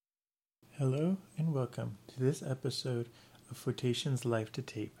Hello and welcome to this episode of Flotation's Live to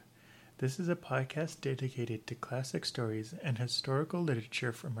Tape. This is a podcast dedicated to classic stories and historical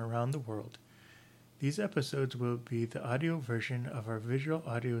literature from around the world. These episodes will be the audio version of our visual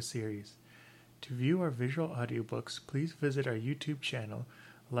audio series. To view our visual audiobooks, please visit our YouTube channel,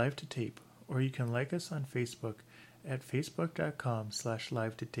 Live to Tape, or you can like us on Facebook at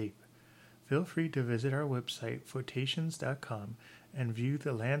facebook.com/live-to-tape. Feel free to visit our website, flotations.com, and view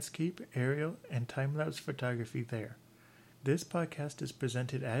the landscape, aerial, and time-lapse photography there. This podcast is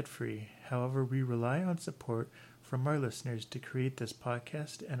presented ad-free, however we rely on support from our listeners to create this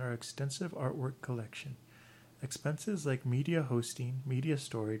podcast and our extensive artwork collection. Expenses like media hosting, media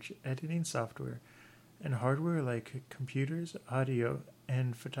storage, editing software, and hardware like computers, audio,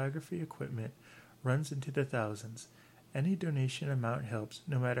 and photography equipment runs into the thousands. Any donation amount helps,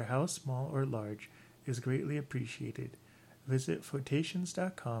 no matter how small or large, is greatly appreciated. Visit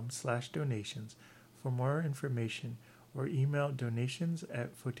flotations.com/donations for more information or email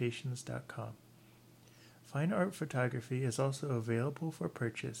donations@flotations.com. Fine art photography is also available for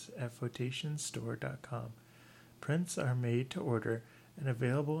purchase at flotationsstore.com. Prints are made to order and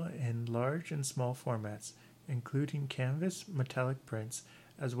available in large and small formats, including canvas, metallic prints,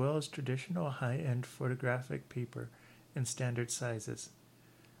 as well as traditional high-end photographic paper in standard sizes.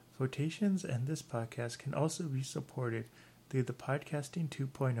 Flotations and this podcast can also be supported through the Podcasting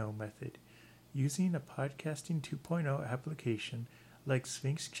 2.0 method. Using a Podcasting 2.0 application like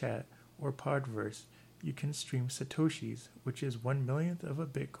Sphinx Chat or Podverse, you can stream Satoshis, which is 1/1,000,000th of a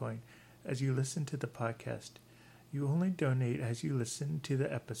Bitcoin, as you listen to the podcast. You only donate as you listen to the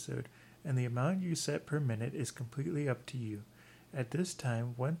episode, and the amount you set per minute is completely up to you. At this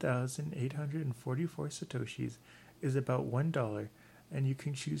time, 1,844 Satoshis is about $1, and you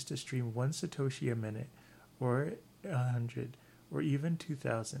can choose to stream 1 Satoshi a minute, or 100, or even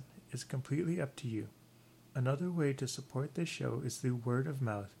 2,000. It's completely up to you. Another way to support this show is through word of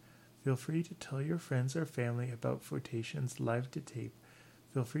mouth. Feel free to tell your friends or family about Flotations Live to Tape.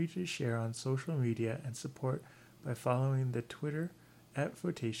 Feel free to share on social media and support by following the Twitter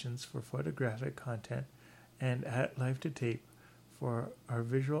 @Flotations for photographic content and @Live to Tape for our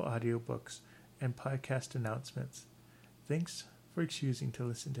visual audiobooks and podcast announcements. Thanks for choosing to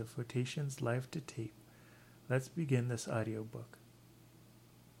listen to Flotations Live to Tape. Let's begin this audiobook.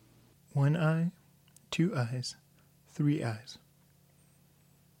 1 eye, 2 eyes, 3 eyes.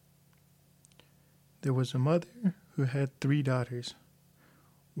 There was a mother who had 3 daughters.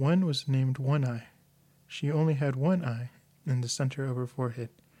 One was named One Eye. She only had 1 eye in the center of her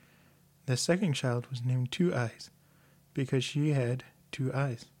forehead. The second child was named 2 Eyes because she had 2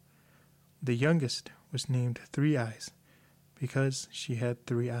 eyes. The youngest was named 3 Eyes because she had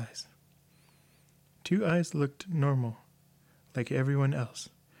 3 eyes. 2 Eyes looked normal, like everyone else,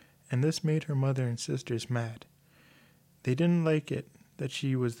 and this made her mother and sisters mad. They didn't like it that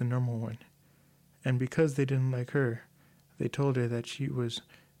she was the normal one, and because they didn't like her, they told her that she was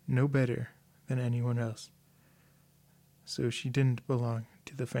no better than anyone else, so she didn't belong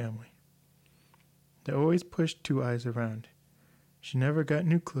to the family. They always pushed 2 Eyes around. She never got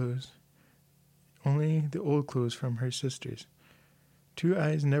new clothes, only the old clothes from her sisters. 2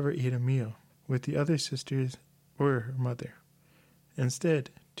 Eyes never ate a meal with the other sisters or her mother. Instead,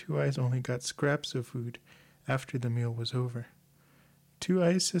 2 Eyes only got scraps of food after the meal was over. 2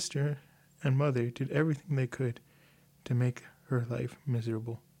 Eyes' sister and mother did everything they could to make her life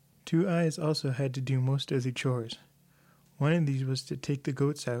miserable. 2 Eyes also had to do most of the chores. One of these was to take the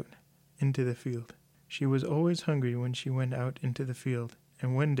goats out into the field. She was always hungry when she went out into the field,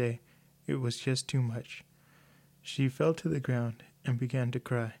 and one day it was just too much. She fell to the ground and began to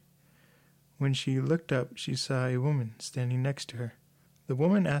cry. When she looked up, she saw a woman standing next to her. The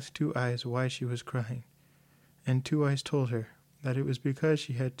woman asked 2 Eyes why she was crying, and 2 Eyes told her that it was because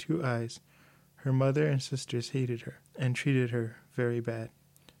she had 2 eyes. Her mother and sisters hated her and treated her very bad.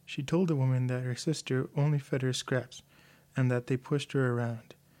 She told the woman that her sister only fed her scraps, and that they pushed her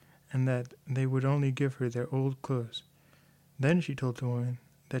around, and that they would only give her their old clothes. Then she told the woman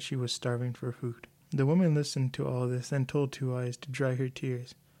that she was starving for food. The woman listened to all this and told 2 Eyes to dry her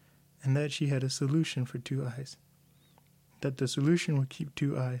tears, and that she had a solution for 2 Eyes, that the solution would keep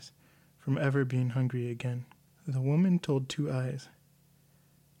 2 Eyes from ever being hungry again. The woman told 2 Eyes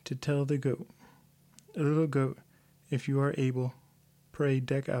to tell the goat, "Little goat, if you are able, pray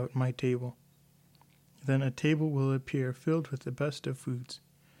deck out my table. Then a table will appear filled with the best of foods."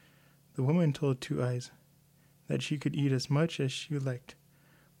 The woman told 2 Eyes that she could eat as much as she liked,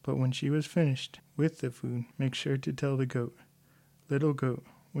 but when she was finished with the food, make sure to tell the goat, "Little goat,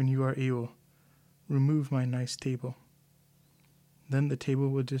 when you are able, remove my nice table." Then the table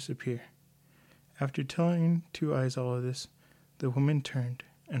will disappear, After telling Two Eyes all of this, the woman turned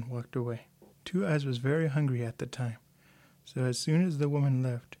and walked away. Two Eyes was very hungry at the time, so as soon as the woman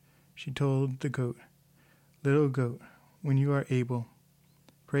left, she told the goat, "Little goat, when you are able,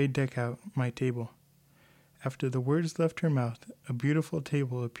 pray deck out my table." After the words left her mouth, a beautiful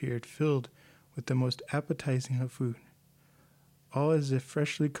table appeared filled with the most appetizing of food, all as if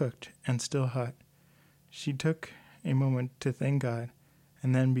freshly cooked and still hot. She took a moment to thank God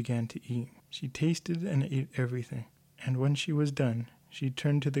and then began to eat. She tasted and ate everything, and when she was done, she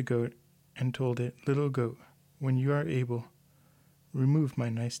turned to the goat and told it, "Little goat, when you are able, remove my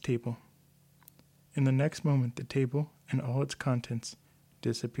nice table." In the next moment, the table and all its contents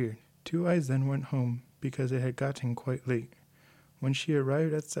disappeared. Two Eyes then went home because it had gotten quite late. When she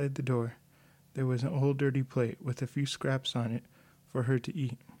arrived outside the door, there was an old dirty plate with a few scraps on it for her to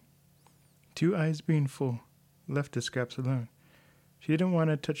eat. Two Eyes, being full, left the scraps alone. She didn't want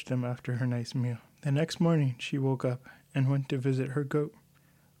to touch them after her nice meal. The next morning she woke up and went to visit her goat,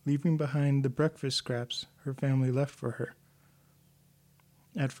 leaving behind the breakfast scraps her family left for her.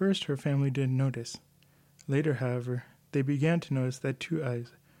 At first her family didn't notice. Later, however, they began to notice that Two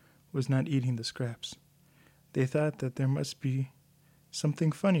Eyes was not eating the scraps. They thought that there must be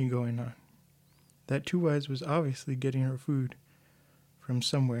something funny going on, that Two Eyes was obviously getting her food from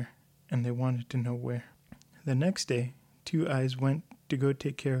somewhere, and they wanted to know where. The next day, Two Eyes went to go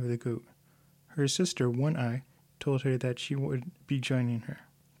take care of the goat. Her sister, One Eye, told her that she would be joining her.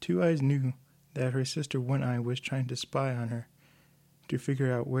 Two Eyes knew that her sister One Eye was trying to spy on her to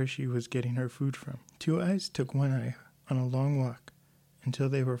figure out where she was getting her food from. Two Eyes took One Eye on a long walk until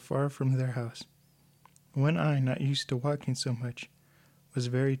they were far from their house. One Eye, not used to walking so much, was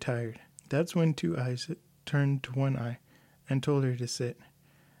very tired. That's when Two Eyes turned to One Eye and told her to sit,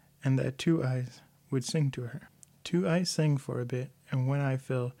 and that Two Eyes would sing to her. Two Eyes sang for a bit, and One Eye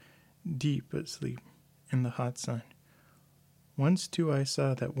fell deep asleep in the hot sun. Once Two Eyes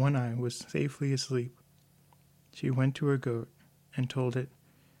saw that One Eye was safely asleep, she went to her goat and told it,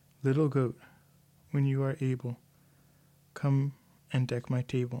 "Little goat, when you are able, come and deck my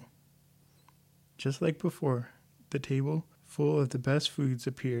table." Just like before, the table full of the best foods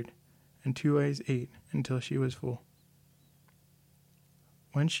appeared, and Two Eyes ate until she was full.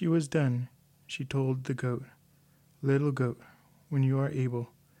 When she was done, she told the goat, "Little goat, when you are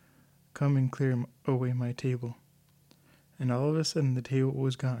able, come and clear away my table." And all of a sudden the table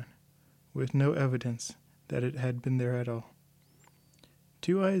was gone, with no evidence that it had been there at all.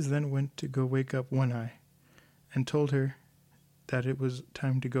 Two Eyes then went to go wake up One Eye, and told her that it was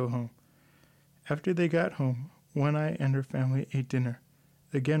time to go home. After they got home, One Eye and her family ate dinner,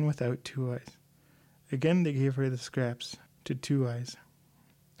 again without Two Eyes. Again they gave her the scraps to Two Eyes,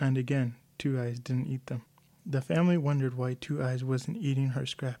 and again Two Eyes didn't eat them. The family wondered why Two Eyes wasn't eating her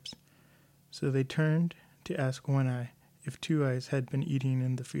scraps, so they turned to ask One Eye if Two Eyes had been eating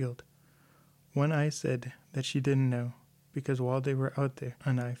in the field. One Eye said that she didn't know, because while they were out there,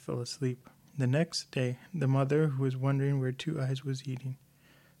 One Eye fell asleep. The next day, the mother, who was wondering where Two Eyes was eating,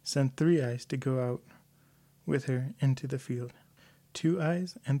 sent Three Eyes to go out with her into the field. Two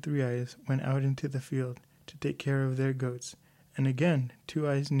Eyes and Three Eyes went out into the field to take care of their goats, and again Two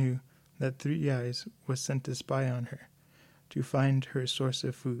Eyes knew that Three Eyes was sent to spy on her, to find her source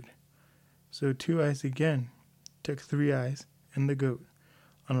of food. So Two Eyes again took Three Eyes and the goat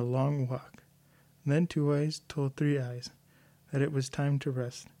on a long walk. Then Two Eyes told Three Eyes that it was time to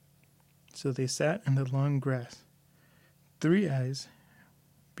rest, so they sat in the long grass. Three Eyes,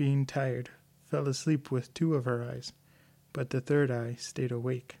 being tired, fell asleep with two of her eyes, but the third eye stayed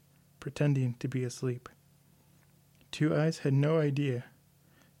awake, pretending to be asleep. Two Eyes had no idea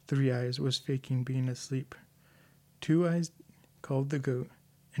Three Eyes was faking being asleep. Two Eyes called the goat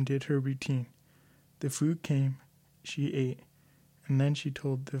and did her routine. The food came, she ate, and then she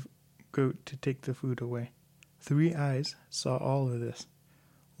told the goat to take the food away. Three Eyes saw all of this.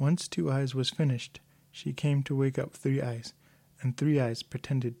 Once Two Eyes was finished, she came to wake up Three Eyes, and Three Eyes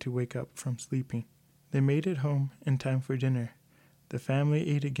pretended to wake up from sleeping. They made it home in time for dinner. The family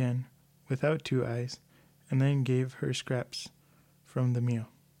ate again, without Two Eyes, and then gave her scraps from the meal.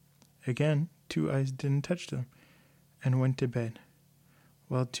 Again, Two Eyes didn't touch them, and went to bed.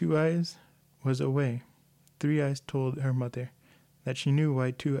 While Two Eyes was away, Three Eyes told her mother that she knew why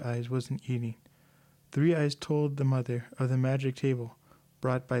Two Eyes wasn't eating. Three Eyes told the mother of the magic table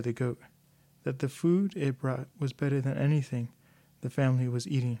brought by the goat, that the food it brought was better than anything the family was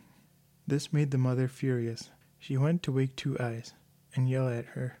eating. This made the mother furious. She went to wake Two Eyes and yell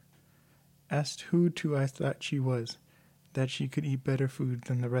at her, asked who Two Eyes thought she was, that she could eat better food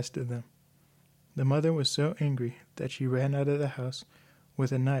than the rest of them. The mother was so angry that she ran out of the house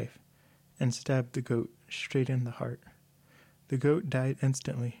with a knife and stabbed the goat straight in the heart. The goat died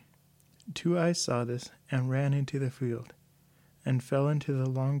instantly. Two Eyes saw this and ran into the field, and fell into the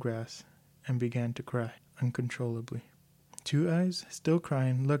long grass and began to cry uncontrollably. Two Eyes, still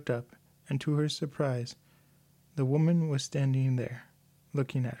crying, looked up, and to her surprise, the woman was standing there,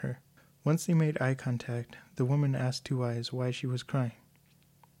 looking at her. Once they made eye contact, the woman asked Two Eyes why she was crying.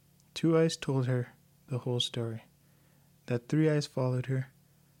 Two Eyes told her the whole story, that Three Eyes followed her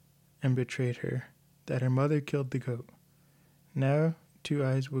and betrayed her, that her mother killed the goat. Now Two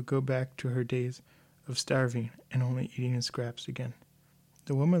Eyes would go back to her days of starving and only eating scraps again.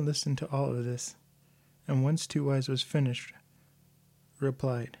 The woman listened to all of this, and once Two Eyes was finished,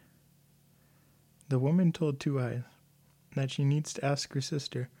 replied. The woman told Two Eyes that she needs to ask her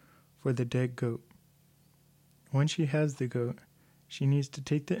sister for the dead goat. When she has the goat, she needs to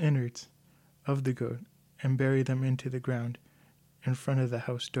take the innards of the goat and bury them into the ground in front of the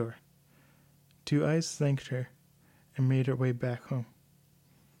house door. Two Eyes thanked her and made her way back home.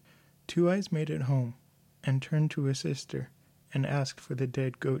 Two Eyes made it home and turned to her sister and asked for the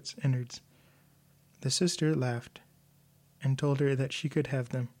dead goat's innards. The sister laughed and told her that she could have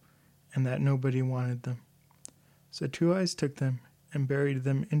them and that nobody wanted them. So Two Eyes took them and buried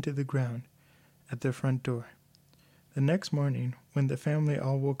them into the ground at the front door. The next morning, when the family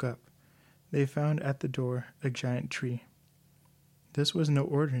all woke up, they found at the door a giant tree. This was no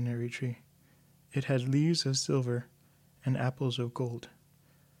ordinary tree. It had leaves of silver and apples of gold.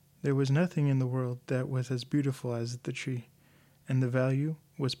 There was nothing in the world that was as beautiful as the tree, and the value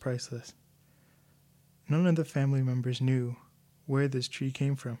was priceless. None of the family members knew where this tree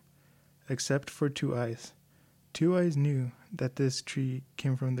came from, except for Two Eyes. Two Eyes knew that this tree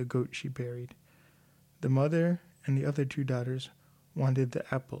came from the goat she buried. The mother and the other two daughters wanted the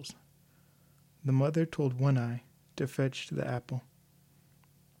apples. The mother told One Eye to fetch the apple.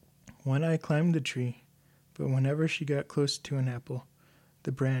 One Eye climbed the tree, but whenever she got close to an apple,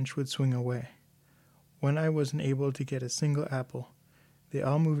 the branch would swing away. One Eye wasn't able to get a single apple. They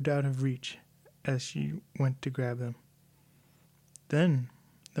all moved out of reach as she went to grab them. Then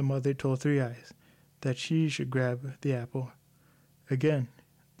the mother told Three Eyes that she should grab the apple. Again,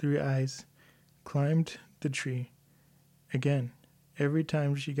 Three Eyes climbed the tree. Again, every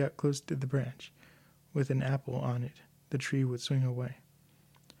time she got close to the branch with an apple on it, the tree would swing away.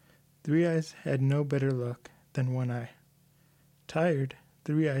 Three Eyes had no better luck than One Eye. Tired,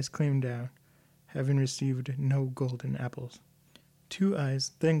 Three Eyes climbed down, having received no golden apples. Two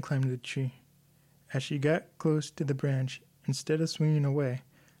Eyes then climbed the tree. As she got close to the branch, instead of swinging away,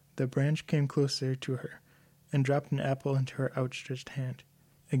 the branch came closer to her and dropped an apple into her outstretched hand.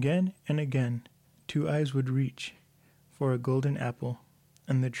 Again and again, Two Eyes would reach for a golden apple,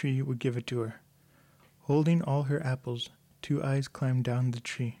 and the tree would give it to her. Holding all her apples, Two Eyes climbed down the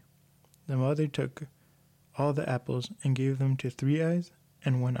tree. The mother took all the apples and gave them to Three Eyes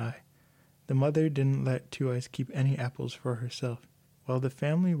and One Eye. The mother didn't let Two Eyes keep any apples for herself. While the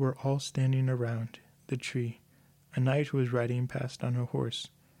family were all standing around the tree, a knight was riding past on a horse.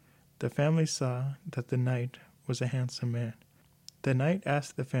 The family saw that the knight was a handsome man. The knight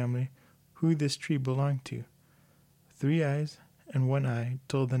asked the family who this tree belonged to. Three Eyes and One Eye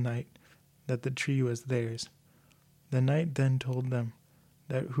told the knight that the tree was theirs. The knight then told them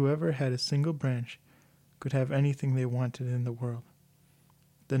that whoever had a single branch could have anything they wanted in the world.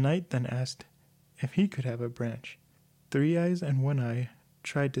 The knight then asked if he could have a branch. Three Eyes and One Eye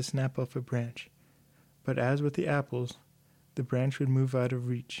tried to snap off a branch, but as with the apples, the branch would move out of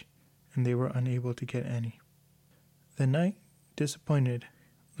reach, and they were unable to get any. The knight, disappointed,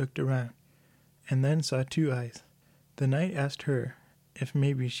 looked around, and then saw Two Eyes. The knight asked her if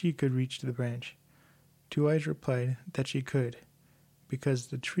maybe she could reach the branch. Two Eyes replied that she could, because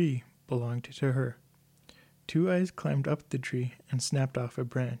the tree belonged to her. Two Eyes climbed up the tree and snapped off a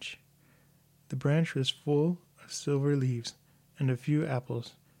branch. The branch was full of silver leaves and a few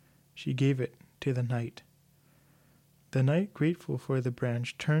apples. She gave it to the knight. The knight, grateful for the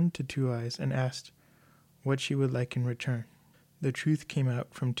branch, turned to Two Eyes and asked what she would like in return. The truth came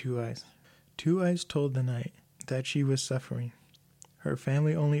out from Two Eyes. Two Eyes told the knight that she was suffering. Her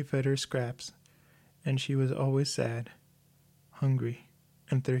family only fed her scraps, and she was always sad, hungry,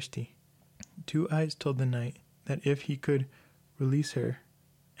 and thirsty. Two Eyes told the knight that if he could release her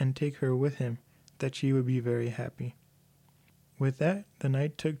and take her with him, that she would be very happy. With that, the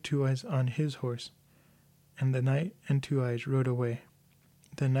knight took Two Eyes on his horse, and the knight and Two Eyes rode away.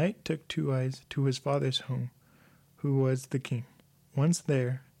 The knight took Two Eyes to his father's home, who was the king. Once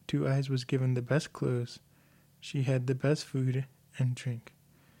there, Two Eyes was given the best clothes. She had the best food and drink.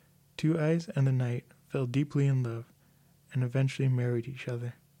 Two Eyes and the knight fell deeply in love and eventually married each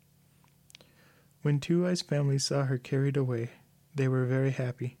other. When Two Eyes' family saw her carried away, they were very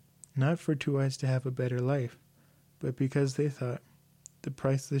happy, not for Two Eyes to have a better life, but because they thought the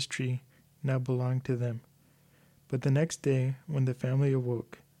priceless tree now belonged to them. But the next day, when the family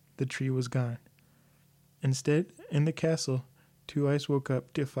awoke, the tree was gone. Instead, in the castle, Two Eyes woke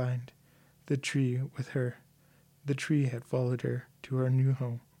up to find the tree with her. The tree had followed her to her new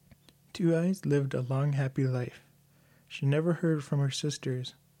home. Two Eyes lived a long, happy life. She never heard from her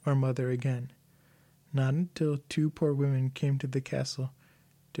sisters or mother again, not until two poor women came to the castle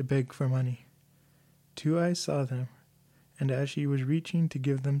to beg for money. Two Eyes saw them, and as she was reaching to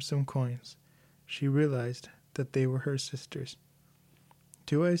give them some coins, she realized that they were her sisters.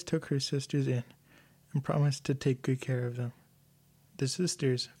 Two Eyes took her sisters in and promised to take good care of them. The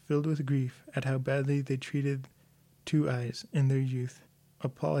sisters, filled with grief at how badly they treated Two Eyes in their youth,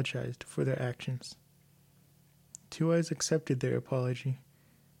 apologized for their actions. Two Eyes accepted their apology.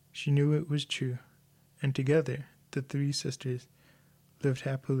 She knew it was true, and together the three sisters lived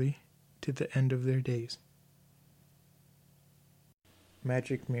happily to the end of their days.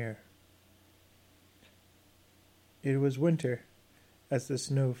 Magic Mirror. It was winter, as the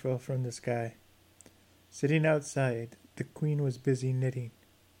snow fell from the sky. Sitting outside, the queen was busy knitting.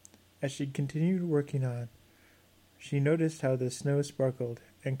 As she continued working on, she noticed how the snow sparkled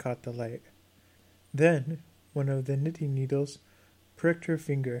and caught the light. Then one of the knitting needles pricked her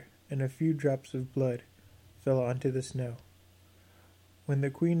finger, and a few drops of blood fell onto the snow. When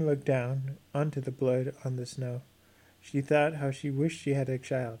the queen looked down onto the blood on the snow, she thought how she wished she had a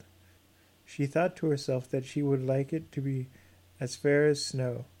child. She thought to herself that she would like it to be as fair as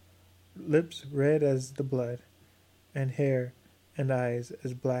snow, lips red as the blood, and hair and eyes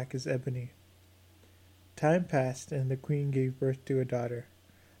as black as ebony. Time passed, and the queen gave birth to a daughter.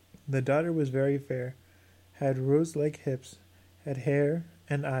 The daughter was very fair, had rose-like hips, had hair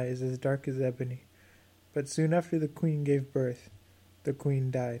and eyes as dark as ebony. But soon after the queen gave birth, the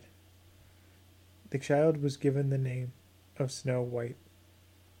queen died. The child was given the name of Snow White.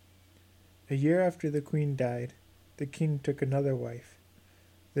 A year after the queen died, the king took another wife.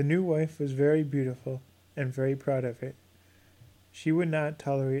 The new wife was very beautiful and very proud of it. She would not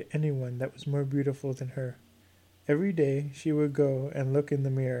tolerate anyone that was more beautiful than her. Every day she would go and look in the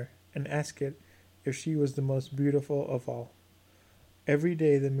mirror and ask it if she was the most beautiful of all. Every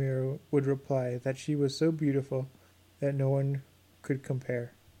day the mirror would reply that she was so beautiful that no one could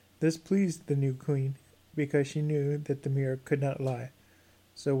compare. This pleased the new queen, because she knew that the mirror could not lie,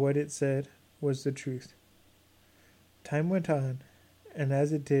 so what it said was the truth. Time went on, and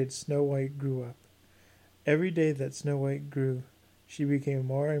as it did, Snow White grew up. Every day that Snow White grew, she became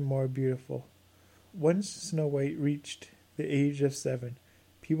more and more beautiful. Once Snow White reached the age of 7,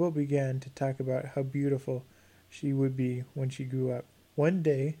 people began to talk about how beautiful she would be when she grew up. One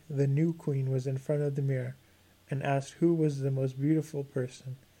day, the new queen was in front of the mirror and asked who was the most beautiful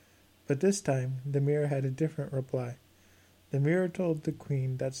person. But this time, the mirror had a different reply. The mirror told the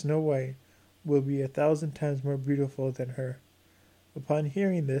queen that Snow White will be 1,000 times more beautiful than her. Upon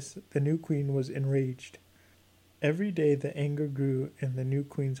hearing this, the new queen was enraged. Every day the anger grew in the new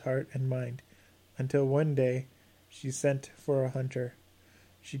queen's heart and mind, until one day she sent for a hunter.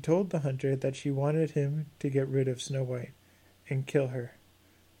 She told the hunter that she wanted him to get rid of Snow White and kill her.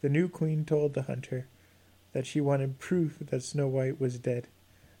 The new queen told the hunter that she wanted proof that Snow White was dead,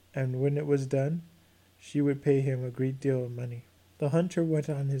 and when it was done, she would pay him a great deal of money. The hunter went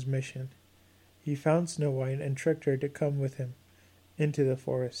on his mission. He found Snow White and tricked her to come with him into the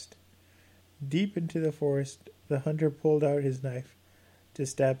forest. Deep into the forest, the hunter pulled out his knife to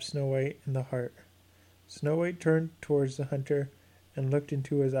stab Snow White in the heart. Snow White turned towards the hunter and looked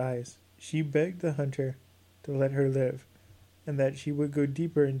into his eyes. She begged the hunter to let her live, and that she would go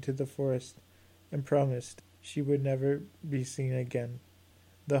deeper into the forest, and promised she would never be seen again.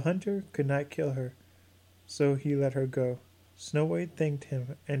 The hunter could not kill her, so he let her go. Snow White thanked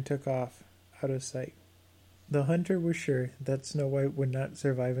him and took off out of sight. The hunter was sure that Snow White would not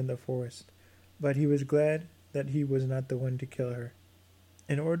survive in the forest, but he was glad that he was not the one to kill her.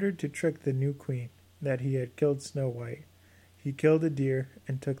 In order to trick the new queen that he had killed Snow White, he killed a deer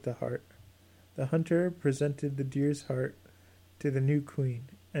and took the heart. The hunter presented the deer's heart to the new queen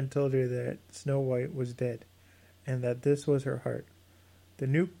and told her that Snow White was dead, and that this was her heart. The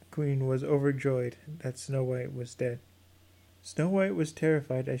new queen was overjoyed that Snow White was dead. Snow White was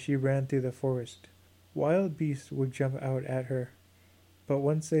terrified as she ran through the forest. Wild beasts would jump out at her, but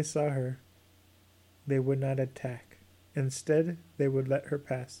once they saw her, they would not attack. Instead, they would let her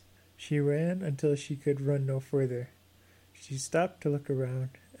pass. She ran until she could run no further. She stopped to look around,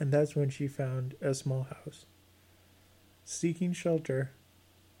 and that's when she found a small house. Seeking shelter,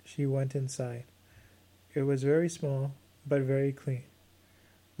 she went inside. It was very small, but very clean.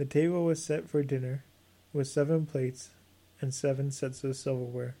 The table was set for dinner, with 7 plates and 7 sets of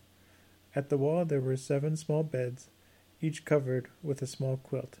silverware. At the wall there were 7 small beds, each covered with a small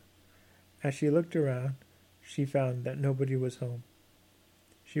quilt. As she looked around, she found that nobody was home.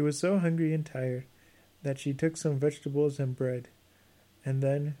 She was so hungry and tired that she took some vegetables and bread, and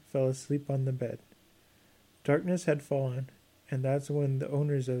then fell asleep on the bed. Darkness had fallen, and that's when the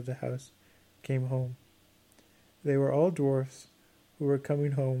owners of the house came home. They were all dwarfs who were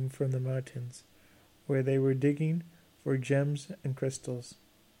coming home from the mountains, where they were digging for gems and crystals.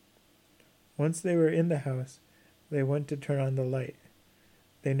 Once they were in the house, they went to turn on the light.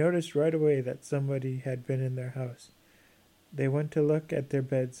 They noticed right away that somebody had been in their house. They went to look at their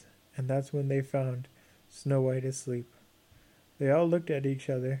beds, and that's when they found Snow White asleep. They all looked at each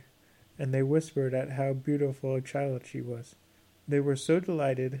other, and they whispered at how beautiful a child she was. They were so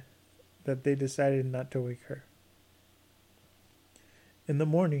delighted that they decided not to wake her. In the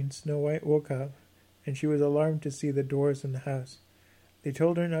morning, Snow White woke up, and she was alarmed to see the dwarves in the house. They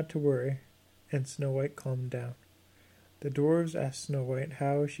told her not to worry, and Snow White calmed down. The dwarves asked Snow White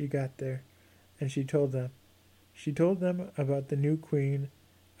how she got there, and she told them. She told them about the new queen,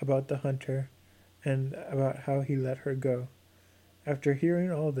 about the hunter, and about how he let her go. After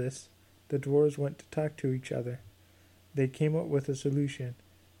hearing all this, the dwarves went to talk to each other. They came up with a solution,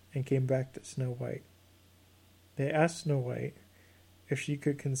 and came back to Snow White. They asked Snow White if she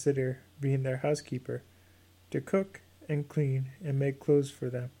could consider being their housekeeper, to cook and clean and make clothes for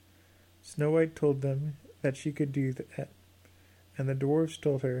them. Snow White told them that she could do that, and the dwarves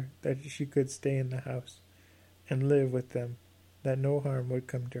told her that she could stay in the house and live with them, that no harm would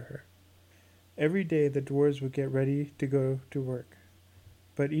come to her. Every day the dwarves would get ready to go to work,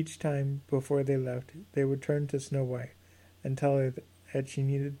 but each time before they left, they would turn to Snow White and tell her that she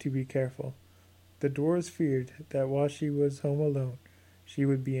needed to be careful. The dwarves feared that while she was home alone, she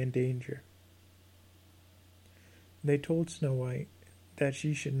would be in danger. They told Snow White that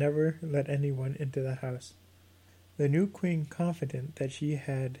she should never let anyone into the house. The new queen, confident that she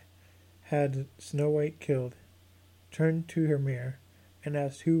had Snow White killed, turned to her mirror and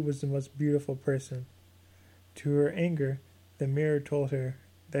asked who was the most beautiful person. To her anger, the mirror told her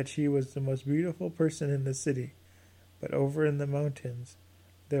that she was the most beautiful person in the city, but over in the mountains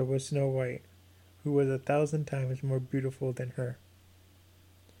there was Snow White, who was 1,000 times more beautiful than her.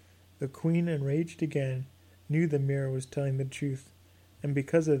 The queen, enraged again, knew the mirror was telling the truth, and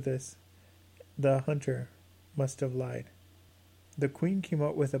because of this, the hunter must have lied. The queen came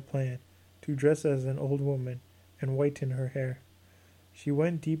up with a plan to dress as an old woman and whiten her hair. She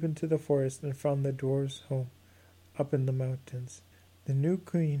went deep into the forest and found the dwarves' home up in the mountains. The new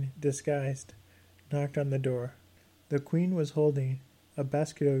queen, disguised, knocked on the door. The queen was holding a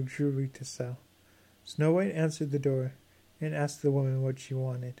basket of jewelry to sell. Snow White answered the door and asked the woman what she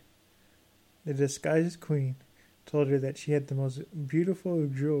wanted. The disguised queen told her that she had the most beautiful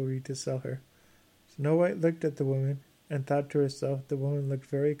jewelry to sell her. Snow White looked at the woman and thought to herself the woman looked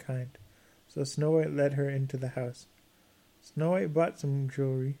very kind, so Snow White led her into the house. Snow White bought some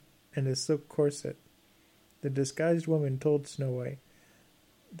jewelry and a silk corset. The disguised woman told Snow White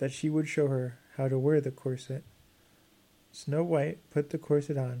that she would show her how to wear the corset. Snow White put the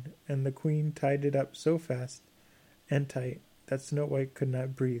corset on, and the queen tied it up so fast and tight that Snow White could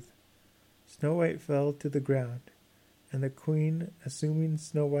not breathe. Snow White fell to the ground, and the queen, assuming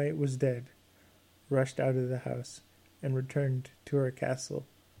Snow White was dead, rushed out of the house and returned to her castle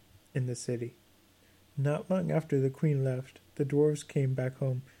in the city. Not long after the queen left, the dwarves came back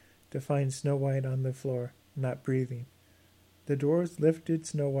home to find Snow White on the floor, not breathing. The dwarves lifted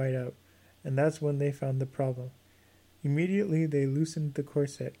Snow White up, and that's when they found the problem. Immediately they loosened the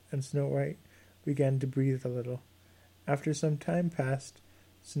corset, and Snow White began to breathe a little. After some time passed,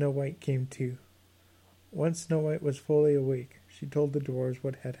 Snow White came to. Once Snow White was fully awake, she told the dwarves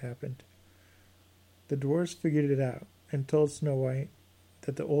what had happened. The dwarves figured it out, and told Snow White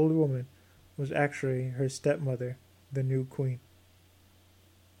that the old woman was actually her stepmother, the new queen.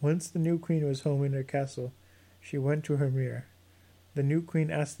 Once the new queen was home in her castle, she went to her mirror. The new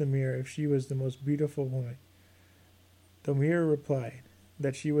queen asked the mirror if she was the most beautiful woman. The mirror replied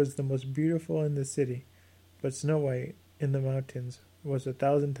that she was the most beautiful in the city, but Snow White in the mountains was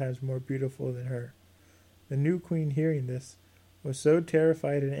 1,000 times more beautiful than her. The new queen, hearing this, was so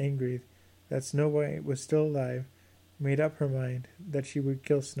terrified and angry that Snow White was still alive, made up her mind that she would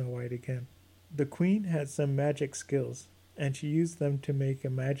kill Snow White again. The queen had some magic skills, and she used them to make a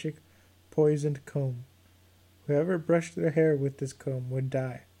magic poisoned comb. Whoever brushed their hair with this comb would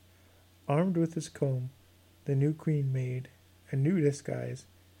die. Armed with this comb, the new queen made a new disguise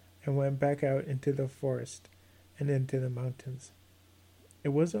and went back out into the forest and into the mountains. It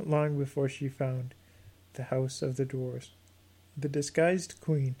wasn't long before she found the house of the dwarfs. The disguised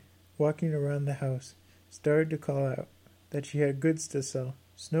queen, walking around the house, started to call out that she had goods to sell.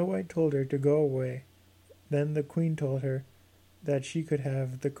 Snow White told her to go away. Then the queen told her that she could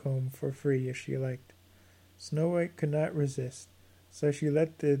have the comb for free if she liked. Snow White could not resist, so she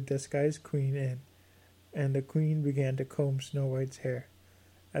let the disguised queen in, and the queen began to comb Snow White's hair.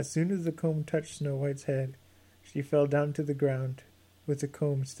 As soon as the comb touched Snow White's head, she fell down to the ground, with the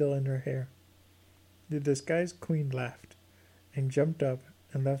comb still in her hair. The disguised queen laughed, and jumped up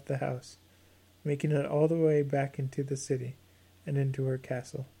and left the house, making it all the way back into the city and into her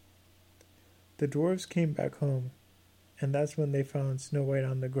castle. The dwarfs came back home, and that's when they found Snow White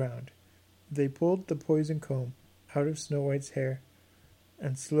on the ground. They pulled the poison comb out of Snow White's hair,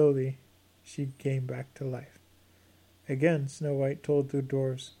 and slowly she came back to life. Again Snow White told the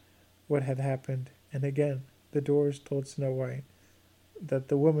dwarfs what had happened, and again the dwarfs told Snow White that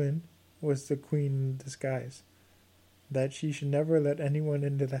the woman was the queen in disguise, that she should never let anyone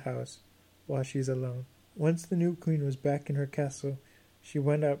into the house while she's alone. Once the new queen was back in her castle, she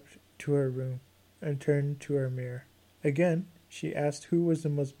went up to her room and turned to her mirror. Again she asked who was the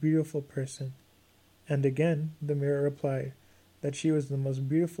most beautiful person, and again the mirror replied that she was the most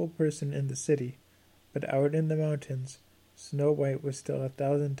beautiful person in the city, but out in the mountains, Snow White was still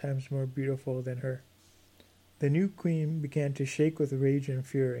 1,000 times more beautiful than her. The new queen began to shake with rage and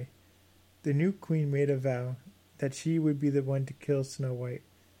fury. The new queen made a vow that she would be the one to kill Snow White,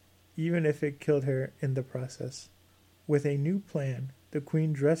 even if it killed her in the process. With a new plan, the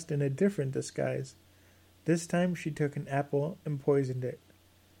queen dressed in a different disguise. This time she took an apple and poisoned it.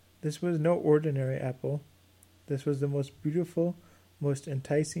 This was no ordinary apple. This was the most beautiful, most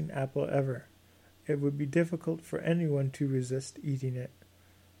enticing apple ever. It would be difficult for anyone to resist eating it.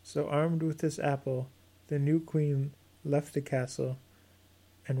 So armed with this apple, the new queen left the castle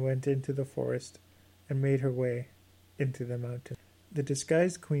and went into the forest and made her way into the mountain. The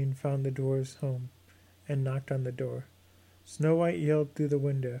disguised queen found the dwarf's home and knocked on the door. Snow White yelled through the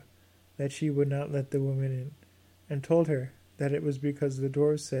window that she would not let the woman in, and told her that it was because the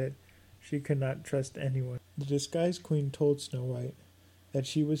dwarf said she could not trust anyone. The disguised queen told Snow White that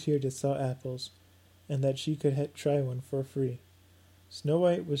she was here to sell apples, and that she could try one for free. Snow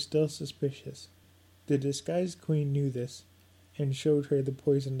White was still suspicious. The disguised queen knew this, and showed her the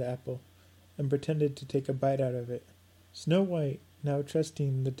poisoned apple, and pretended to take a bite out of it. Snow White, now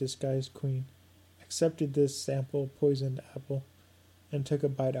trusting the disguised queen, accepted this sample poisoned apple, and took a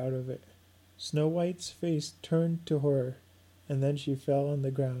bite out of it. Snow White's face turned to horror, and then she fell on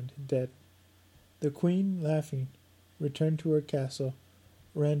the ground, dead. The queen, laughing, returned to her castle,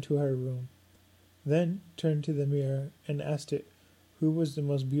 ran to her room, then turned to the mirror and asked it who was the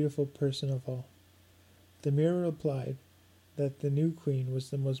most beautiful person of all. The mirror replied that the new queen was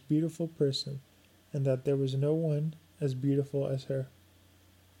the most beautiful person, and that there was no one as beautiful as her.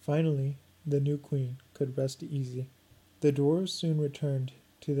 Finally, the new queen could rest easy. The dwarves soon returned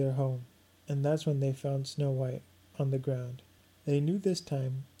to their home, and that's when they found Snow White on the ground. They knew this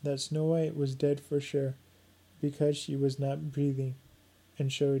time that Snow White was dead for sure, because she was not breathing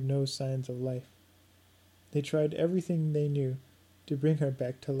and showed no signs of life. They tried everything they knew to bring her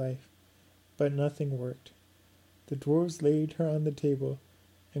back to life, but nothing worked. The dwarves laid her on the table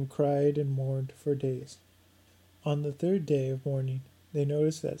and cried and mourned for days. On the third day of mourning, they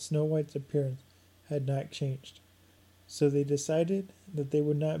noticed that Snow White's appearance had not changed, so they decided that they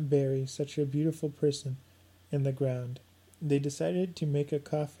would not bury such a beautiful person in the ground. They decided to make a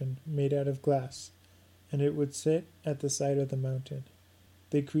coffin made out of glass, and it would sit at the side of the mountain.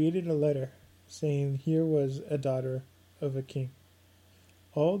 They created a letter saying here was a daughter of a king.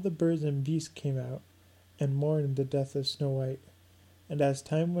 All the birds and beasts came out and mourned the death of Snow White, and as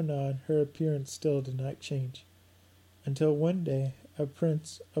time went on, her appearance still did not change, until one day a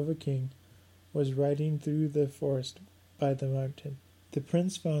prince of a king was riding through the forest by the mountain. The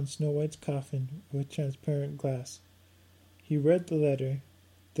prince found Snow White's coffin with transparent glass. He read the letter,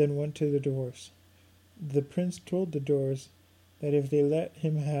 then went to the dwarfs. The prince told the dwarfs that if they let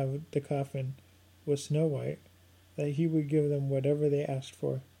him have the coffin with Snow White, that he would give them whatever they asked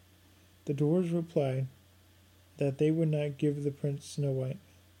for. The dwarves replied that they would not give the prince Snow White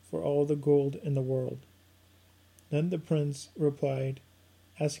for all the gold in the world. Then the prince replied,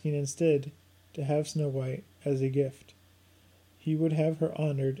 asking instead to have Snow White as a gift. He would have her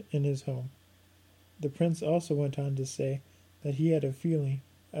honored in his home. The prince also went on to say that he had a feeling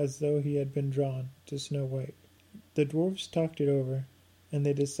as though he had been drawn to Snow White. The dwarfs talked it over, and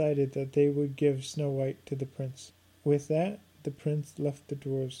they decided that they would give Snow White to the prince. With that, the prince left the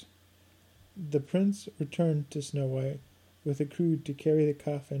dwarfs. The prince returned to Snow White with a crew to carry the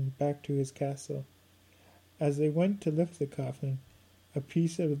coffin back to his castle. As they went to lift the coffin, a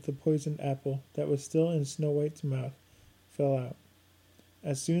piece of the poisoned apple that was still in Snow White's mouth fell out.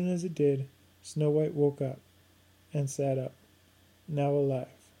 As soon as it did, Snow White woke up and sat up, now alive.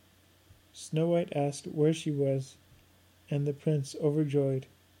 Snow White asked where she was, and the prince, overjoyed,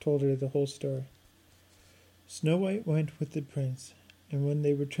 told her the whole story. Snow White went with the prince, and when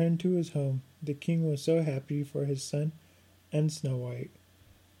they returned to his home, the king was so happy for his son and Snow White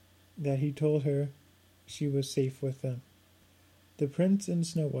that he told her she was safe with them. The prince and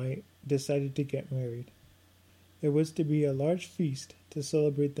Snow White decided to get married. There was to be a large feast to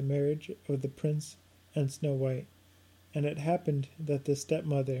celebrate the marriage of the prince and Snow White, and it happened that the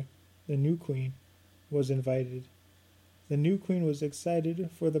stepmother, the new queen, was invited. The new queen was excited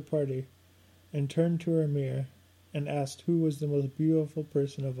for the party and turned to her mirror and asked who was the most beautiful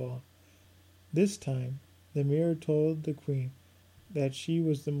person of all. This time, the mirror told the queen that she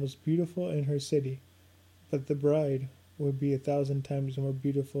was the most beautiful in her city, but the bride would be 1,000 times more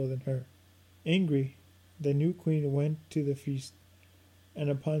beautiful than her. Angry, the new queen went to the feast, and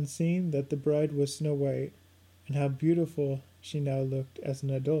upon seeing that the bride was Snow White, and how beautiful she now looked as an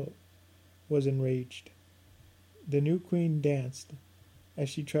adult, was enraged. The new queen danced as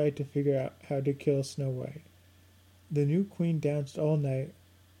she tried to figure out how to kill Snow White. The new queen danced all night,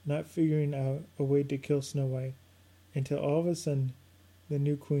 not figuring out a way to kill Snow White, until all of a sudden the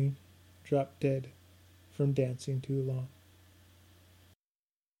new queen dropped dead from dancing too long.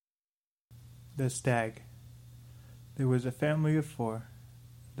 The Stag. There was a family of 4,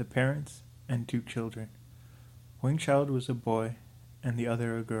 the parents and 2 children. One child was a boy and the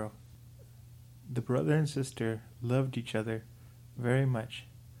other a girl. The brother and sister loved each other very much.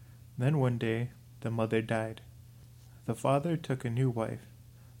 Then one day the mother died. The father took a new wife.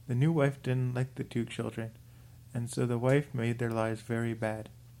 The new wife didn't like the 2 children, and so the wife made their lives very bad.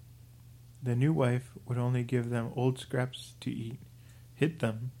 The new wife would only give them old scraps to eat, hit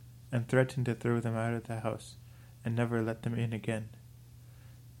them, and threatened to throw them out of the house, and never let them in again.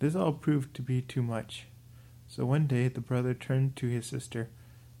 This all proved to be too much, so one day the brother turned to his sister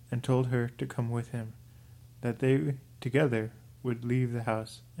and told her to come with him, that they together would leave the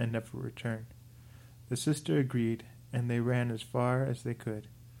house and never return. The sister agreed, and they ran as far as they could.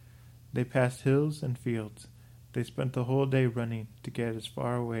 They passed hills and fields. They spent the whole day running to get as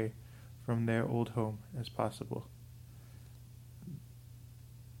far away from their old home as possible.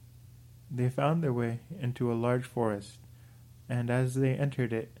 They found their way into a large forest, and as they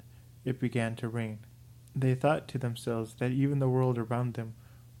entered it, it began to rain. They thought to themselves that even the world around them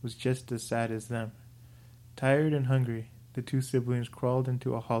was just as sad as them. Tired and hungry, the 2 siblings crawled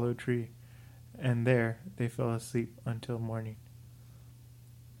into a hollow tree, and there they fell asleep until morning.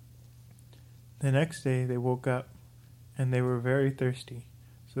 The next day they woke up, and they were very thirsty,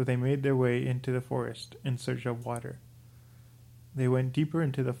 so they made their way into the forest in search of water. They went deeper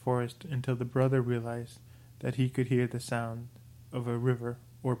into the forest until the brother realized that he could hear the sound of a river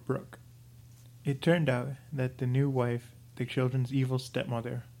or brook. It turned out that the new wife, the children's evil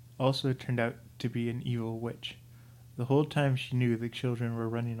stepmother, also turned out to be an evil witch. The whole time she knew the children were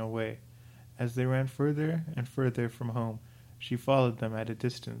running away. As they ran further and further from home, she followed them at a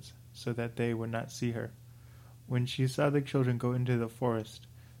distance so that they would not see her. When she saw the children go into the forest,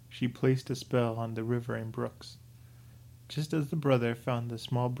 she placed a spell on the river and brooks. Just as the brother found the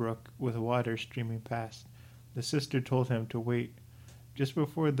small brook with water streaming past, the sister told him to wait. Just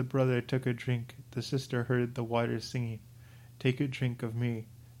before the brother took a drink, the sister heard the water singing, "Take a drink of me,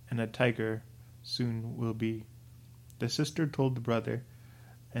 and a tiger soon will be." The sister told the brother,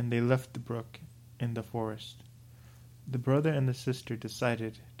 and they left the brook in the forest. The brother and the sister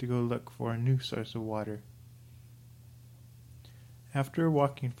decided to go look for a new source of water. After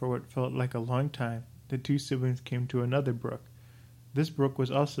walking for what felt like a long time, the 2 siblings came to another brook. This brook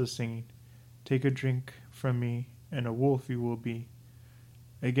was also singing, "Take a drink from me, and a wolf you will be."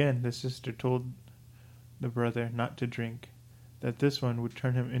 Again the sister told the brother not to drink, that this one would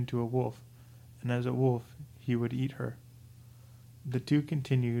turn him into a wolf, and as a wolf he would eat her. The 2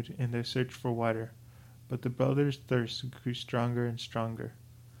 continued in their search for water, but the brother's thirst grew stronger and stronger.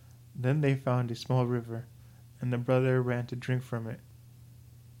 Then they found a small river, and the brother ran to drink from it.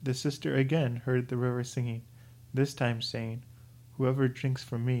 The sister again heard the river singing, this time saying, "Whoever drinks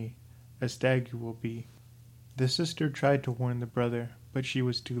from me, a stag you will be." The sister tried to warn the brother, but she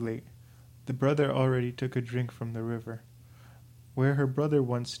was too late. The brother already took a drink from the river. Where her brother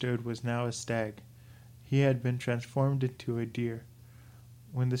once stood was now a stag. He had been transformed into a deer.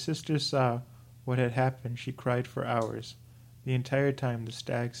 When the sister saw what had happened, she cried for hours. The entire time the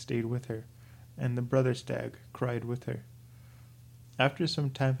stag stayed with her, and the brother stag cried with her. After some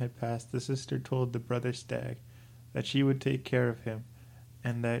time had passed, the sister told the brother stag that she would take care of him,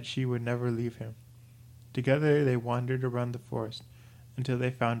 and that she would never leave him. Together they wandered around the forest until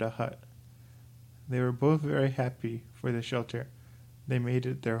they found a hut. They were both very happy for the shelter. They made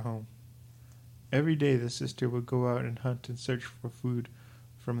it their home. Every day the sister would go out and hunt and search for food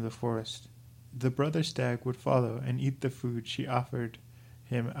from the forest. The brother stag would follow and eat the food she offered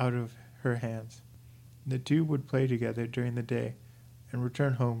him out of her hands. The two would play together during the day and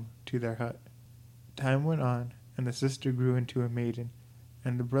return home to their hut. Time went on, and the sister grew into a maiden,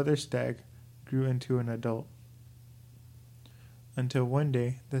 and the brother stag grew into an adult. Until one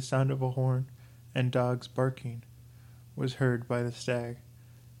day the sound of a horn and dogs barking was heard by the stag.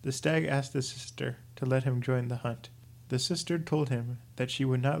 The stag asked the sister to let him join the hunt. The sister told him that she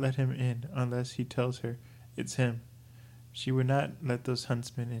would not let him in unless he tells her it's him. She would not let those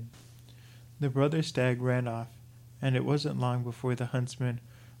huntsmen in. The brother stag ran off, and it wasn't long before the huntsman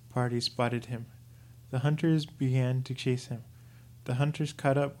party spotted him. The hunters began to chase him. The hunters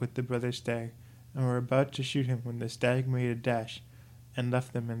caught up with the brother stag and were about to shoot him when the stag made a dash and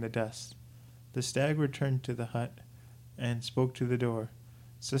left them in the dust. The stag returned to the hut and spoke to the door.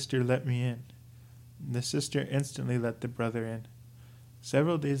 "Sister, let me in." The sister instantly let the brother in.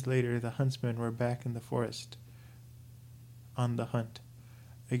 Several days later, the huntsmen were back in the forest on the hunt.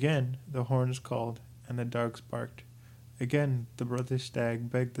 Again, the horns called and the dogs barked. Again, the brother stag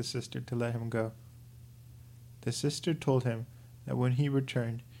begged the sister to let him go. The sister told him that when he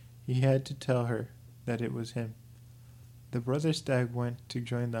returned, he had to tell her that it was him. The brother stag went to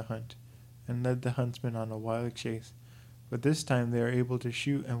join the hunt and led the huntsmen on a wild chase, but this time they were able to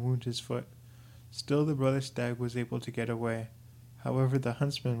shoot and wound his foot. Still, the brother stag was able to get away. However, the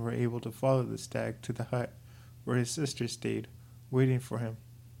huntsmen were able to follow the stag to the hut where his sister stayed, waiting for him.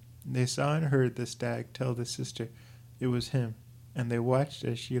 They saw and heard the stag tell the sister it was him, and they watched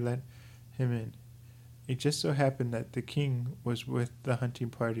as she let him in. It just so happened that the king was with the hunting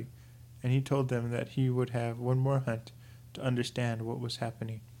party, and he told them that he would have one more hunt to understand what was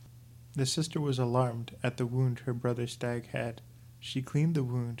happening. The sister was alarmed at the wound her brother stag had. She cleaned the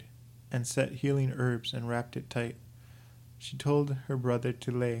wound and set healing herbs and wrapped it tight. She told her brother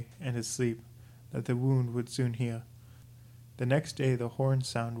to lay and to sleep, that the wound would soon heal. The next day the horn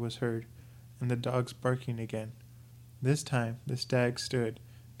sound was heard, and the dogs barking again. This time the stag stood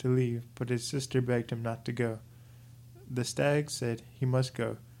to leave, but his sister begged him not to go. The stag said he must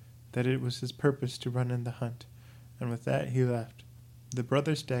go, that it was his purpose to run in the hunt, and with that he left. The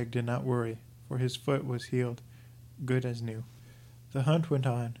brother stag did not worry, for his foot was healed, good as new. The hunt went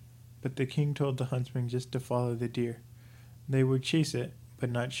on, but the king told the huntsmen just to follow the deer. They would chase it, but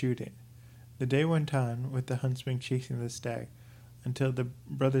not shoot it. The day went on with the huntsmen chasing the stag, until the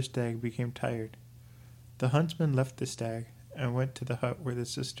brother stag became tired. The huntsman left the stag and went to the hut where the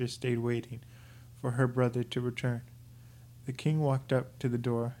sister stayed waiting for her brother to return. The king walked up to the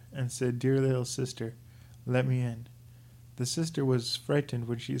door and said, "Dear little sister, let me in." The sister was frightened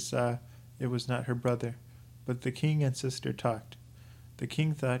when she saw it was not her brother, but the king and sister talked. The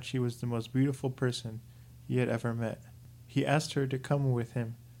king thought she was the most beautiful person he had ever met. He asked her to come with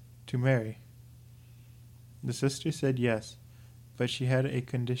him to marry. The sister said yes, but she had a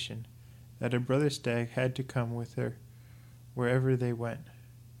condition, that her brother stag had to come with her wherever they went.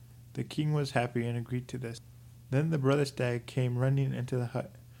 The king was happy and agreed to this. Then the brother stag came running into the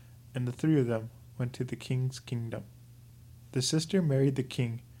hut, and the three of them went to the king's kingdom. The sister married the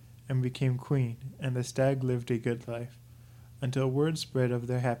king and became queen, and the stag lived a good life, until word spread of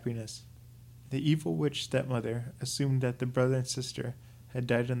their happiness. The evil witch stepmother assumed that the brother and sister had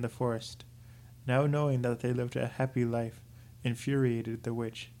died in the forest. Now knowing that they lived a happy life infuriated the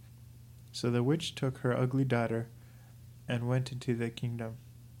witch. So the witch took her ugly daughter and went into the kingdom.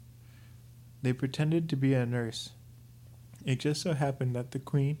 They pretended to be a nurse. It just so happened that the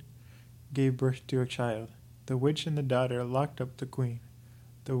queen gave birth to a child. The witch and the daughter locked up the queen.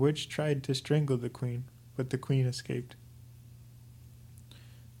 The witch tried to strangle the queen, but the queen escaped.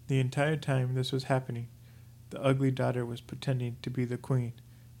 The entire time this was happening, the ugly daughter was pretending to be the queen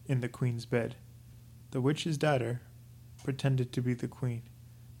in the queen's bed. The witch's daughter pretended to be the queen,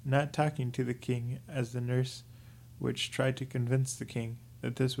 not talking to the king as the nurse witch tried to convince the king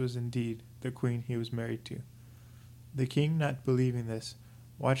that this was indeed the queen he was married to. The king, not believing this,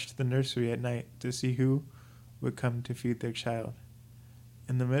 watched the nursery at night to see who would come to feed their child.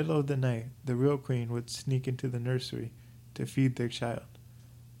 In the middle of the night, the real queen would sneak into the nursery to feed their child.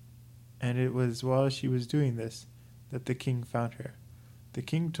 And it was while she was doing this that the king found her. The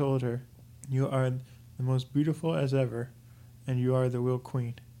king told her, "You are the most beautiful as ever, and you are the real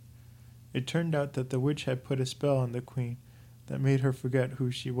queen." It turned out that the witch had put a spell on the queen that made her forget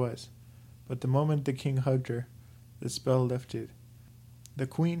who she was, but the moment the king hugged her, the spell lifted. The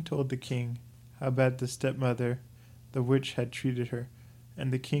queen told the king how bad the stepmother, the witch, had treated her,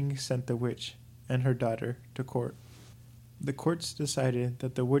 and the king sent the witch and her daughter to court. The courts decided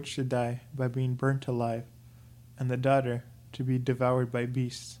that the witch should die by being burnt alive, and the daughter to be devoured by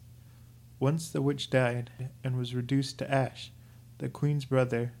beasts. Once the witch died and was reduced to ash, the queen's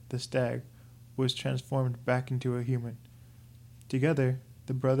brother, the stag, was transformed back into a human. Together,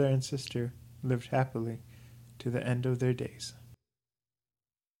 the brother and sister lived happily to the end of their days.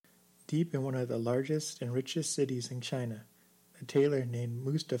 Deep in one of the largest and richest cities in China, a tailor named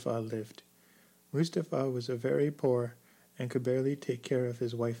Mustafa lived. Mustafa was very poor and could barely take care of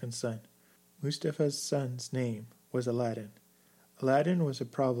his wife and son. Mustafa's son's name was Aladdin. Aladdin was a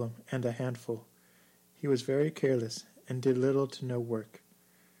problem and a handful. He was very careless and did little to no work.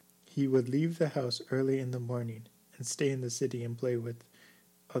 He would leave the house early in the morning and stay in the city and play with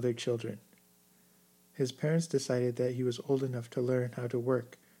other children. His parents decided that he was old enough to learn how to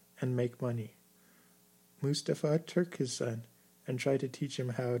work and make money. Mustafa took his son and tried to teach him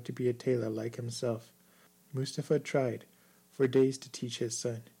how to be a tailor like himself. Mustafa tried for days to teach his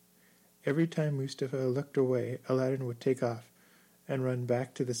son. Every time Mustafa looked away, Aladdin would take off and run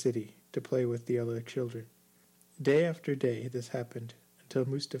back to the city to play with the other children. Day after day this happened until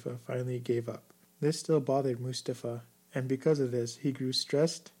Mustafa finally gave up. This still bothered Mustafa, and because of this he grew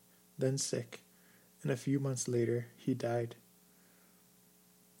stressed, then sick, and a few months later he died.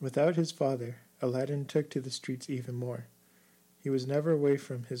 Without his father, Aladdin took to the streets even more. He was never away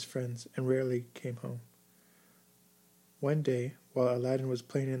from his friends and rarely came home. One day, while Aladdin was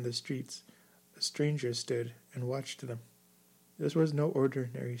playing in the streets, a stranger stood and watched them. This was no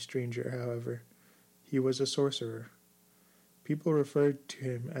ordinary stranger, however. He was a sorcerer. People referred to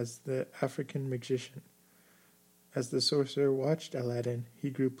him as the African magician. As the sorcerer watched Aladdin, he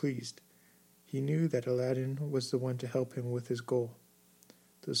grew pleased. He knew that Aladdin was the one to help him with his goal.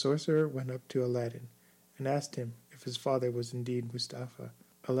 The sorcerer went up to Aladdin and asked him if his father was indeed Mustafa.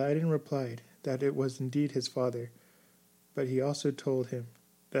 Aladdin replied that it was indeed his father, but he also told him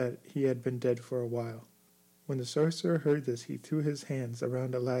that he had been dead for a while. When the sorcerer heard this, he threw his hands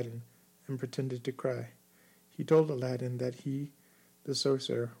around Aladdin and pretended to cry. He told Aladdin that he, the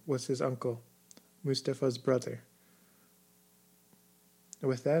sorcerer, was his uncle, Mustafa's brother.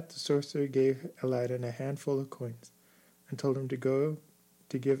 With that, the sorcerer gave Aladdin a handful of coins and told him to go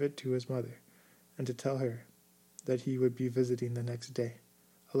to give it to his mother and to tell her that he would be visiting the next day.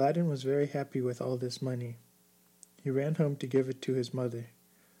 Aladdin was very happy with all this money. He ran home to give it to his mother.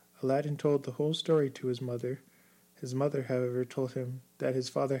 Aladdin told the whole story to his mother. His mother, however, told him that his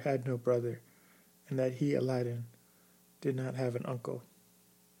father had no brother and that he, Aladdin, did not have an uncle.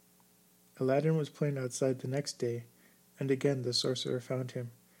 Aladdin was playing outside the next day, and again the sorcerer found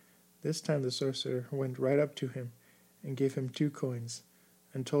him. This time the sorcerer went right up to him and gave him 2 coins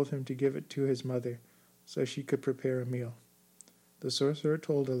and told him to give it to his mother so she could prepare a meal. The sorcerer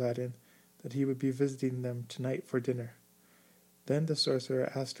told Aladdin that he would be visiting them tonight for dinner. Then the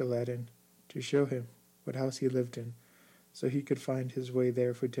sorcerer asked Aladdin to show him what house he lived in so he could find his way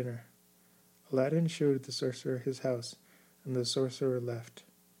there for dinner. Aladdin showed the sorcerer his house, and the sorcerer left.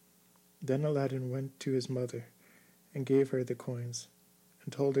 Then Aladdin went to his mother and gave her the coins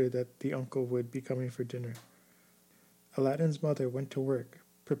and told her that the uncle would be coming for dinner. Aladdin's mother went to work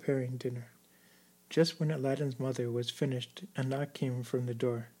preparing dinner. Just when Aladdin's mother was finished, a knock came from the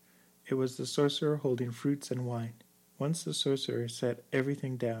door. It was the sorcerer holding fruits and wine. Once the sorcerer set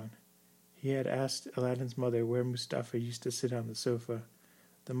everything down, he had asked Aladdin's mother where Mustafa used to sit on the sofa.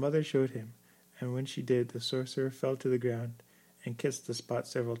 The mother showed him, and when she did, the sorcerer fell to the ground and kissed the spot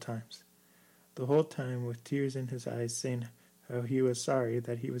several times, the whole time with tears in his eyes, saying how he was sorry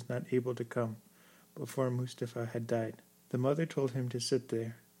that he was not able to come before Mustafa had died. The mother told him to sit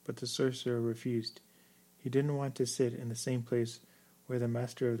there, but the sorcerer refused. He didn't want to sit in the same place where the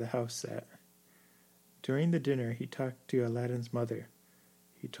master of the house sat. During the dinner, he talked to Aladdin's mother.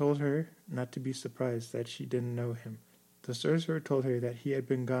 He told her not to be surprised that she didn't know him. The sorcerer told her that he had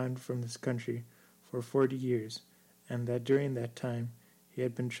been gone from this country for 40 years, and that during that time he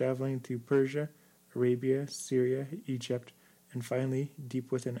had been traveling through Persia, Arabia, Syria, Egypt, and finally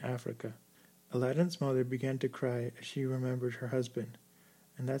deep within Africa. Aladdin's mother began to cry as she remembered her husband,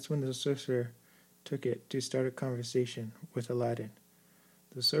 and that's when the sorcerer took it to start a conversation with Aladdin.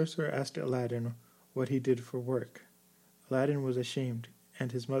 The sorcerer asked Aladdin what he did for work. Aladdin was ashamed,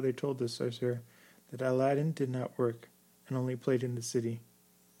 and his mother told the sorcerer that Aladdin did not work and only played in the city.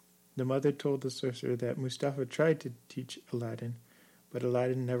 The mother told the sorcerer that Mustafa tried to teach Aladdin, but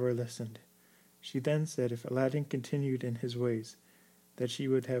Aladdin never listened. She then said if Aladdin continued in his ways, that she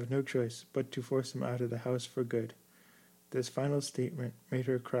would have no choice but to force him out of the house for good. This final statement made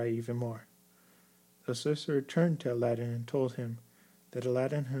her cry even more. The sorcerer turned to Aladdin and told him that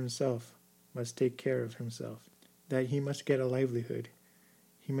Aladdin himself must take care of himself, that he must get a livelihood.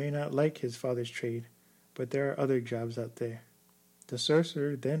 He may not like his father's trade, but there are other jobs out there. The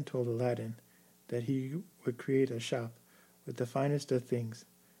sorcerer then told Aladdin that he would create a shop with the finest of things,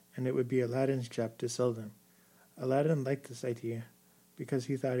 and it would be Aladdin's job to sell them. Aladdin liked this idea because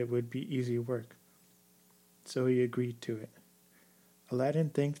he thought it would be easy work, so he agreed to it. Aladdin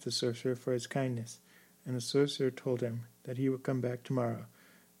thanked the sorcerer for his kindness, and the sorcerer told him that he would come back tomorrow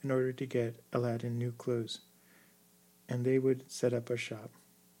in order to get Aladdin new clothes, and they would set up a shop.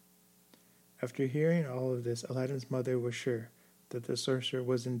 After hearing all of this, Aladdin's mother was sure that the sorcerer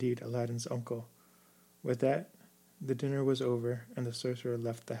was indeed Aladdin's uncle. With that, the dinner was over, and the sorcerer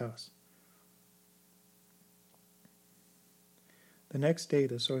left the house. The next day,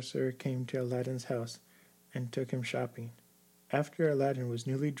 the sorcerer came to Aladdin's house and took him shopping. After Aladdin was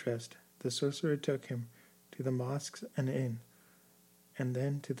newly dressed, the sorcerer took him to the mosques and inn, and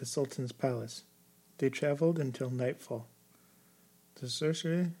then to the Sultan's palace. They traveled until nightfall. The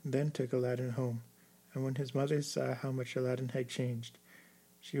sorcerer then took Aladdin home, and when his mother saw how much Aladdin had changed,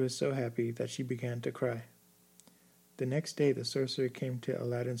 she was so happy that she began to cry. The next day the sorcerer came to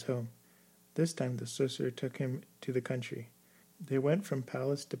Aladdin's home. This time the sorcerer took him to the country. They went from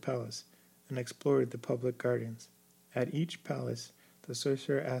palace to palace and explored the public gardens. At each palace, the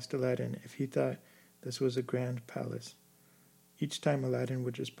sorcerer asked Aladdin if he thought this was a grand palace. Each time Aladdin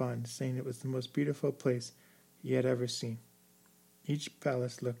would respond, saying it was the most beautiful place he had ever seen. Each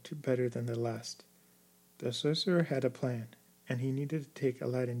palace looked better than the last. The sorcerer had a plan, and he needed to take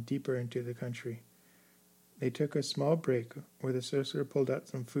Aladdin deeper into the country. They took a small break where the sorcerer pulled out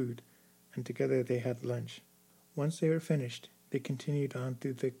some food, and together they had lunch. Once they were finished, they continued on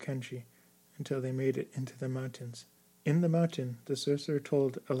through the country until they made it into the mountains. In the mountain, the sorcerer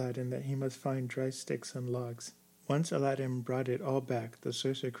told Aladdin that he must find dry sticks and logs. Once Aladdin brought it all back, the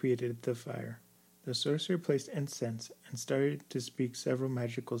sorcerer created the fire. The sorcerer placed incense and started to speak several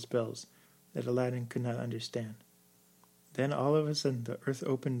magical spells that Aladdin could not understand. Then all of a sudden the earth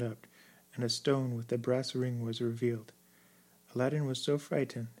opened up, and a stone with a brass ring was revealed. Aladdin was so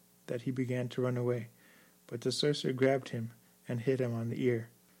frightened that he began to run away, but the sorcerer grabbed him and hit him on the ear.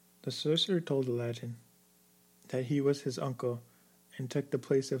 The sorcerer told Aladdin that he was his uncle and took the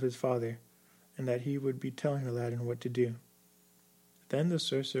place of his father, and that he would be telling Aladdin what to do. Then the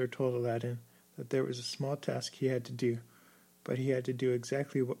sorcerer told Aladdin that there was a small task he had to do, but he had to do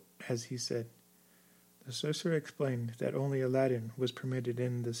exactly as he said. The sorcerer explained that only Aladdin was permitted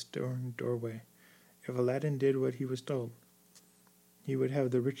in the stone doorway. If Aladdin did what he was told, he would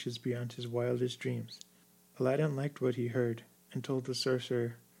have the riches beyond his wildest dreams. Aladdin liked what he heard and told the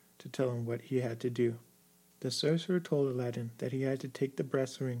sorcerer to tell him what he had to do. The sorcerer told Aladdin that he had to take the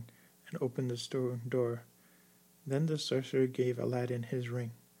brass ring and open the stone door. Then the sorcerer gave Aladdin his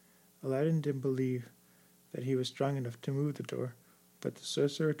ring. Aladdin didn't believe that he was strong enough to move the door, but the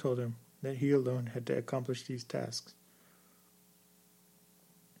sorcerer told him that he alone had to accomplish these tasks.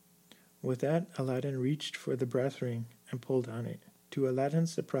 With that, Aladdin reached for the brass ring and pulled on it. To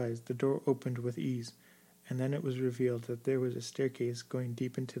Aladdin's surprise, the door opened with ease, and then it was revealed that there was a staircase going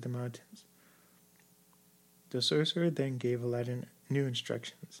deep into the mountains. The sorcerer then gave Aladdin new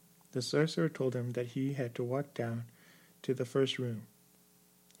instructions. The sorcerer told him that he had to walk down to the first room.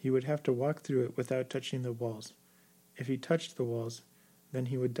 He would have to walk through it without touching the walls. If he touched the walls, then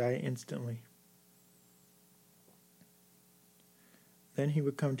he would die instantly. Then he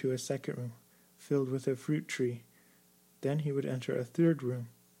would come to a second room, filled with a fruit tree. Then he would enter a third room,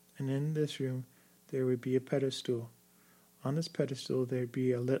 and in this room there would be a pedestal. On this pedestal there would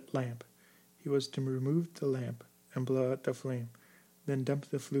be a lit lamp. He was to remove the lamp and blow out the flame, then dump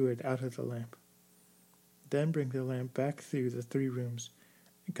the fluid out of the lamp. Then bring the lamp back through the 3 rooms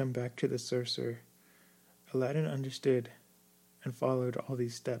and come back to the sorcerer. Aladdin understood and followed all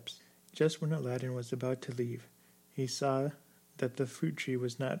these steps. Just when Aladdin was about to leave, he saw that the fruit tree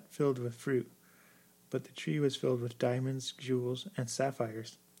was not filled with fruit, but the tree was filled with diamonds, jewels, and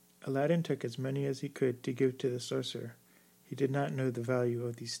sapphires. Aladdin took as many as he could to give to the sorcerer. He did not know the value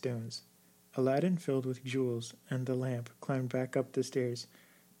of these stones. Aladdin, filled with jewels and the lamp, climbed back up the stairs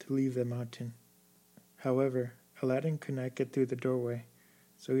to leave the mountain. However, Aladdin could not get through the doorway,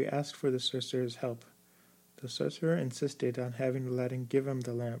 so he asked for the sorcerer's help. The sorcerer insisted on having Aladdin give him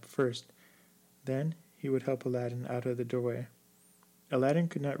the lamp first. Then he would help Aladdin out of the doorway. Aladdin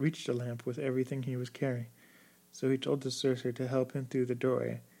could not reach the lamp with everything he was carrying, so he told the sorcerer to help him through the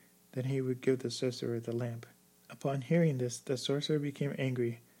doorway. Then he would give the sorcerer the lamp. Upon hearing this, the sorcerer became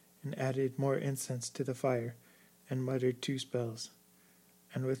angry and added more incense to the fire and muttered 2 spells.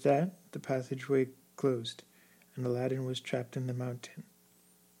 And with that, the passageway closed, and Aladdin was trapped in the mountain.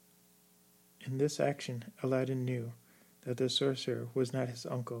 In this action, Aladdin knew that the sorcerer was not his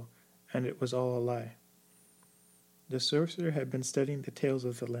uncle, and it was all a lie. The sorcerer had been studying the tales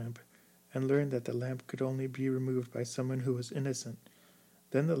of the lamp, and learned that the lamp could only be removed by someone who was innocent.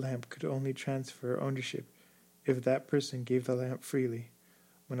 Then the lamp could only transfer ownership if that person gave the lamp freely.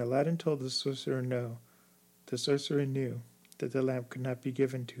 When Aladdin told the sorcerer no, the sorcerer knew that the lamp could not be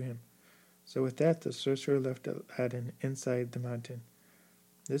given to him. So with that, the sorcerer left Aladdin inside the mountain.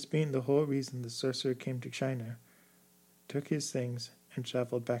 This being the whole reason the sorcerer came to China, took his things, and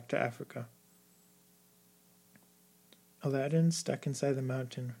traveled back to Africa. Aladdin, stuck inside the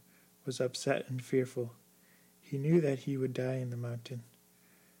mountain, was upset and fearful. He knew that he would die in the mountain.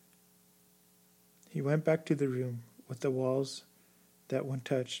 He went back to the room with the walls that when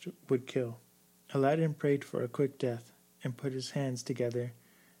touched would kill. Aladdin prayed for a quick death and put his hands together,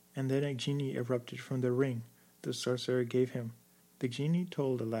 and then a genie erupted from the ring the sorcerer gave him. The genie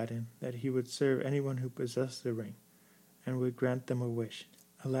told Aladdin that he would serve anyone who possessed the ring and would grant them a wish.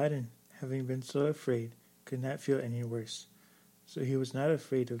 Aladdin, having been so afraid, could not feel any worse, so he was not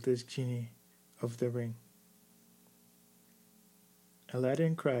afraid of this genie of the ring.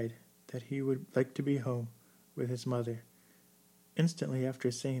 Aladdin cried that he would like to be home with his mother. Instantly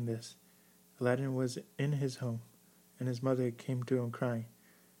after saying this, Aladdin was in his home, and his mother came to him crying.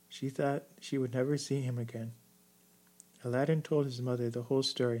 She thought she would never see him again. Aladdin told his mother the whole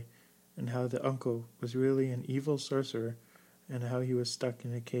story, and how the uncle was really an evil sorcerer, and how he was stuck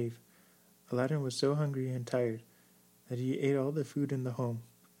in a cave. Aladdin was so hungry and tired that he ate all the food in the home,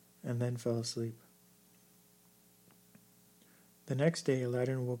 and then fell asleep. The next day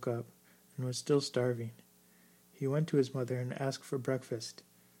Aladdin woke up, and was still starving. He went to his mother and asked for breakfast.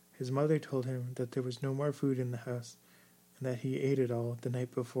 His mother told him that there was no more food in the house, and that he ate it all the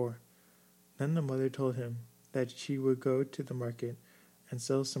night before. Then the mother told him that she would go to the market and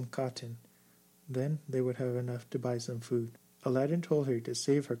sell some cotton. Then they would have enough to buy some food. Aladdin told her to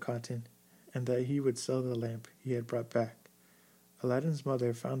save her cotton, and that he would sell the lamp he had brought back. Aladdin's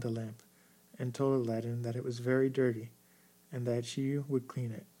mother found the lamp, and told Aladdin that it was very dirty, and that she would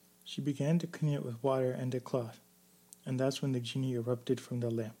clean it. She began to clean it with water and a cloth, and that's when the genie erupted from the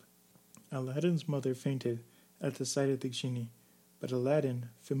lamp. Aladdin's mother fainted at the sight of the genie, but Aladdin,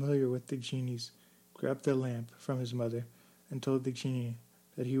 familiar with the genies, grabbed the lamp from his mother and told the genie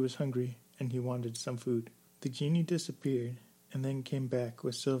that he was hungry and he wanted some food. The genie disappeared and then came back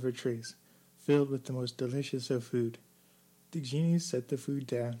with silver trays filled with the most delicious of food. The genie set the food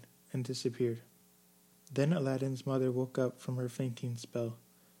down and disappeared. Then Aladdin's mother woke up from her fainting spell.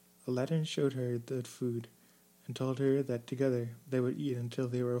 Aladdin showed her the food and told her that together they would eat until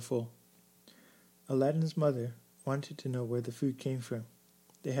they were full. Aladdin's mother wanted to know where the food came from.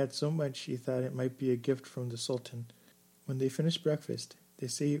 They had so much she thought it might be a gift from the Sultan. When they finished breakfast, they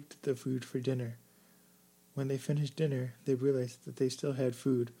saved the food for dinner. When they finished dinner, they realized that they still had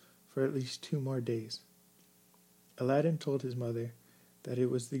food for at least 2 more days. Aladdin told his mother that it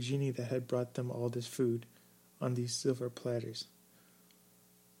was the genie that had brought them all this food on these silver platters.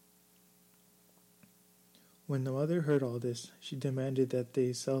 When the mother heard all this, she demanded that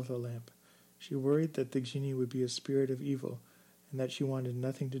they sell the lamp. She worried that the genie would be a spirit of evil, and that she wanted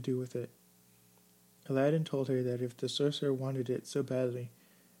nothing to do with it. Aladdin told her that if the sorcerer wanted it so badly,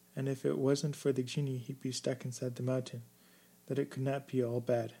 and if it wasn't for the genie he'd be stuck inside the mountain, that it could not be all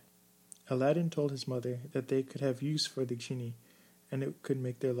bad. Aladdin told his mother that they could have use for the genie, and it could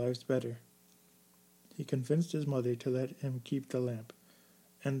make their lives better. He convinced his mother to let him keep the lamp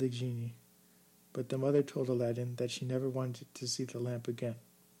and the genie, but the mother told Aladdin that she never wanted to see the lamp again.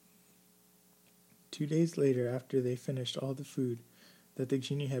 2 days later, after they finished all the food that the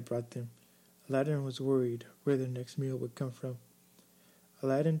genie had brought them, Aladdin was worried where their next meal would come from.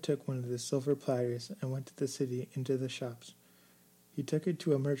 Aladdin took one of the silver platters and went to the city into the shops. He took it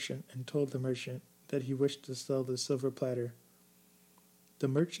to a merchant and told the merchant that he wished to sell the silver platter. The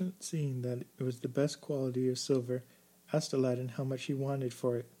merchant, seeing that it was the best quality of silver, asked Aladdin how much he wanted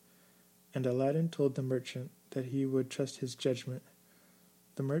for it, and Aladdin told the merchant that he would trust his judgment.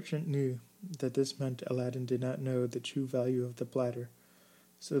 The merchant knew that this meant Aladdin did not know the true value of the platter,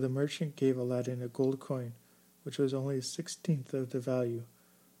 so the merchant gave Aladdin a gold coin, which was only 1/16 of the value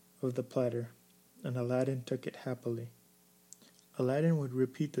of the platter, and Aladdin took it happily. Aladdin would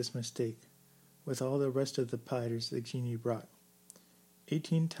repeat this mistake with all the rest of the platters the genie brought.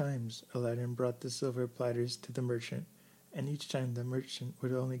 18 times Aladdin brought the silver platters to the merchant, and each time the merchant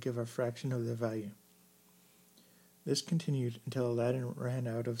would only give a fraction of their value. This continued until Aladdin ran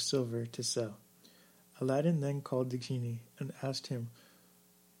out of silver to sell. Aladdin then called the genie and asked him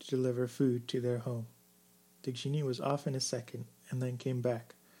to deliver food to their home. The genie was off in a second and then came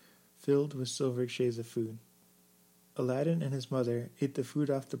back, filled with silver trays of food. Aladdin and his mother ate the food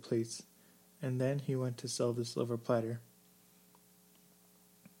off the plates, and then he went to sell the silver platter.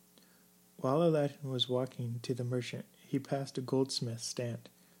 While Aladdin was walking to the merchant, he passed a goldsmith's stand.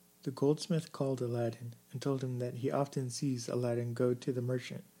 The goldsmith called Aladdin and told him that he often sees Aladdin go to the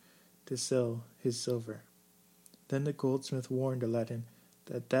merchant to sell his silver. Then the goldsmith warned Aladdin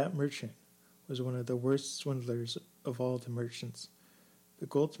that merchant was one of the worst swindlers of all the merchants. The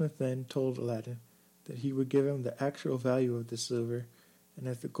goldsmith then told Aladdin that he would give him the actual value of the silver, and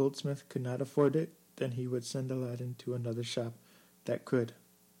if the goldsmith could not afford it, then he would send Aladdin to another shop that could.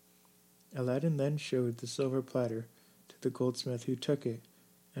 Aladdin then showed the silver platter to the goldsmith, who took it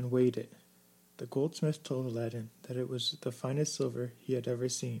and weighed it. The goldsmith told Aladdin that it was the finest silver he had ever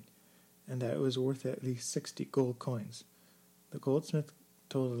seen, and that it was worth at least 60 gold coins. The goldsmith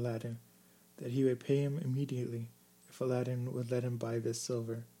told Aladdin that he would pay him immediately if Aladdin would let him buy this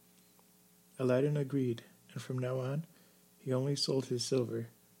silver. Aladdin agreed, and from now on, he only sold his silver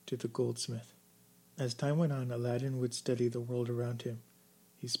to the goldsmith. As time went on, Aladdin would study the world around him.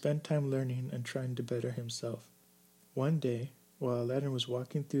 He spent time learning and trying to better himself. One day, while Aladdin was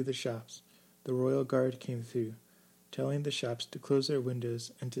walking through the shops, the royal guard came through, telling the shops to close their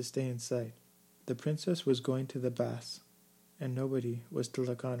windows and to stay inside. The princess was going to the baths, and nobody was to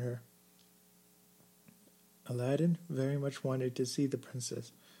look on her. Aladdin very much wanted to see the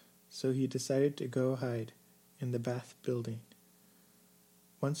princess, so he decided to go hide in the bath building.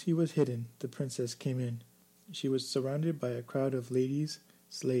 Once he was hidden, the princess came in. She was surrounded by a crowd of ladies,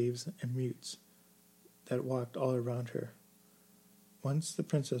 slaves, and mutes that walked all around her. Once the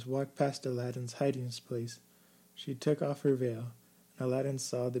princess walked past Aladdin's hiding place, she took off her veil, and Aladdin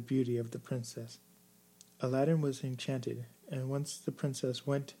saw the beauty of the princess. Aladdin was enchanted, and once the princess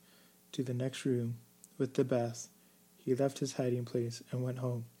went to the next room with the bath, he left his hiding place and went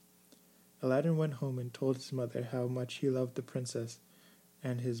home. Aladdin went home and told his mother how much he loved the princess,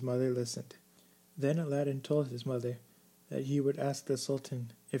 and his mother listened. Then Aladdin told his mother that he would ask the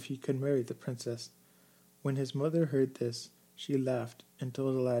Sultan if he could marry the princess. When his mother heard this, she laughed and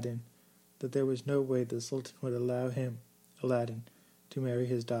told Aladdin that there was no way the Sultan would allow him, Aladdin, to marry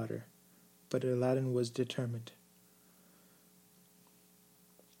his daughter. But Aladdin was determined.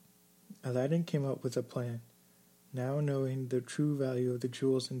 Aladdin came up with a plan. Now knowing the true value of the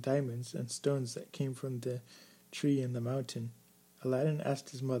jewels and diamonds and stones that came from the tree in the mountain, Aladdin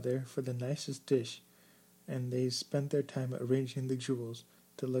asked his mother for the nicest dish, and they spent their time arranging the jewels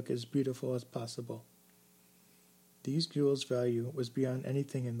to look as beautiful as possible. These jewels' value was beyond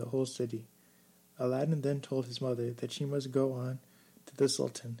anything in the whole city. Aladdin then told his mother that she must go on to the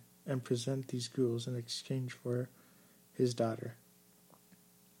Sultan and present these jewels in exchange for his daughter.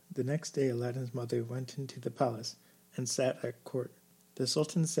 The next day Aladdin's mother went into the palace and sat at court. The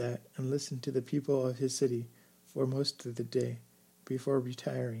Sultan sat and listened to the people of his city for most of the day before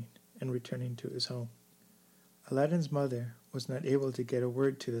retiring and returning to his home. Aladdin's mother was not able to get a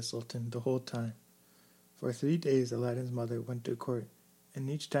word to the Sultan the whole time. For 3 days Aladdin's mother went to court, and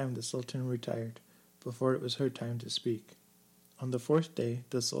each time the Sultan retired before it was her time to speak. On the 4th day,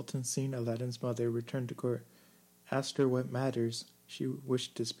 the Sultan, seeing Aladdin's mother return to court, asked her what matters she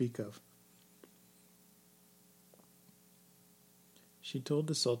wished to speak of. She told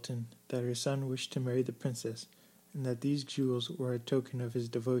the Sultan that her son wished to marry the princess, and that these jewels were a token of his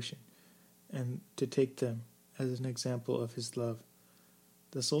devotion, and to take them as an example of his love.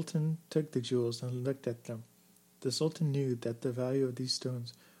 The Sultan took the jewels and looked at them. The Sultan knew that the value of these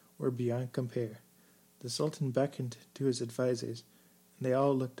stones were beyond compare. The Sultan beckoned to his advisors, and they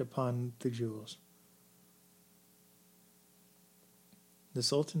all looked upon the jewels. The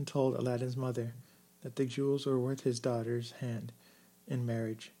Sultan told Aladdin's mother that the jewels were worth his daughter's hand in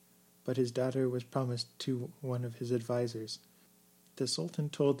marriage, but his daughter was promised to one of his advisors. The Sultan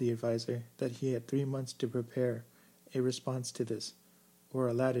told the advisor that he had 3 months to prepare a response to this, or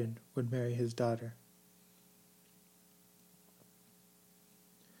Aladdin would marry his daughter.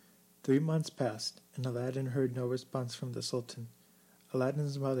 3 months passed, and Aladdin heard no response from the Sultan.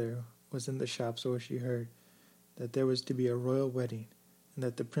 Aladdin's mother was in the shops where she heard that there was to be a royal wedding, and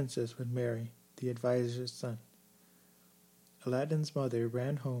that the princess would marry the advisor's son. Aladdin's mother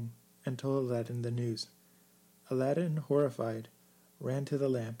ran home and told Aladdin the news. Aladdin, horrified, ran to the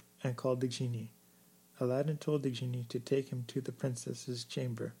lamp and called the genie. Aladdin told the genie to take him to the princess's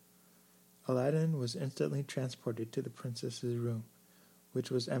chamber. Aladdin was instantly transported to the princess's room,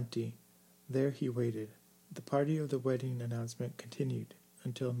 which was empty. There he waited. The party of the wedding announcement continued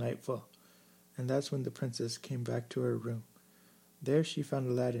until nightfall, and that's when the princess came back to her room. There she found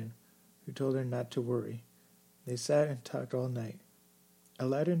Aladdin, who told her not to worry. They sat and talked all night.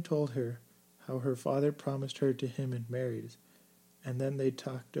 Aladdin told her how her father promised her to him in marriage, and then they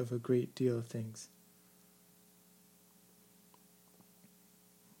talked of a great deal of things.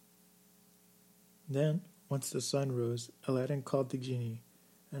 Then, once the sun rose, Aladdin called the genie,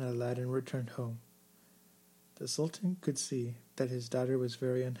 and Aladdin returned home. The Sultan could see that his daughter was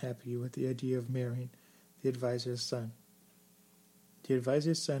very unhappy with the idea of marrying the advisor's son. The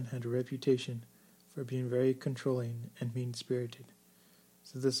advisor's son had a reputation for being very controlling and mean-spirited,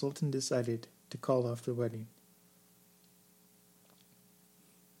 so the Sultan decided to call off the wedding.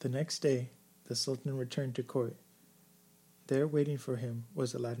 The next day, the Sultan returned to court. There waiting for him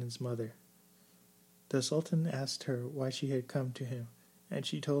was Aladdin's mother. The Sultan asked her why she had come to him, and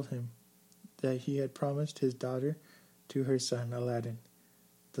she told him that he had promised his daughter to her son Aladdin.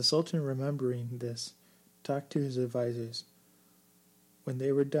 The Sultan, remembering this, talked to his advisors. When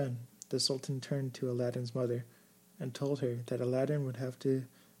they were done, the Sultan turned to Aladdin's mother and told her that Aladdin would have to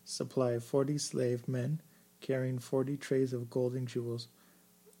supply 40 slave men carrying 40 trays of gold and jewels,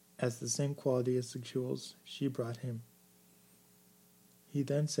 as the same quality as the jewels she brought him. He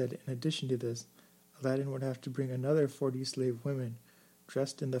then said, in addition to this, Aladdin would have to bring another 40 slave women,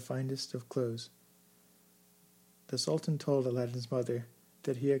 dressed in the finest of clothes. The Sultan told Aladdin's mother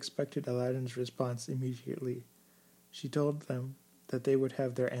that he expected Aladdin's response immediately. She told them that they would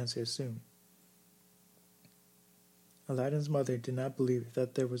have their answer soon. Aladdin's mother did not believe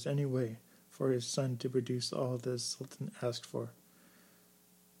that there was any way for his son to produce all the Sultan asked for.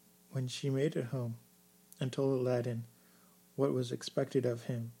 When she made it home and told Aladdin what was expected of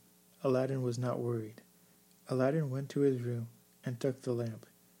him, Aladdin was not worried. Aladdin went to his room and took the lamp.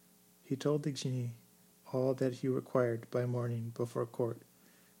 He told the genie all that he required by morning before court.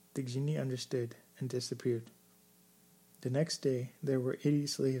 The genie understood and disappeared. The next day there were 80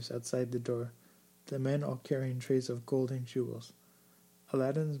 slaves outside the door, the men all carrying trays of gold and jewels.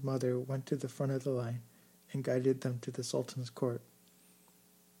 Aladdin's mother went to the front of the line and guided them to the Sultan's court.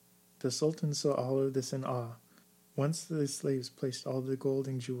 The Sultan saw all of this in awe. Once the slaves placed all the gold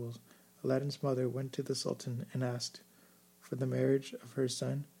and jewels, Aladdin's mother went to the Sultan and asked for the marriage of her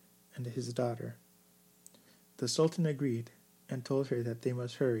son and his daughter. The Sultan agreed and told her that they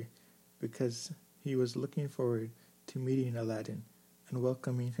must hurry because he was looking forward to meeting Aladdin and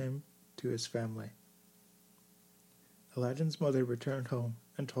welcoming him to his family. Aladdin's mother returned home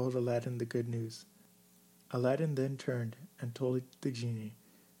and told Aladdin the good news. Aladdin then turned and told the genie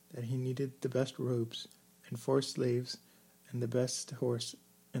that he needed the best robes and 4 slaves and the best horse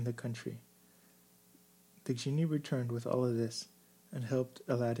in the country. The genie returned with all of this and helped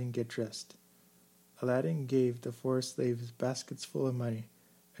Aladdin get dressed. Aladdin gave the 4 slaves baskets full of money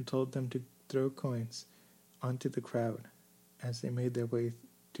and told them to throw coins onto the crowd as they made their way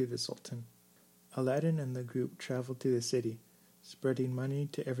to the Sultan. Aladdin and the group traveled to the city, spreading money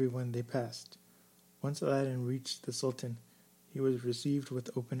to everyone they passed. Once Aladdin reached the Sultan, he was received with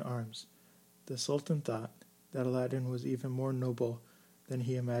open arms. The Sultan thought that Aladdin was even more noble than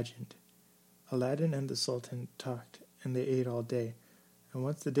he imagined. Aladdin and the Sultan talked and they ate all day, and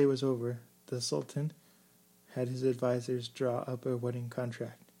once the day was over, the Sultan had his advisors draw up a wedding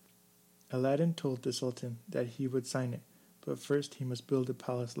contract. Aladdin told the Sultan that he would sign it, but first he must build a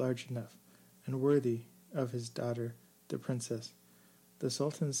palace large enough and worthy of his daughter, the princess. The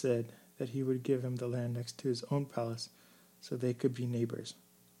Sultan said that he would give him the land next to his own palace so they could be neighbors.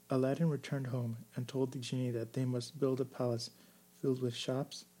 Aladdin returned home and told the genie that they must build a palace filled with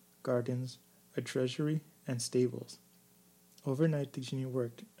shops, gardens, a treasury, and stables. Overnight the genie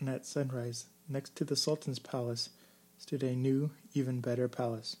worked, and at sunrise, next to the Sultan's palace, stood a new, even better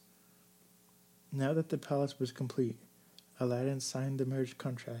palace. Now that the palace was complete, Aladdin signed the marriage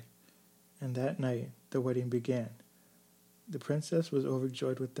contract, and that night the wedding began. The princess was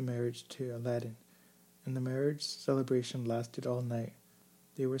overjoyed with the marriage to Aladdin, and the marriage celebration lasted all night.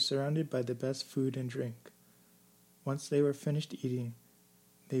 They were surrounded by the best food and drink. Once they were finished eating,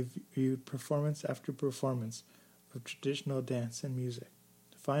 they viewed performance after performance of traditional dance and music.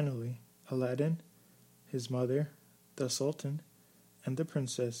 Finally, Aladdin, his mother, the Sultan, and the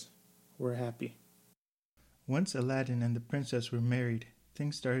princess were happy. Once Aladdin and the princess were married,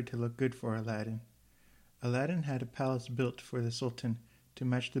 things started to look good for Aladdin. Aladdin had a palace built for the Sultan to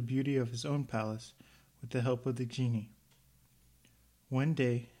match the beauty of his own palace with the help of the genie. One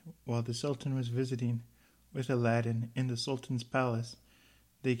day, while the Sultan was visiting with Aladdin in the Sultan's palace,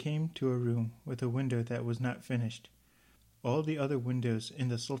 they came to a room with a window that was not finished. All the other windows in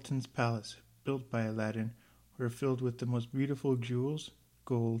the Sultan's palace, built by Aladdin, were filled with the most beautiful jewels,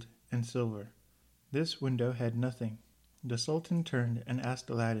 gold, and silver. This window had nothing. The Sultan turned and asked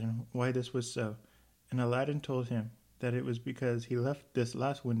Aladdin why this was so, and Aladdin told him that it was because he left this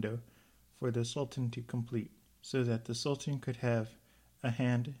last window for the Sultan to complete, so that the Sultan could have a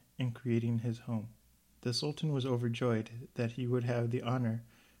hand in creating his home. The Sultan was overjoyed that he would have the honor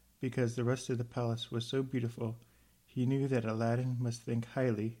because the rest of the palace was so beautiful. He knew that Aladdin must think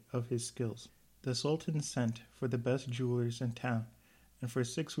highly of his skills. The Sultan sent for the best jewelers in town, and for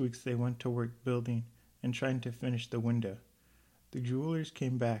 6 weeks they went to work building and trying to finish the window. The jewelers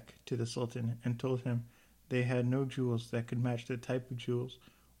came back to the Sultan and told him they had no jewels that could match the type of jewels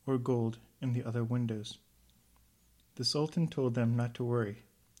or gold in the other windows. The Sultan told them not to worry.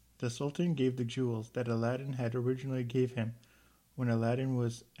 The Sultan gave the jewels that Aladdin had originally gave him when Aladdin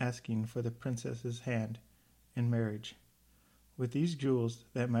was asking for the princess's hand in marriage. With these jewels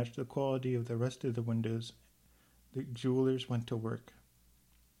that matched the quality of the rest of the windows, the jewelers went to work.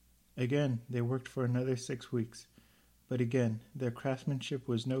 Again, they worked for another 6 weeks, but again, their craftsmanship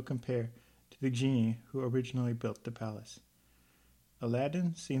was no compare to the genie who originally built the palace.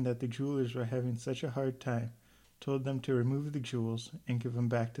 Aladdin, seeing that the jewelers were having such a hard time, told them to remove the jewels and give them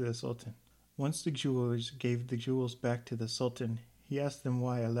back to the Sultan. Once the jewelers gave the jewels back to the Sultan, he asked them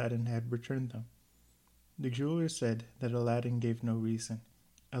why Aladdin had returned them. The jewelers said that Aladdin gave no reason.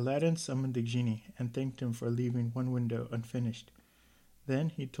 Aladdin summoned the genie and thanked him for leaving one window unfinished. Then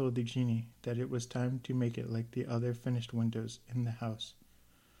he told the genie that it was time to make it like the other finished windows in the house.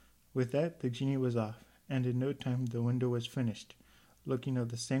 With that, the genie was off, and in no time the window was finished, looking of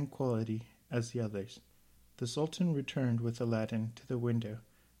the same quality as the others. The Sultan returned with Aladdin to the window,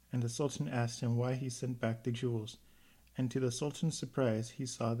 and the Sultan asked him why he sent back the jewels, and to the Sultan's surprise he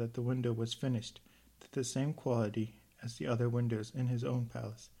saw that the window was finished to the same quality as the other windows in his own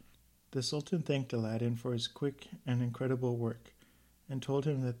palace. The Sultan thanked Aladdin for his quick and incredible work, and told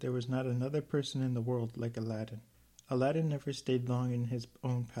him that there was not another person in the world like Aladdin. Aladdin never stayed long in his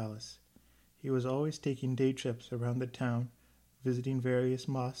own palace. He was always taking day trips around the town, visiting various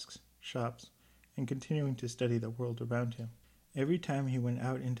mosques, shops, and continuing to study the world around him. Every time he went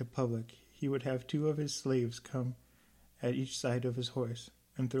out into public, he would have 2 of his slaves come at each side of his horse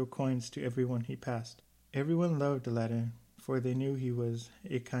and throw coins to everyone he passed. Everyone loved Aladdin, for they knew he was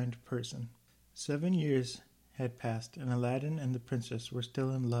a kind person. 7 years had passed, and Aladdin and the princess were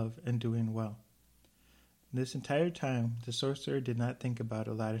still in love and doing well. This entire time, the sorcerer did not think about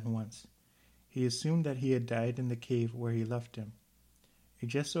Aladdin once. He assumed that he had died in the cave where he left him. It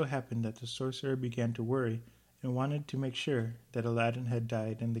just so happened that the sorcerer began to worry and wanted to make sure that Aladdin had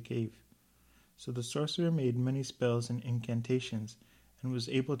died in the cave. So the sorcerer made many spells and incantations and was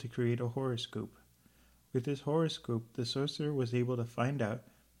able to create a horoscope. With this horoscope, the sorcerer was able to find out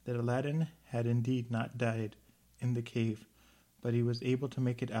that Aladdin had indeed not died in the cave, but he was able to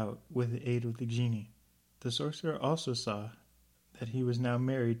make it out with the aid of the genie. The sorcerer also saw that he was now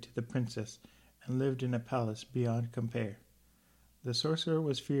married to the princess and lived in a palace beyond compare. The sorcerer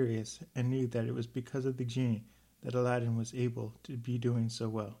was furious and knew that it was because of the genie that Aladdin was able to be doing so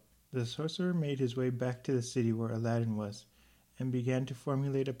well. The sorcerer made his way back to the city where Aladdin was and began to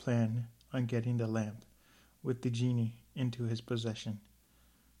formulate a plan on getting the lamp with the genie into his possession.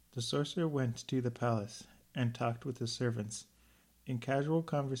 The sorcerer went to the palace and talked with the servants. In casual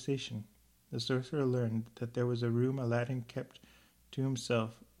conversation, the sorcerer learned that there was a room Aladdin kept to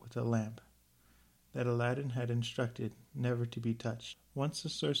himself with a lamp that Aladdin had instructed never to be touched. Once the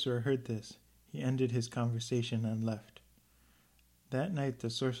sorcerer heard this, he ended his conversation and left. That night the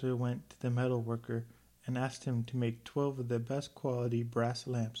sorcerer went to the metal worker and asked him to make 12 of the best quality brass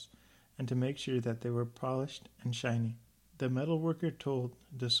lamps and to make sure that they were polished and shiny. The metal worker told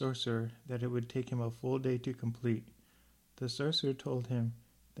the sorcerer that it would take him a full day to complete. The sorcerer told him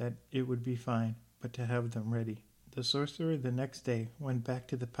that it would be fine, but to have them ready. The sorcerer the next day went back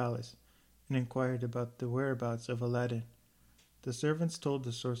to the palace and inquired about the whereabouts of Aladdin. The servants told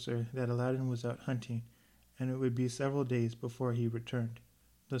the sorcerer that Aladdin was out hunting, and it would be several days before he returned.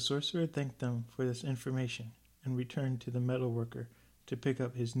 The sorcerer thanked them for this information and returned to the metal worker to pick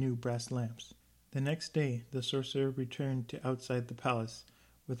up his new brass lamps. The next day, the sorcerer returned to outside the palace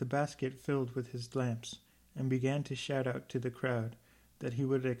with a basket filled with his lamps and began to shout out to the crowd that he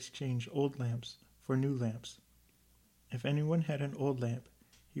would exchange old lamps for new lamps. If anyone had an old lamp,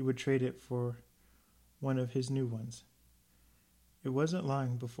 he would trade it for one of his new ones. It wasn't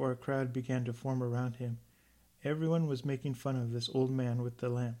long before a crowd began to form around him. Everyone was making fun of this old man with the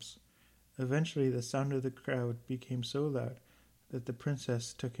lamps. Eventually, the sound of the crowd became so loud that the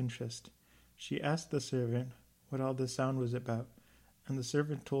princess took interest. She asked the servant what all the sound was about, and the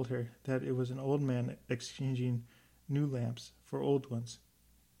servant told her that it was an old man exchanging new lamps for old ones.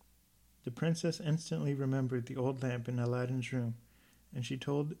 The princess instantly remembered the old lamp in Aladdin's room, and she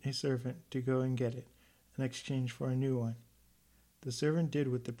told a servant to go and get it in exchange for a new one. The servant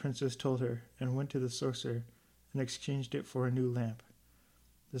did what the princess told her and went to the sorcerer and exchanged it for a new lamp.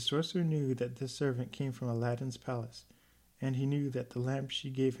 The sorcerer knew that this servant came from Aladdin's palace, and he knew that the lamp she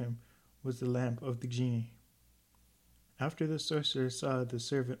gave him was the lamp of the genie. After the sorcerer saw the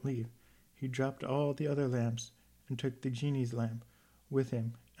servant leave, he dropped all the other lamps and took the genie's lamp with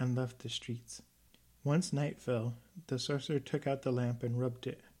him and left the streets. Once night fell, the sorcerer took out the lamp and rubbed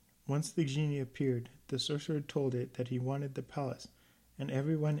it. Once the genie appeared, the sorcerer told it that he wanted the palace and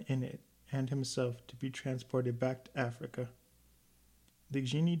everyone in it and himself to be transported back to Africa. The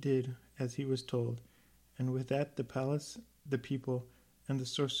genie did as he was told, and with that the palace, the people, and the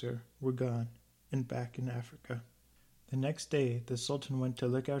sorcerer were gone and back in Africa. The next day the Sultan went to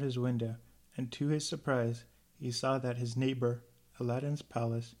look out his window, and to his surprise he saw that his neighbor, Aladdin's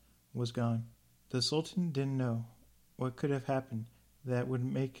palace, was gone. The Sultan didn't know what could have happened that would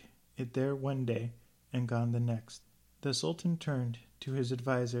make it there one day and gone the next. The Sultan turned to his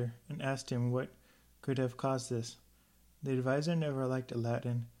advisor and asked him what could have caused this. The advisor never liked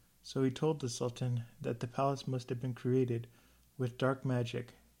Aladdin, so he told the Sultan that the palace must have been created with dark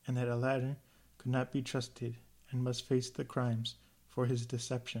magic and that Aladdin could not be trusted and must face the crimes for his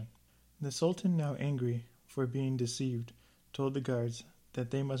deception. The Sultan, now angry for being deceived, told the guards that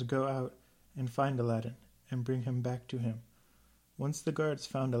they must go out and find Aladdin and bring him back to him. Once the guards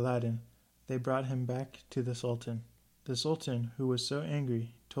found Aladdin, they brought him back to the Sultan. The Sultan, who was so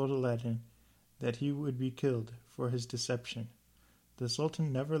angry, told Aladdin that he would be killed for his deception. The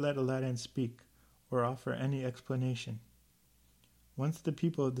Sultan never let Aladdin speak or offer any explanation. Once the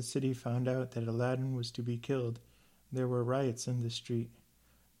people of the city found out that Aladdin was to be killed, there were riots in the street.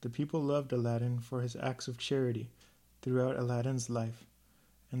 The people loved Aladdin for his acts of charity throughout Aladdin's life,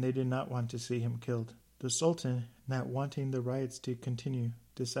 and they did not want to see him killed. The Sultan, not wanting the riots to continue,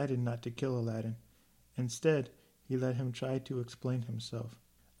 decided not to kill Aladdin. Instead, he let him try to explain himself.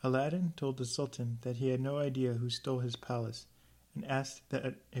 Aladdin told the Sultan that he had no idea who stole his palace, and asked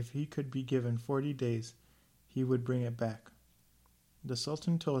that if he could be given 40 days, he would bring it back. The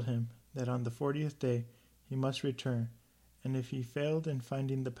Sultan told him that on the 40th day he must return, and if he failed in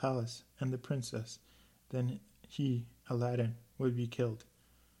finding the palace and the princess, then he, Aladdin, would be killed.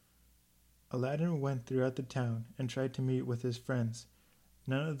 Aladdin went throughout the town and tried to meet with his friends.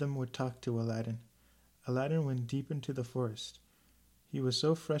 None of them would talk to Aladdin. Aladdin went deep into the forest. He was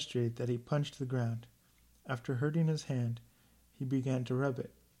so frustrated that he punched the ground. After hurting his hand, he began to rub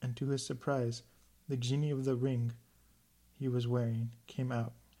it, and to his surprise, the genie of the ring he was wearing came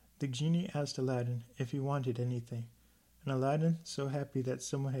out. The genie asked Aladdin if he wanted anything, and Aladdin, so happy that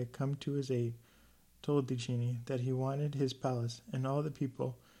someone had come to his aid, told the genie that he wanted his palace and all the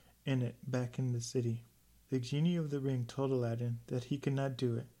people in it back in the city. The genie of the ring told Aladdin that he could not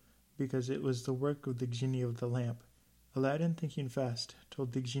do it, because it was the work of the genie of the lamp. Aladdin, thinking fast,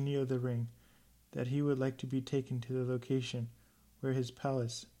 told the genie of the ring that he would like to be taken to the location where his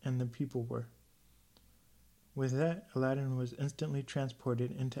palace and the people were. With that, Aladdin was instantly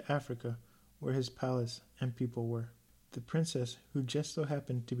transported into Africa, where his palace and people were. The princess, who just so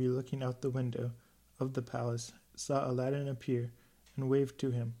happened to be looking out the window of the palace, saw Aladdin appear and waved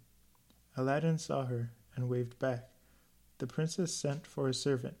to him. Aladdin saw her and waved back. The princess sent for a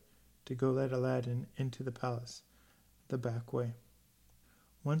servant to go let Aladdin into the palace, the back way.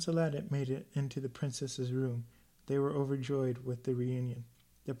 Once Aladdin made it into the princess's room, they were overjoyed with the reunion.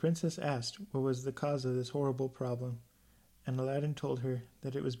 The princess asked what was the cause of this horrible problem, and Aladdin told her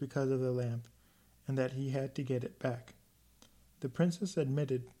that it was because of the lamp, and that he had to get it back. The princess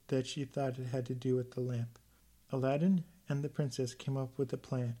admitted that she thought it had to do with the lamp. Aladdin and the princess came up with a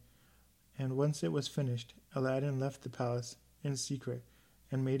plan, and once it was finished, Aladdin left the palace in secret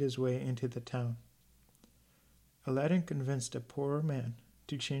and made his way into the town. Aladdin convinced a poor man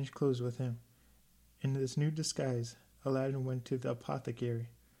to change clothes with him. In this new disguise, Aladdin went to the apothecary.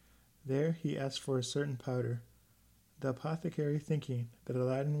 There he asked for a certain powder. The apothecary, thinking that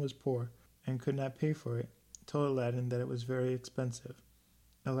Aladdin was poor and could not pay for it, told Aladdin that it was very expensive.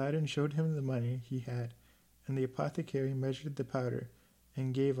 Aladdin showed him the money he had, and the apothecary measured the powder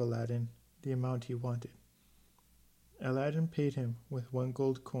and gave Aladdin the amount he wanted. Aladdin paid him with 1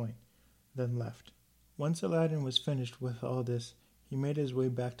 gold coin, then left. Once Aladdin was finished with all this, he made his way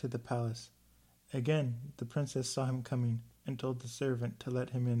back to the palace. Again, the princess saw him coming and told the servant to let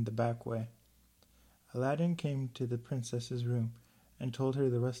him in the back way. Aladdin came to the princess's room and told her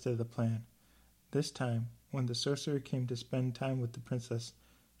the rest of the plan. This time, when the sorcerer came to spend time with the princess,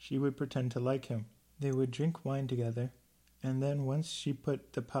 she would pretend to like him. They would drink wine together, and then once she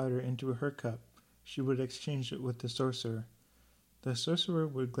put the powder into her cup, she would exchange it with the sorcerer. The sorcerer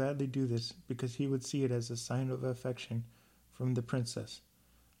would gladly do this because he would see it as a sign of affection from the princess.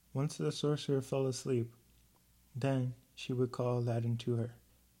 Once the sorcerer fell asleep, then she would call Aladdin to her.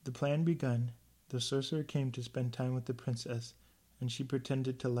 The plan begun, the sorcerer came to spend time with the princess, and she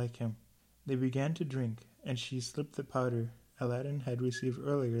pretended to like him. They began to drink, and she slipped the powder Aladdin had received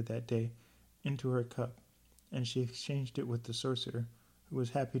earlier that day into her cup, and she exchanged it with the sorcerer, who was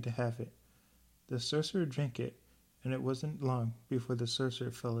happy to have it. The sorcerer drank it, and it wasn't long before the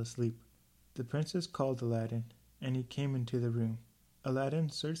sorcerer fell asleep. The princess called Aladdin, and he came into the room. Aladdin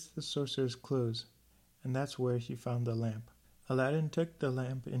searched the sorcerer's clothes, and that's where he found the lamp. Aladdin took the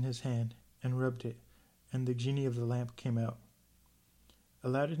lamp in his hand and rubbed it, and the genie of the lamp came out.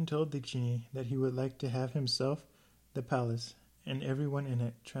 Aladdin told the genie that he would like to have himself, the palace, and everyone in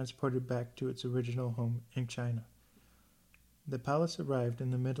it transported back to its original home in China. The palace arrived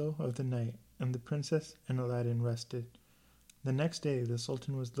in the middle of the night, and the princess and Aladdin rested. The next day the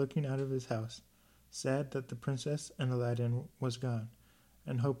Sultan was looking out of his house, sad that the princess and Aladdin was gone,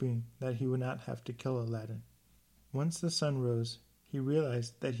 and hoping that he would not have to kill Aladdin. Once the sun rose, he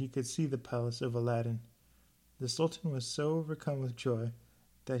realized that he could see the palace of Aladdin. The Sultan was so overcome with joy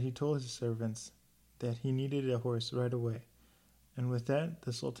that he told his servants that he needed a horse right away, and with that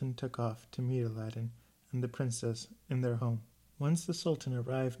the Sultan took off to meet Aladdin and the princess in their home. Once the Sultan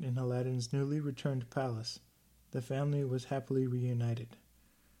arrived in Aladdin's newly returned palace, the family was happily reunited.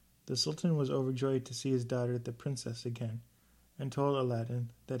 The Sultan was overjoyed to see his daughter, the princess, again, and told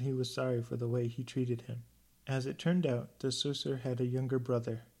Aladdin that he was sorry for the way he treated him. As it turned out, the sorcerer had a younger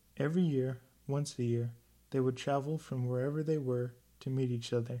brother. Every year, once a year, they would travel from wherever they were to meet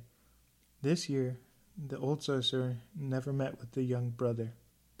each other. This year, the old sorcerer never met with the young brother.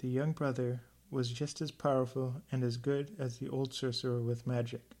 The young brother was just as powerful and as good as the old sorcerer with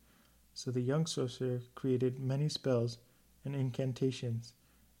magic, so the young sorcerer created many spells and incantations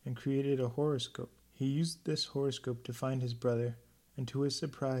and created a horoscope. He used this horoscope to find his brother, and to his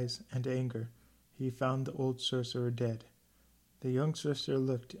surprise and anger, he found the old sorcerer dead. The young sorcerer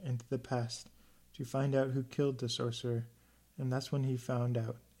looked into the past to find out who killed the sorcerer, and that's when he found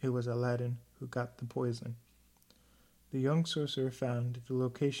out it was Aladdin who got the poison. The young sorcerer found the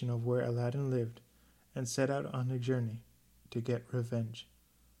location of where Aladdin lived and set out on a journey to get revenge.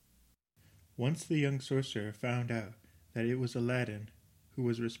 Once the young sorcerer found out that it was Aladdin who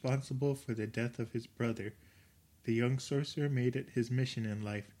was responsible for the death of his brother, the young sorcerer made it his mission in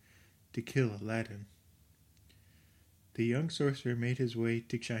life to kill Aladdin. The young sorcerer made his way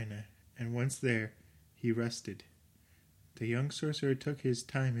to China, and once there, he rested. The young sorcerer took his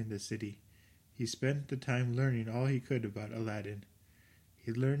time in the city. He spent the time learning all he could about Aladdin.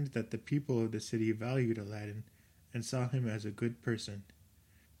 He learned that the people of the city valued Aladdin and saw him as a good person.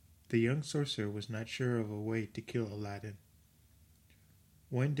 The young sorcerer was not sure of a way to kill Aladdin.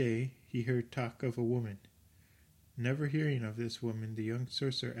 One day he heard talk of a woman. Never hearing of this woman, the young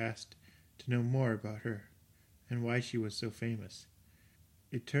sorcerer asked to know more about her and why she was so famous.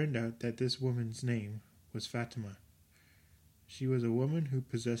 It turned out that this woman's name was Fatima. She was a woman who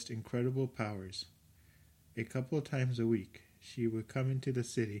possessed incredible powers. A couple of times a week, she would come into the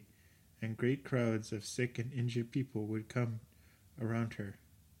city, and great crowds of sick and injured people would come around her.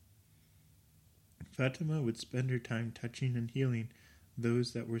 Fatima would spend her time touching and healing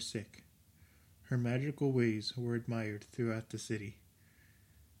those that were sick. Her magical ways were admired throughout the city.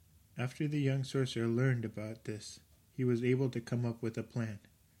 After the young sorcerer learned about this, he was able to come up with a plan.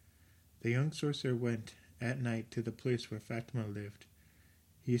 The young sorcerer went at night to the place where Fatima lived.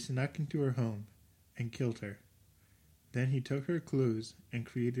 He snuck into her home and killed her. Then he took her clothes and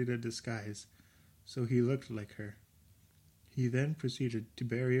created a disguise so he looked like her. He then proceeded to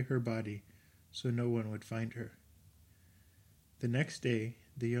bury her body so no one would find her. The next day,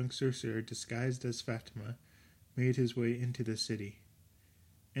 the young sorcerer, disguised as Fatima, made his way into the city.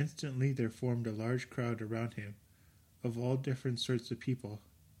 Instantly there formed a large crowd around him, of all different sorts of people,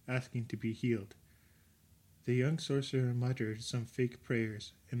 asking to be healed. The young sorcerer muttered some fake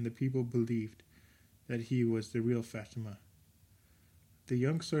prayers, and the people believed that he was the real Fatima. The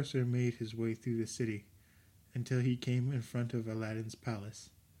young sorcerer made his way through the city until he came in front of Aladdin's palace.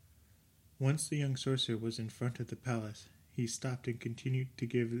 Once the young sorcerer was in front of the palace, he stopped and continued to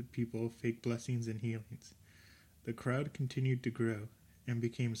give the people fake blessings and healings. The crowd continued to grow and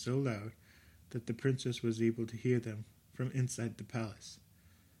became so loud that the princess was able to hear them from inside the palace.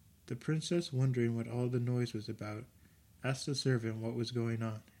 The princess, wondering what all the noise was about, asked the servant what was going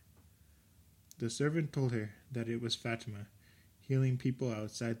on. The servant told her that it was Fatima, healing people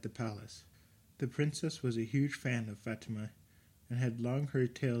outside the palace. The princess was a huge fan of Fatima and had long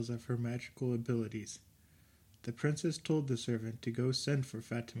heard tales of her magical abilities. The princess told the servant to go send for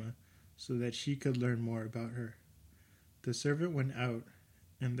Fatima so that she could learn more about her. The servant went out,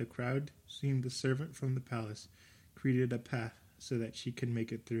 and the crowd, seeing the servant from the palace, created a path so that she could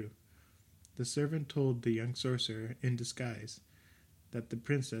make it through. The servant told the young sorcerer in disguise that the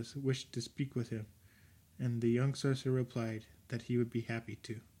princess wished to speak with him, and the young sorcerer replied that he would be happy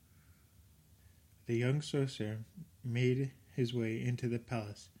to. The young sorcerer made his way into the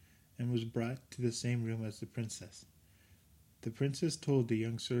palace and was brought to the same room as the princess. The princess told the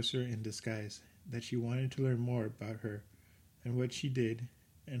young sorcerer in disguise that she wanted to learn more about her and what she did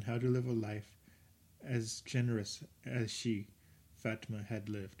and how to live a life as generous as she, Fatima, had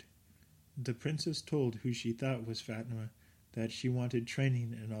lived. The princess told who she thought was Fatima that she wanted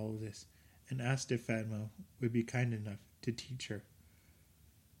training in all of this and asked if Fatima would be kind enough to teach her.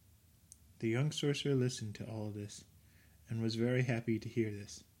 The young sorcerer listened to all of this and was very happy to hear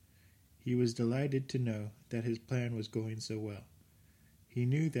this. He was delighted to know that his plan was going so well. He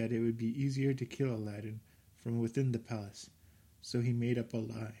knew that it would be easier to kill Aladdin from within the palace, so he made up a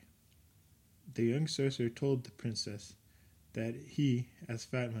lie. The young sorcerer told the princess that he, as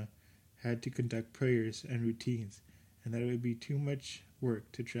Fatima, had to conduct prayers and routines, and that it would be too much work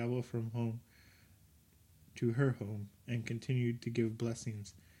to travel from home to her home and continue to give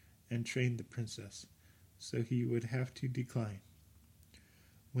blessings and train the princess, so he would have to decline.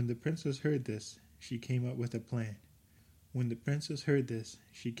 When the princess heard this, she came up with a plan.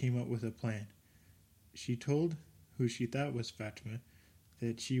 She told who she thought was Fatima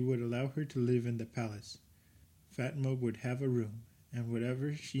that she would allow her to live in the palace. Fatima would have a room and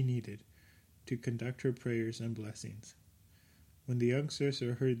whatever she needed to conduct her prayers and blessings. When the young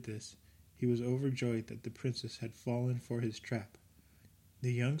sorcerer heard this, he was overjoyed that the princess had fallen for his trap.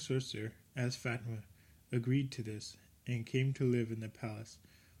 The young sorcerer, as Fatima, agreed to this and came to live in the palace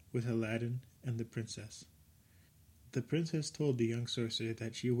with Aladdin and the princess. The princess told the young sorcerer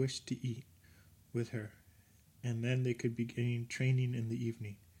that she wished to eat with her, and then they could begin training in the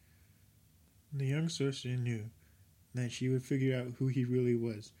evening. The young sorcerer knew that she would figure out who he really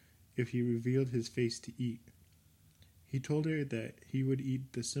was if he revealed his face to eat. He told her that he would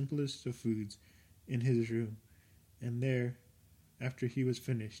eat the simplest of foods in his room, and there, after he was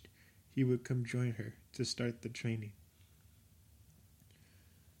finished, he would come join her to start the training.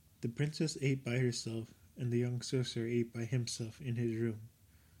 The princess ate by herself, and the young sorcerer ate by himself in his room.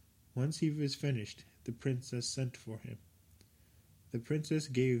 Once he was finished, the princess sent for him. The princess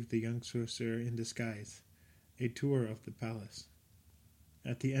gave the young sorcerer in disguise a tour of the palace.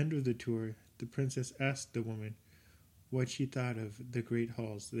 At the end of the tour, the princess asked the woman what she thought of the great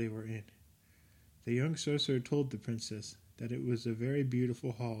halls they were in. The young sorcerer told the princess that it was a very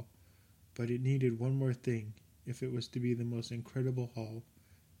beautiful hall, but it needed one more thing if it was to be the most incredible hall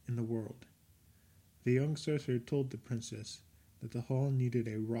in the world. The young sorcerer told the princess that the hall needed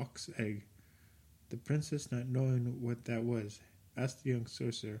a roc's egg. The princess, not knowing what that was, asked the young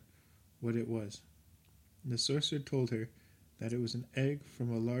sorcerer what it was. The sorcerer told her that it was an egg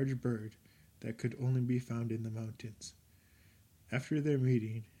from a large bird that could only be found in the mountains. After their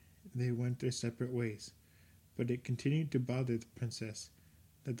meeting, they went their separate ways, but it continued to bother the princess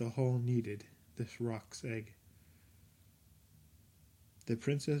that the hall needed this roc's egg. The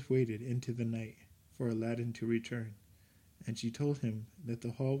princess waited into the night for Aladdin to return, and she told him that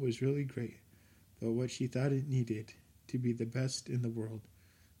the hall was really great, but what she thought it needed to be the best in the world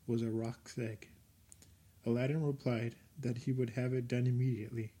was a roc's egg. Aladdin replied that he would have it done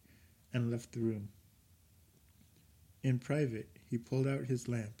immediately and left the room. In private, he pulled out his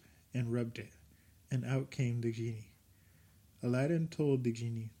lamp and rubbed it, and out came the genie. Aladdin told the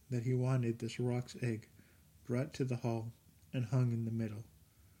genie that he wanted this roc's egg brought to the hall and hung in the middle.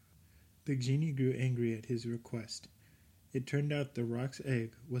 The genie grew angry at his request. It turned out the roc's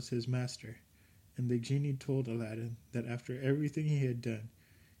egg was his master, and the genie told Aladdin that after everything he had done,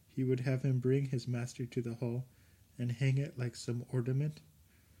 he would have him bring his master to the hall and hang it like some ornament.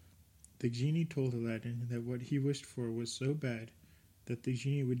 The genie told Aladdin that what he wished for was so bad that the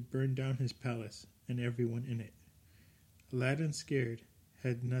genie would burn down his palace and everyone in it. Aladdin, scared,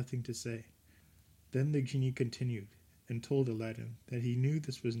 had nothing to say. Then the genie continued and told Aladdin that he knew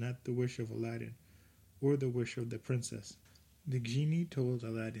this was not the wish of Aladdin or the wish of the princess. The genie told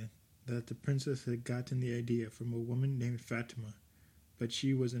Aladdin that the princess had gotten the idea from a woman named Fatima, but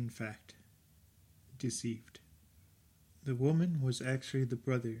she was in fact deceived. The woman was actually the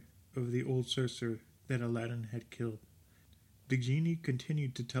brother of the old sorcerer that Aladdin had killed. The genie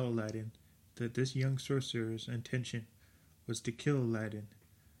continued to tell Aladdin that this young sorcerer's intention was to kill Aladdin,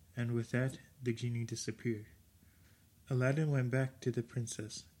 and with that the genie disappeared. Aladdin went back to the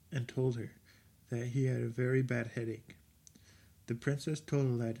princess and told her that he had a very bad headache. The princess told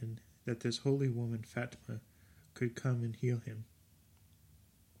Aladdin that this holy woman Fatima could come and heal him.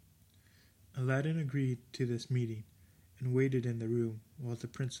 Aladdin agreed to this meeting and waited in the room while the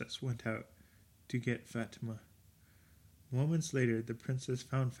princess went out to get Fatima. Moments later, the princess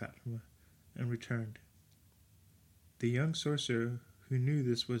found Fatima and returned. The young sorcerer, who knew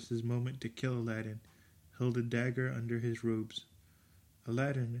this was his moment to kill Aladdin, held a dagger under his robes.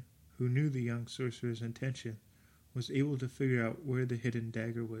 Aladdin, who knew the young sorcerer's intention, was able to figure out where the hidden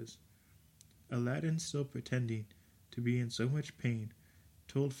dagger was. Aladdin, still pretending to be in so much pain,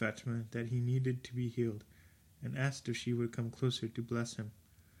 told Fatima that he needed to be healed and asked if she would come closer to bless him.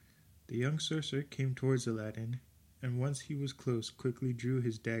 The young sorcerer came towards Aladdin, and once he was close, quickly drew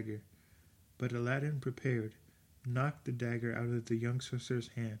his dagger. But Aladdin prepared, knocked the dagger out of the young sorcerer's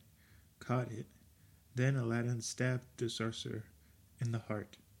hand, caught it. Then Aladdin stabbed the sorcerer in the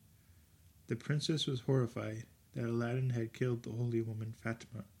heart. The princess was horrified that Aladdin had killed the holy woman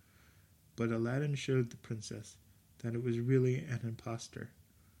Fatima, but Aladdin showed the princess that it was really an impostor.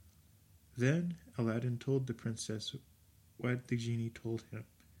 Then Aladdin told the princess what the genie told him,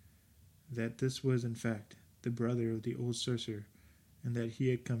 that this was in fact the brother of the old sorcerer, and that he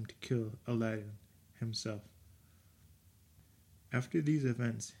had come to kill Aladdin himself. After these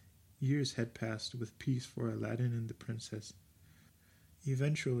events, years had passed with peace for Aladdin and the princess.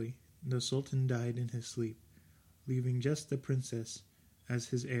 Eventually, the Sultan died in his sleep, leaving just the princess as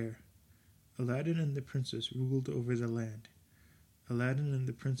his heir. Aladdin and the princess ruled over the land. Aladdin and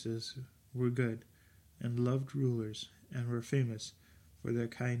the princess were good and loved rulers and were famous for their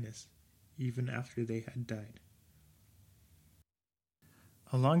kindness even after they had died.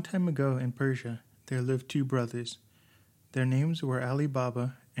 A long time ago in Persia, there lived two brothers. Their names were Ali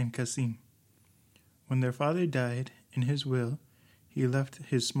Baba and Qasim. When their father died, in his will, he left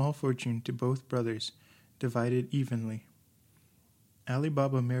his small fortune to both brothers, divided evenly. Ali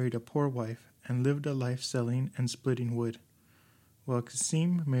Baba married a poor wife and lived a life selling and splitting wood, while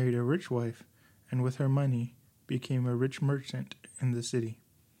Qasim married a rich wife and with her money became a rich merchant in the city.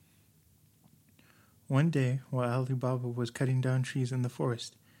 One day, while Ali Baba was cutting down trees in the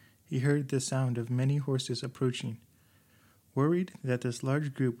forest, he heard the sound of many horses approaching. Worried that this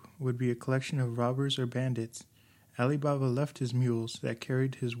large group would be a collection of robbers or bandits, Ali Baba left his mules that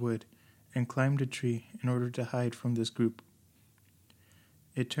carried his wood and climbed a tree in order to hide from this group.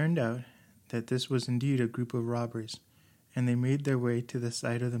 It turned out that this was indeed a group of robbers, and they made their way to the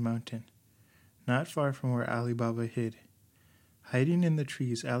side of the mountain, not far from where Ali Baba hid. Hiding in the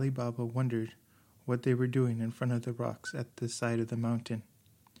trees, Ali Baba wondered what they were doing in front of the rocks at the side of the mountain.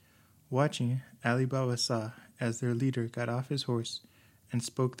 Watching, Ali Baba saw as their leader got off his horse and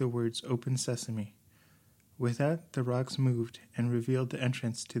spoke the words, "Open Sesame." With that, the rocks moved and revealed the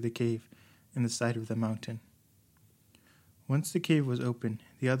entrance to the cave in the side of the mountain. Once the cave was open,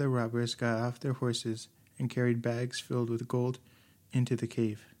 the other robbers got off their horses and carried bags filled with gold into the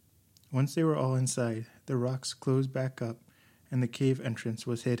cave. Once they were all inside, the rocks closed back up and the cave entrance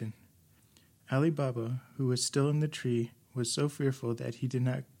was hidden. Ali Baba, who was still in the tree, was so fearful that he did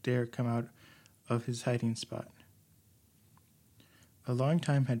not dare come out of his hiding spot. A long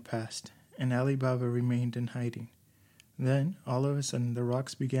time had passed, and Ali Baba remained in hiding. Then, all of a sudden, the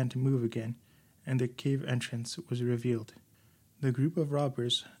rocks began to move again, and the cave entrance was revealed. The group of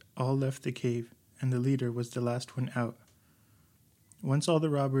robbers all left the cave, and the leader was the last one out. Once all the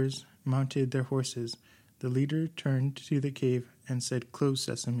robbers mounted their horses, the leader turned to the cave and said, "Close,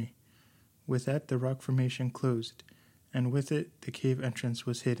 Sesame." With that, the rock formation closed, and with it, the cave entrance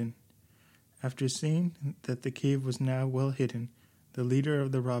was hidden. After seeing that the cave was now well hidden, the leader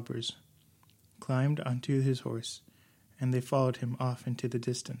of the robbers climbed onto his horse, and they followed him off into the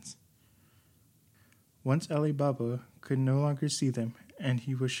distance. Once Ali Baba could no longer see them, and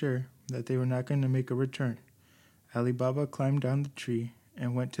he was sure that they were not going to make a return, Ali Baba climbed down the tree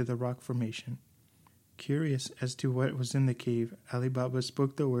and went to the rock formation. Curious as to what was in the cave, Ali Baba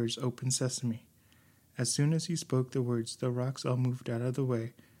spoke the words, "Open Sesame." As soon as he spoke the words, the rocks all moved out of the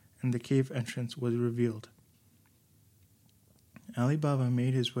way, and the cave entrance was revealed. Ali Baba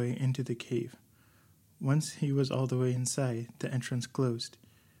made his way into the cave. Once he was all the way inside, the entrance closed.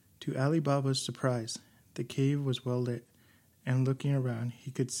 To Ali Baba's surprise, the cave was well lit, and looking around,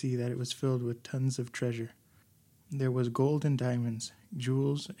 he could see that it was filled with tons of treasure. There was gold and diamonds,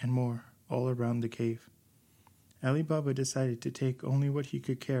 jewels, and more all around the cave. Ali Baba decided to take only what he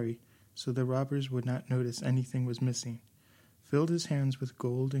could carry, so the robbers would not notice anything was missing, filled his hands with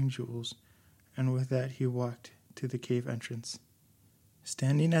gold and jewels, and with that he walked to the cave entrance.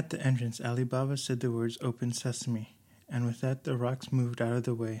 Standing at the entrance, Ali Baba said the words, "Open Sesame," and with that the rocks moved out of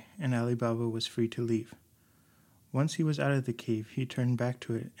the way, and Ali Baba was free to leave. Once he was out of the cave, he turned back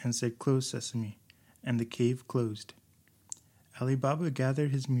to it and said, "Close, Sesame," and the cave closed. Ali Baba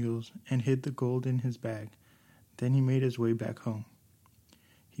gathered his mules and hid the gold in his bag. Then he made his way back home.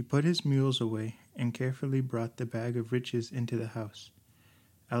 He put his mules away and carefully brought the bag of riches into the house.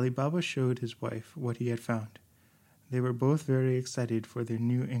 Ali Baba showed his wife what he had found. They were both very excited for their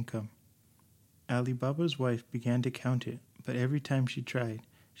new income. Ali Baba's wife began to count it, but every time she tried,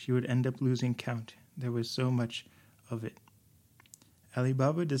 she would end up losing count. There was so much of it. Ali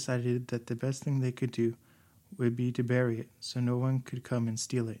Baba decided that the best thing they could do would be to bury it so no one could come and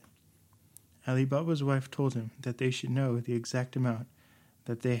steal it. Ali Baba's wife told him that they should know the exact amount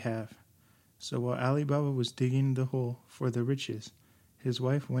that they have. So while Ali Baba was digging the hole for the riches, his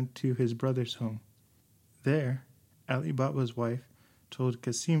wife went to his brother's home. There, Ali Baba's wife told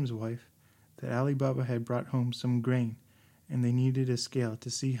Kasim's wife that Ali Baba had brought home some grain and they needed a scale to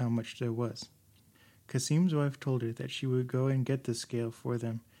see how much there was. Kasim's wife told her that she would go and get the scale for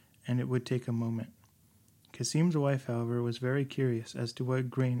them and it would take a moment. Kasim's wife, however, was very curious as to what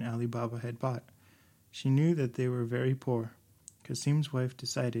grain Ali Baba had bought. She knew that they were very poor. Kasim's wife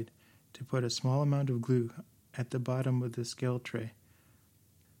decided to put a small amount of glue at the bottom of the scale tray.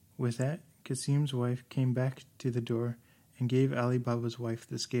 With that, Kasim's wife came back to the door and gave Ali Baba's wife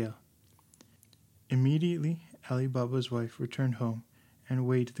the scale. Immediately, Ali Baba's wife returned home and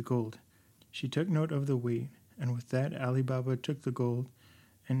weighed the gold. She took note of the weight, and with that Ali Baba took the gold,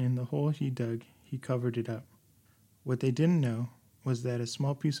 and in the hole he dug, he covered it up. What they didn't know was that a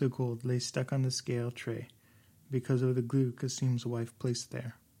small piece of gold lay stuck on the scale tray because of the glue Kasim's wife placed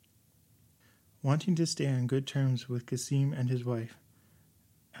there. Wanting to stay on good terms with Kasim and his wife,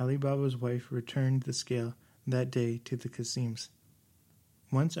 Ali Baba's wife returned the scale that day to the Kasims.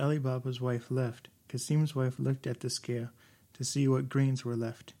 Once Ali Baba's wife left, Kasim's wife looked at the scale to see what grains were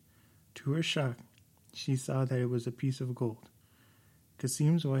left. To her shock, she saw that it was a piece of gold.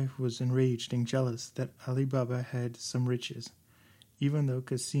 Kasim's wife was enraged and jealous that Ali Baba had some riches, even though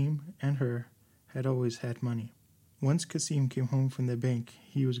Kasim and her had always had money. Once Kasim came home from the bank,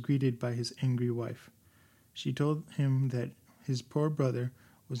 he was greeted by his angry wife. She told him that his poor brother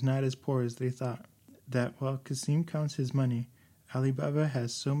was not as poor as they thought, that while Kasim counts his money, Ali Baba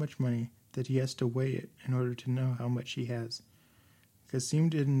has so much money that he has to weigh it in order to know how much he has. Kasim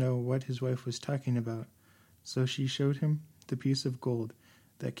didn't know what his wife was talking about, so she showed him the piece of gold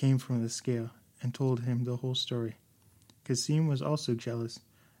that came from the scale and told him the whole story. Kasim was also jealous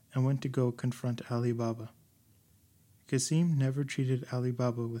and went to go confront Ali Baba. Kasim never treated Ali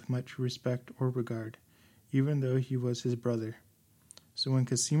Baba with much respect or regard, even though he was his brother. So when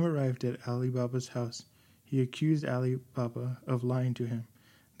Kasim arrived at Ali Baba's house, he accused Ali Baba of lying to him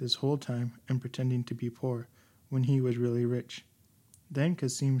this whole time and pretending to be poor when he was really rich. Then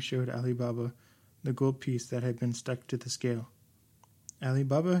Kasim showed Ali Baba the gold piece that had been stuck to the scale. Ali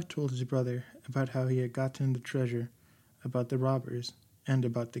Baba told his brother about how he had gotten the treasure, about the robbers, and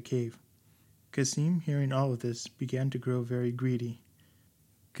about the cave. Kasim, hearing all of this, began to grow very greedy.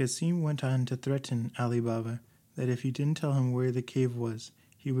 Kasim went on to threaten Ali Baba that if he didn't tell him where the cave was,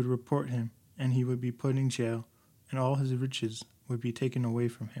 he would report him and he would be put in jail and all his riches would be taken away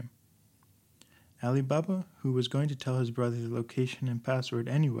from him. Ali Baba, who was going to tell his brother the location and password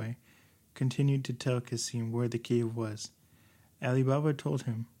anyway, continued to tell Kasim where the cave was. Ali Baba told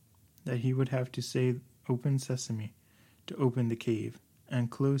him that he would have to say "Open Sesame" to open the cave and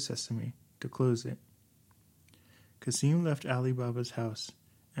 "Close Sesame" to close it. Kasim left Ali Baba's house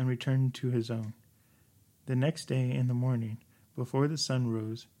and returned to his own. The next day in the morning, before the sun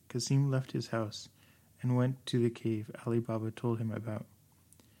rose, Kasim left his house and went to the cave Ali Baba told him about.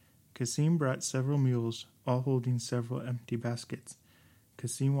 Kasim brought several mules, all holding several empty baskets.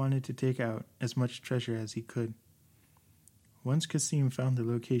 Kasim wanted to take out as much treasure as he could. Once Kasim found the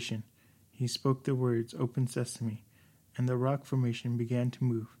location, he spoke the words "Open Sesame," and the rock formation began to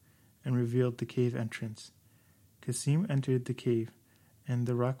move and revealed the cave entrance. Kasim entered the cave, and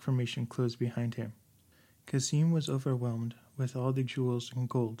the rock formation closed behind him. Kasim was overwhelmed with all the jewels and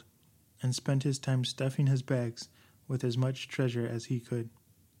gold, and spent his time stuffing his bags with as much treasure as he could.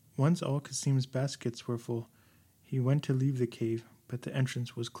 Once all Kasim's baskets were full, he went to leave the cave, but the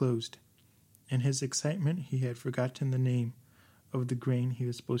entrance was closed. In his excitement, he had forgotten the name of the grain he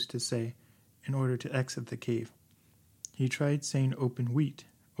was supposed to say in order to exit the cave. He tried saying "open wheat,"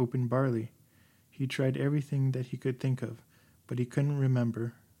 "open barley." He tried everything that he could think of, but he couldn't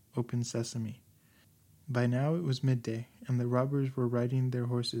remember Open Sesame. By now it was midday, and the robbers were riding their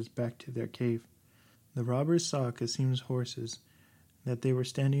horses back to their cave. The robbers saw Cassim's horses, that they were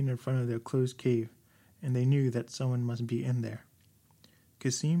standing in front of their closed cave, and they knew that someone must be in there.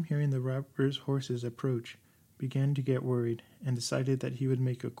 Cassim, hearing the robbers' horses approach, began to get worried and decided that he would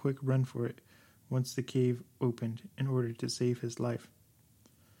make a quick run for it once the cave opened in order to save his life.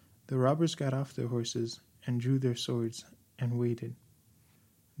 The robbers got off their horses and drew their swords and waited.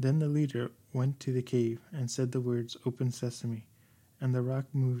 Then the leader went to the cave and said the words "Open Sesame," and the rock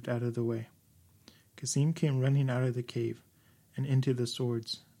moved out of the way. Cassim came running out of the cave and into the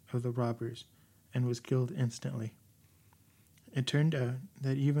swords of the robbers and was killed instantly. It turned out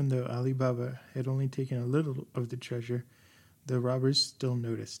that even though Ali Baba had only taken a little of the treasure, the robbers still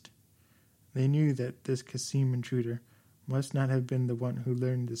noticed. They knew that this Cassim intruder must not have been the one who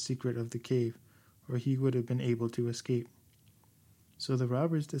learned the secret of the cave, or he would have been able to escape. So the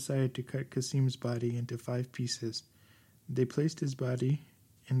robbers decided to cut Cassim's body into 5 pieces. They placed his body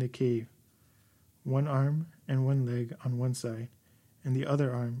in the cave, one arm and one leg on one side, and the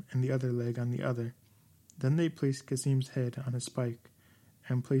other arm and the other leg on the other. Then they placed Cassim's head on a spike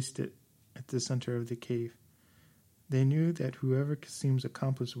and placed it at the center of the cave. They knew that whoever Cassim's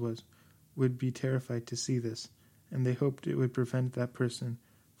accomplice was would be terrified to see this, and they hoped it would prevent that person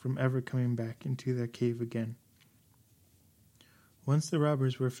from ever coming back into their cave again. Once the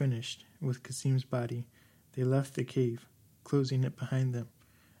robbers were finished with Cassim's body, they left the cave, closing it behind them,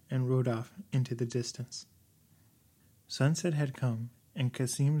 and rode off into the distance. Sunset had come, and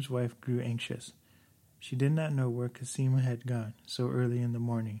Cassim's wife grew anxious. She did not know where Cassim had gone so early in the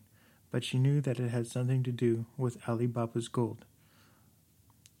morning, but she knew that it had something to do with Ali Baba's gold.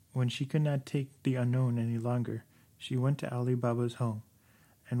 When she could not take the unknown any longer, she went to Ali Baba's home,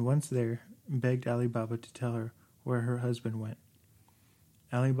 and once there, begged Ali Baba to tell her where her husband went.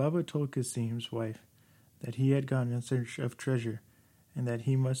 Ali Baba told Cassim's wife that he had gone in search of treasure, and that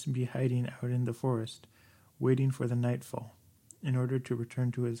he must be hiding out in the forest, waiting for the nightfall, in order to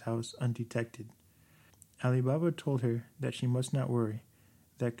return to his house undetected. Ali Baba told her that she must not worry,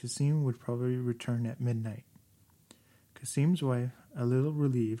 that Cassim would probably return at midnight. Cassim's wife, a little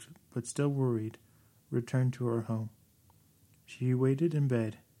relieved but still worried, returned to her home. She waited in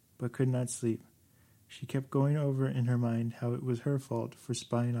bed, but could not sleep. She kept going over in her mind how it was her fault for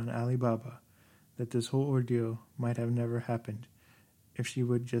spying on Ali Baba, that this whole ordeal might have never happened if she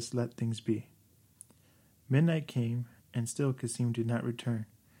would just let things be. Midnight came, and still Cassim did not return.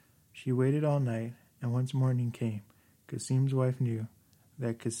 She waited all night, and once morning came, Cassim's wife knew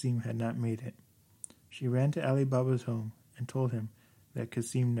that Cassim had not made it. She ran to Ali Baba's home and told him that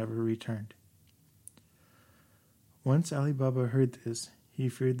Cassim never returned. Once Ali Baba heard this, he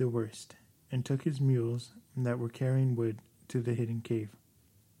feared the worst, and took his mules that were carrying wood to the hidden cave.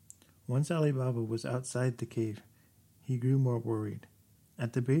 Once Ali Baba was outside the cave, he grew more worried.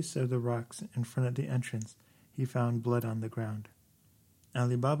 At the base of the rocks in front of the entrance, he found blood on the ground.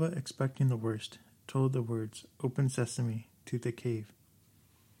 Ali Baba, expecting the worst, told the words "Open Sesame" to the cave.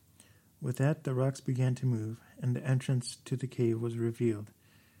 With that, the rocks began to move, and the entrance to the cave was revealed.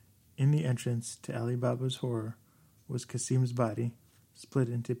 In the entrance, to Ali Baba's horror, was Cassim's body, split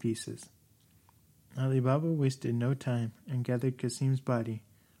into pieces. Ali Baba wasted no time and gathered Cassim's body.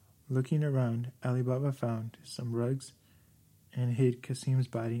 Looking around, Ali Baba found some rugs and hid Cassim's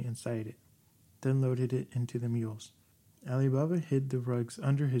body inside it, then loaded it into the mules. Ali Baba hid the rugs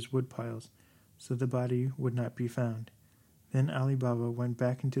under his wood piles so the body would not be found. Then Ali Baba went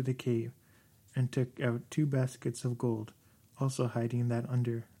back into the cave and took out 2 baskets of gold, also hiding that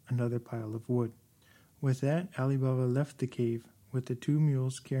under another pile of wood. With that, Ali Baba left the cave with the 2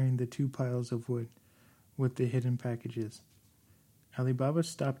 mules carrying the 2 piles of wood with the hidden packages. Ali Baba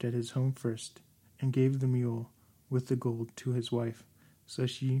stopped at his home first and gave the mule with the gold to his wife so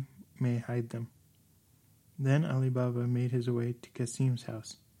she may hide them. Then Ali Baba made his way to Cassim's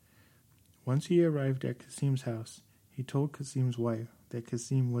house. Once he arrived at Cassim's house, he told Cassim's wife that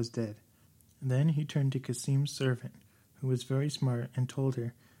Cassim was dead. Then he turned to Cassim's servant, who was very smart, and told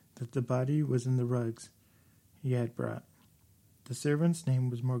her that the body was in the rugs he had brought. The servant's name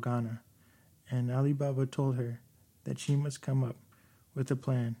was Morgana, and Ali Baba told her that she must come up with a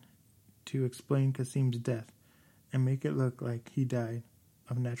plan to explain Cassim's death and make it look like he died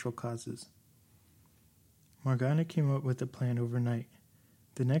of natural causes. Morgana came up with a plan overnight.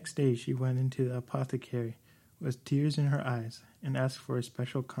 The next day she went into the apothecary with tears in her eyes and asked for a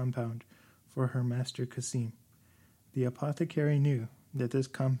special compound for her master Cassim. The apothecary knew that this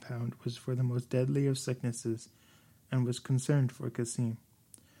compound was for the most deadly of sicknesses and was concerned for Cassim.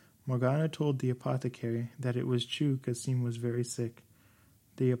 Morgana told the apothecary that it was true Cassim was very sick.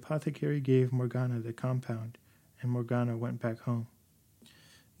 The apothecary gave Morgana the compound, and Morgana went back home.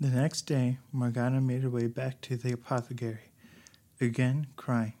 The next day, Morgana made her way back to the apothecary, again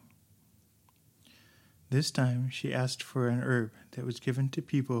crying. This time, she asked for an herb that was given to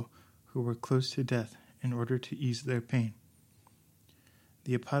people who were close to death in order to ease their pain.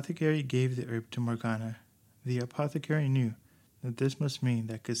 The apothecary gave the herb to Morgana. The apothecary knew that this must mean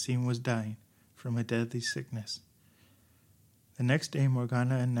that Cassim was dying from a deadly sickness. The next day,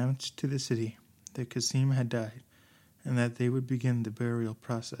 Morgana announced to the city that Cassim had died and that they would begin the burial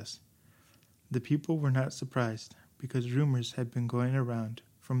process. The people were not surprised because rumors had been going around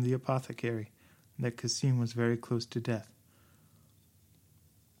from the apothecary that Cassim was very close to death.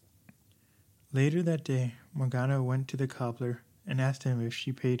 Later that day, Morgana went to the cobbler and asked him if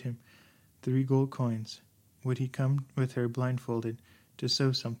she paid him 3 gold coins, would he come with her blindfolded to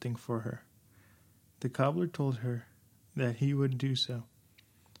sew something for her. The cobbler told her that he would do so.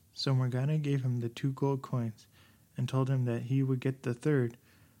 So Morgana gave him the 2 gold coins and told him that he would get the 3rd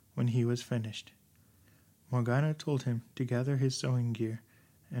when he was finished. Morgana told him to gather his sewing gear,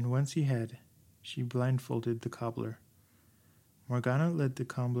 and once he had, she blindfolded the cobbler. Morgana led the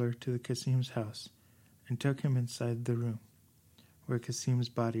cobbler to the Cassim's house and took him inside the room where Cassim's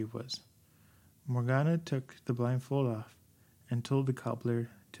body was. Morgana took the blindfold off and told the cobbler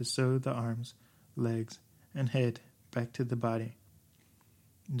to sew the arms, legs, and head back to the body.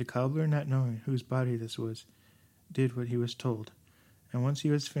 The cobbler, not knowing whose body this was, did what he was told, and once he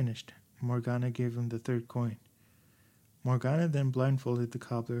was finished, Morgana gave him the 3rd coin. Morgana then blindfolded the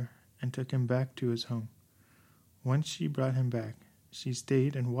cobbler and took him back to his home. Once she brought him back, she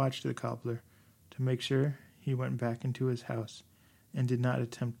stayed and watched the cobbler to make sure he went back into his house and did not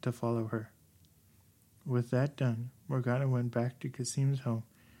attempt to follow her. With that done, Morgana went back to Cassim's home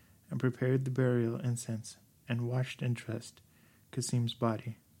and prepared the burial incense and washed and dressed Cassim's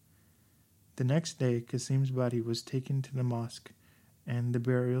body. The next day, Cassim's body was taken to the mosque and the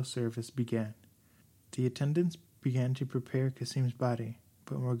burial service began. The attendants began to prepare Cassim's body,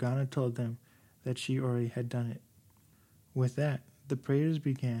 but Morgana told them that she already had done it. With that, the prayers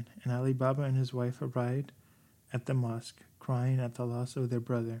began, and Ali Baba and his wife arrived at the mosque, crying at the loss of their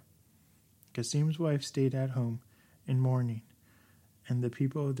brother. Cassim's wife stayed at home in mourning, and the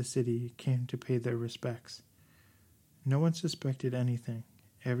people of the city came to pay their respects. No one suspected anything.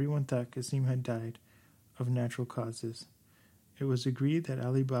 Everyone thought Cassim had died of natural causes. It was agreed that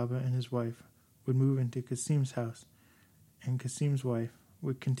Ali Baba and his wife would move into Cassim's house, and Cassim's wife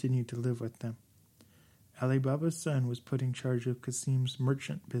would continue to live with them. Ali Baba's son was put in charge of Cassim's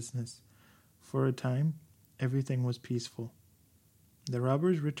merchant business. For a time, everything was peaceful. The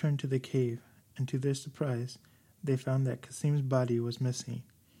robbers returned to the cave, and to their surprise, they found that Cassim's body was missing.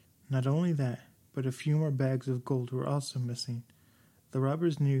 Not only that, but a few more bags of gold were also missing. The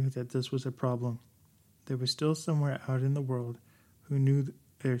robbers knew that this was a problem. There was still somewhere out in the world who knew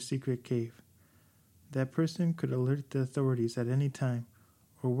their secret cave. That person could alert the authorities at any time,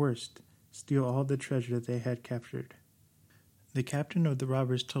 or worst, steal all the treasure they had captured. The captain of the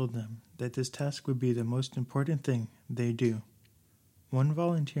robbers told them that this task would be the most important thing they do. One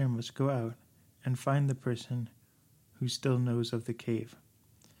volunteer must go out and find the person who still knows of the cave.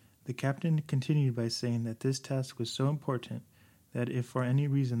 The captain continued by saying that this task was so important that if for any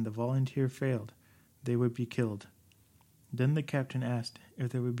reason the volunteer failed, they would be killed. Then the captain asked if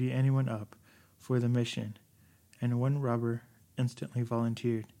there would be anyone up for the mission, and one robber instantly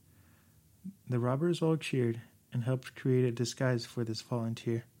volunteered. The robbers all cheered and helped create a disguise for this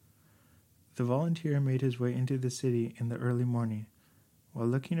volunteer. The volunteer made his way into the city in the early morning. While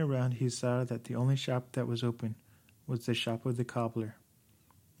looking around, he saw that the only shop that was open was the shop of the cobbler.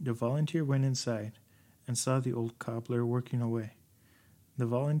 The volunteer went inside and saw the old cobbler working away. The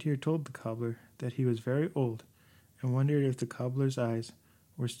volunteer told the cobbler that he was very old and wondered if the cobbler's eyes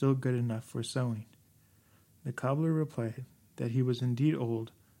were still good enough for sewing. The cobbler replied that he was indeed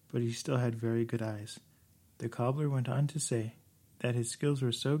old, but he still had very good eyes. The cobbler went on to say that his skills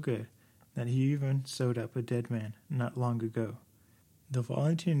were so good that he even sewed up a dead man not long ago. The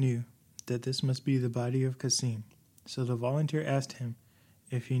volunteer knew that this must be the body of Cassim, so the volunteer asked him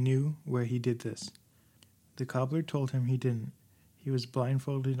if he knew where he did this. The cobbler told him he didn't. He was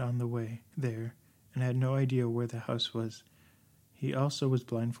blindfolded on the way there and had no idea where the house was. He also was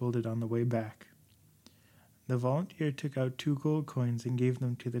blindfolded on the way back. The volunteer took out 2 gold coins and gave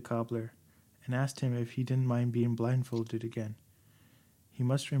them to the cobbler, and asked him if he didn't mind being blindfolded again. He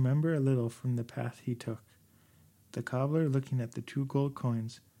must remember a little from the path he took. The cobbler, looking at the 2 gold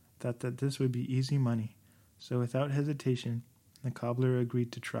coins, thought that this would be easy money, so without hesitation, The cobbler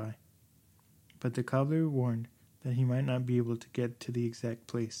agreed to try. But the cobbler warned that he might not be able to get to the exact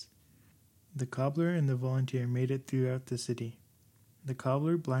place. The cobbler and the volunteer made it throughout the city. The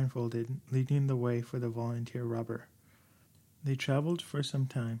cobbler blindfolded, leading the way for the volunteer robber. They traveled for some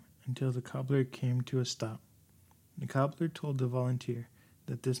time until the cobbler came to a stop. The cobbler told the volunteer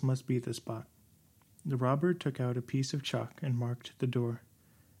that this must be the spot. The robber took out a piece of chalk and marked the door,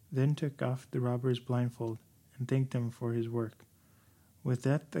 then took off the robber's blindfold and thanked him for his work. With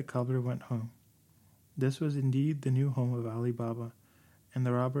that, the cobbler went home. This was indeed the new home of Ali Baba, and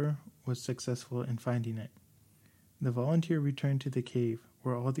the robber was successful in finding it. The volunteer returned to the cave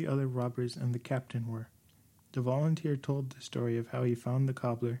where all the other robbers and the captain were. The volunteer told the story of how he found the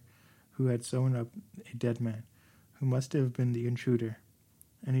cobbler who had sewn up a dead man, who must have been the intruder,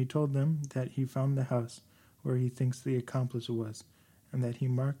 and he told them that he found the house where he thinks the accomplice was, and that he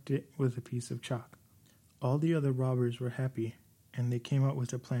marked it with a piece of chalk. All the other robbers were happy, and they came up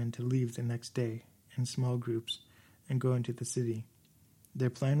with a plan to leave the next day in small groups and go into the city. Their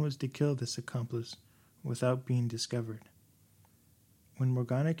plan was to kill this accomplice without being discovered. When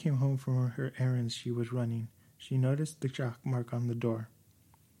Morgana came home from her errands she was running, she noticed the chalk mark on the door.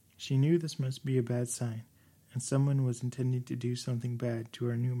 She knew this must be a bad sign, and someone was intending to do something bad to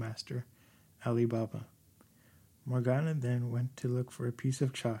her new master, Ali Baba. Morgana then went to look for a piece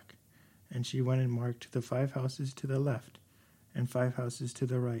of chalk, and she went and marked the 5 houses to the left and 5 houses to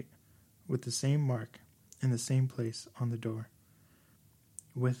the right, with the same mark in the same place on the door.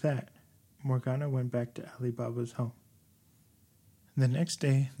 With that, Morgana went back to Ali Baba's home. The next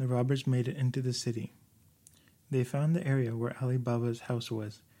day, the robbers made it into the city. They found the area where Ali Baba's house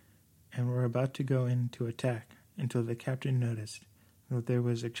was, and were about to go in to attack until the captain noticed that there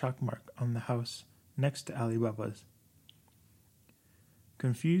was a chalk mark on the house next to Ali Baba's.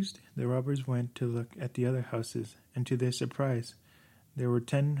 Confused, the robbers went to look at the other houses, and to their surprise, there were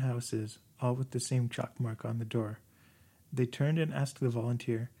 10 houses, all with the same chalk mark on the door. They turned and asked the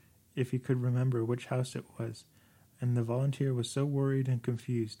volunteer if he could remember which house it was, and the volunteer was so worried and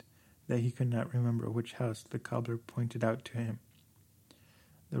confused that he could not remember which house the cobbler pointed out to him.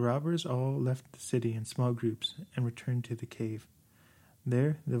 The robbers all left the city in small groups and returned to the cave.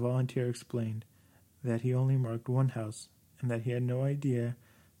 There, the volunteer explained that he only marked one house and that he had no idea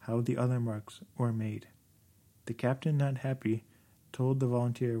how the other marks were made. The captain, not happy, told the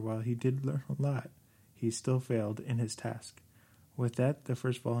volunteer while he did learn a lot, he still failed in his task. With that, the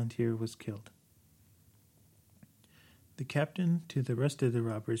first volunteer was killed. The captain to the rest of the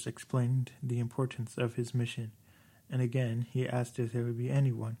robbers explained the importance of his mission, and again he asked if there would be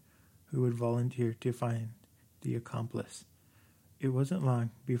anyone who would volunteer to find the accomplice. It wasn't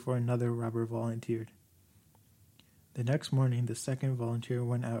long before another robber volunteered. The next morning the second volunteer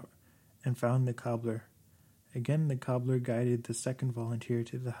went out and found the cobbler. Again the cobbler guided the second volunteer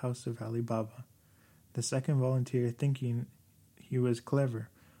to the house of Ali Baba. The second volunteer, thinking he was clever,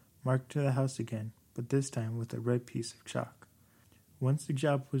 marked to the house again, but this time with a red piece of chalk. Once the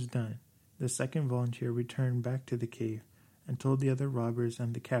job was done, the second volunteer returned back to the cave and told the other robbers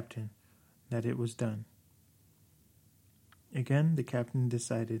and the captain that it was done. Again, the captain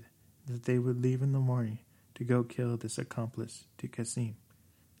decided that they would leave in the morning to go kill this accomplice to Kasim.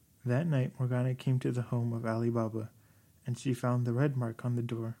 That night, Morgana came to the home of Ali Baba, and she found the red mark on the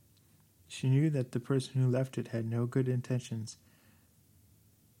door. She knew that the person who left it had no good intentions.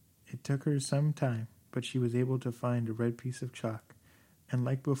 It took her some time, but she was able to find a red piece of chalk, and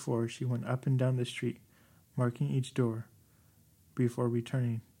like before, she went up and down the street, marking each door, before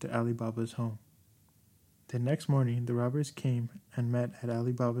returning to Ali Baba's home. The next morning, the robbers came and met at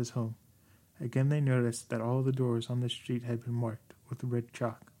Ali Baba's home. Again they noticed that all the doors on the street had been marked with red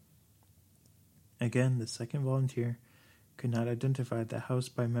chalk. Again, the second volunteer could not identify the house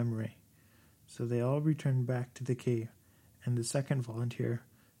by memory, so they all returned back to the cave, and the second volunteer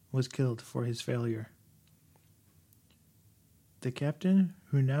was killed for his failure. The captain,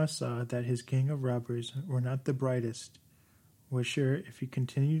 who now saw that his gang of robbers were not the brightest, was sure if he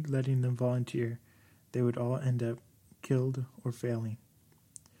continued letting them volunteer, they would all end up killed or failing.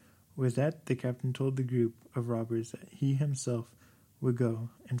 With that, the captain told the group of robbers that he himself would go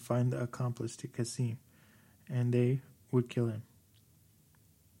and find the accomplice to Kasim, and they would kill him.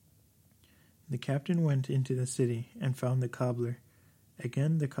 The captain went into the city and found the cobbler.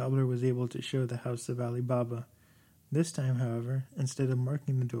 Again, the cobbler was able to show the house of Ali Baba. This time, however, instead of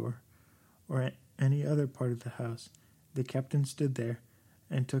marking the door or any other part of the house, the captain stood there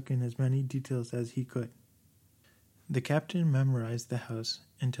and took in as many details as he could. The captain memorized the house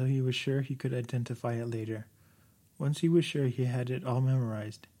until he was sure he could identify it later. Once he was sure he had it all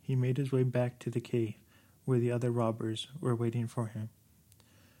memorized, he made his way back to the cave, where the other robbers were waiting for him.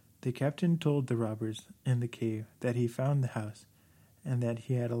 The captain told the robbers in the cave that he found the house and that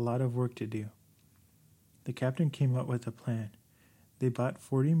he had a lot of work to do. The captain came up with a plan. They bought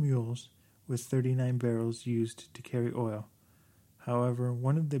 40 mules with 39 barrels used to carry oil. However,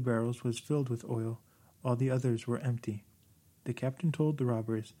 one of the barrels was filled with oil, all the others were empty. The captain told the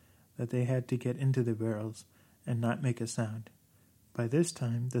robbers that they had to get into the barrels and not make a sound. By this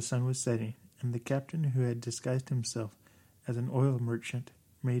time the sun was setting, and the captain, who had disguised himself as an oil merchant,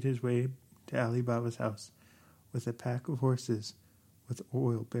 made his way to Ali Baba's house with a pack of horses with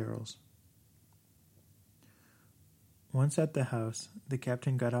oil barrels. Once at the house, the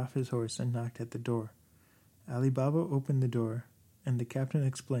captain got off his horse and knocked at the door. Ali Baba opened the door, and the captain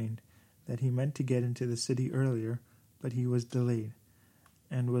explained that he meant to get into the city earlier, but he was delayed,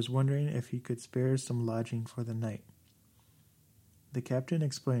 and was wondering if he could spare some lodging for the night. The captain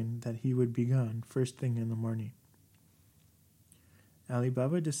explained that he would be gone first thing in the morning. Ali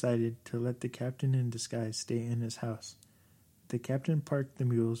Baba decided to let the captain in disguise stay in his house. The captain parked the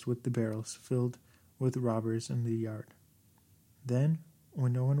mules with the barrels filled with robbers in the yard. Then,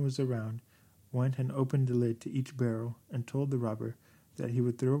 when no one was around, went and opened the lid to each barrel and told the robber that he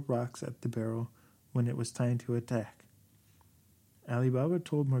would throw rocks at the barrel when it was time to attack. Ali Baba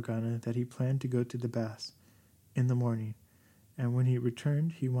told Morgana that he planned to go to the baths in the morning, and when he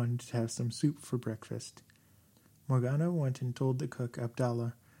returned he wanted to have some soup for breakfast. Morgana went and told the cook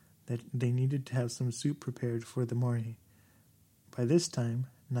Abdallah that they needed to have some soup prepared for the morning. By this time,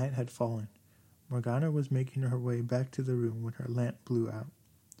 night had fallen. Morgana was making her way back to the room when her lamp blew out.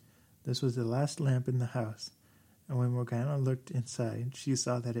 This was the last lamp in the house, and when Morgana looked inside, she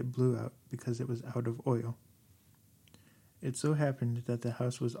saw that it blew out because it was out of oil. It so happened that the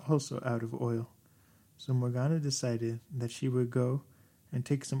house was also out of oil, so Morgana decided that she would go and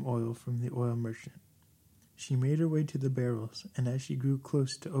take some oil from the oil merchant. She made her way to the barrels, and as she grew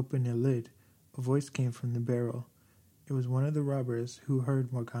close to open a lid, a voice came from the barrel. It was one of the robbers who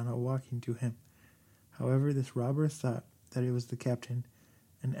heard Morgana walking to him. However, this robber thought that it was the captain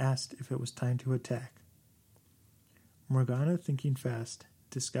and asked if it was time to attack. Morgana, thinking fast,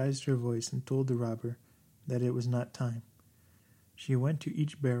 disguised her voice and told the robber that it was not time. She went to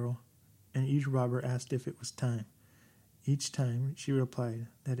each barrel, and each robber asked if it was time. Each time she replied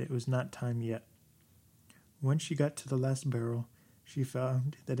that it was not time yet. When she got to the last barrel, she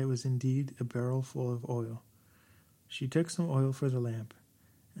found that it was indeed a barrel full of oil. She took some oil for the lamp,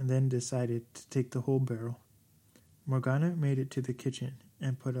 and then decided to take the whole barrel. Morgana made it to the kitchen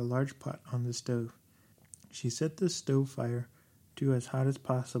and put a large pot on the stove. She set the stove fire to as hot as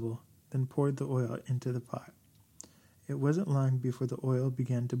possible, then poured the oil into the pot. It wasn't long before the oil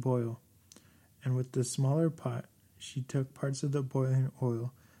began to boil, and with the smaller pot, she took parts of the boiling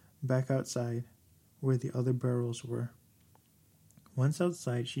oil back outside where the other barrels were. Once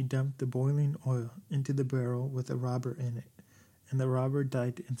outside, she dumped the boiling oil into the barrel with a robber in it, and the robber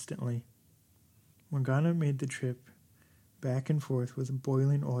died instantly. Morgana made the trip back and forth with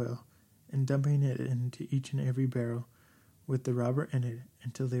boiling oil and dumping it into each and every barrel with the robber in it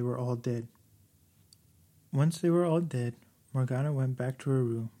until they were all dead. Once they were all dead, Morgana went back to her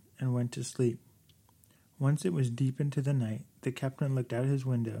room and went to sleep. Once it was deep into the night, the captain looked out his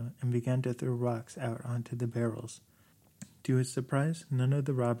window and began to throw rocks out onto the barrels. To his surprise, none of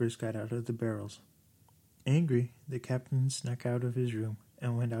the robbers got out of the barrels. Angry, the captain snuck out of his room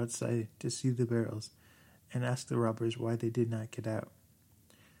and went outside to see the barrels and asked the robbers why they did not get out.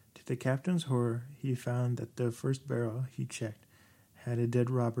 To the captain's horror, he found that the first barrel he checked had a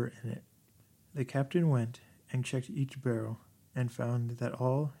dead robber in it. The captain went and checked each barrel and found that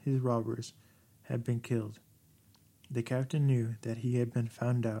all his robbers had been killed. The captain knew that he had been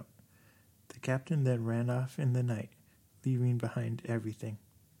found out. The captain then ran off in the night, leaving behind everything.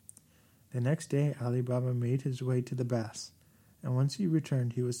 The next day, Ali Baba made his way to the baths, and once he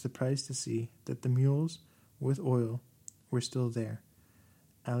returned, he was surprised to see that the mules with oil were still there.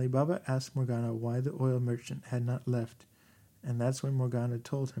 Ali Baba asked Morgana why the oil merchant had not left, and that's when Morgana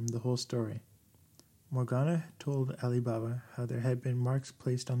told him the whole story. Morgana told Ali Baba how there had been marks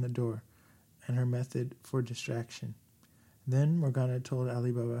placed on the door, and her method for distraction. Then Morgana told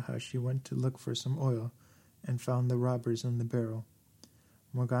Ali Baba how she went to look for some oil and found the robbers in the barrel.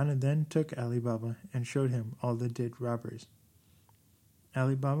 Morgana then took Ali Baba and showed him all the dead robbers.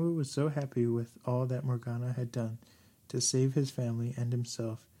 Ali Baba was so happy with all that Morgana had done to save his family and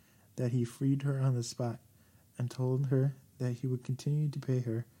himself that he freed her on the spot and told her that he would continue to pay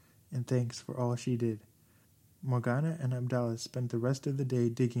her in thanks for all she did. Morgana and Abdallah spent the rest of the day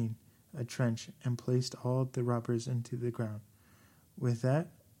digging a trench and placed all the robbers into the ground. With that,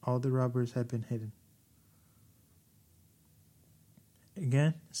 all the robbers had been hidden.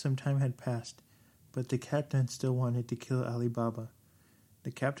 Again, some time had passed, but the captain still wanted to kill Ali Baba.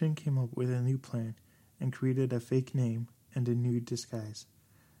 The captain came up with a new plan and created a fake name and a new disguise,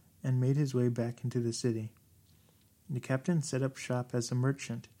 and made his way back into the city. The captain set up shop as a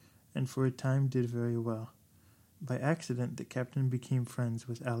merchant, and for a time did very well. By accident, the captain became friends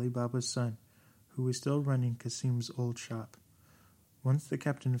with Ali Baba's son, who was still running Kasim's old shop. Once the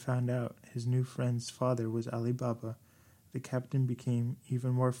captain found out his new friend's father was Ali Baba, the captain became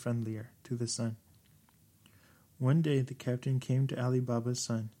even more friendlier to the son. One day the captain came to Ali Baba's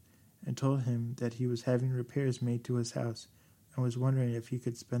son and told him that he was having repairs made to his house and was wondering if he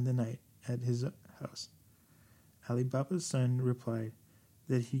could spend the night at his house. Ali Baba's son replied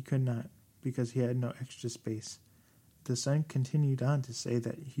that he could not because he had no extra space. The son continued on to say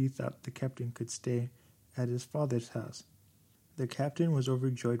that he thought the captain could stay at his father's house. The captain was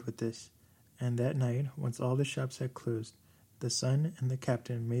overjoyed with this, and that night, once all the shops had closed, the son and the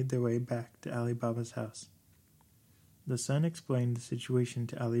captain made their way back to Ali Baba's house. The son explained the situation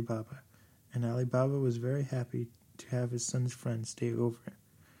to Ali Baba, and Ali Baba was very happy to have his son's friend stay over.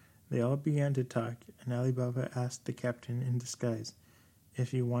 They all began to talk, and Ali Baba asked the captain in disguise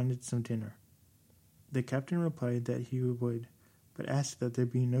if he wanted some dinner. The captain replied that he would, but asked that there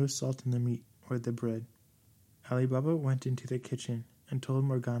be no salt in the meat or the bread. Ali Baba went into the kitchen and told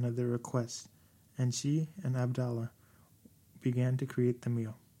Morgana the request, and she and Abdallah began to create the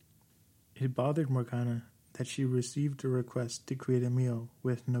meal. It bothered Morgana that she received a request to create a meal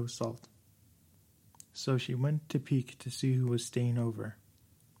with no salt. So she went to peek to see who was staying over.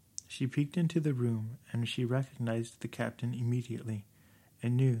 She peeked into the room, and she recognized the captain immediately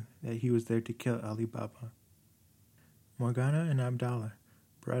and knew that he was there to kill Ali Baba. Morgana and Abdallah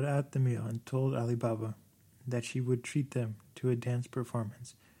brought out the meal and told Ali Baba that she would treat them to a dance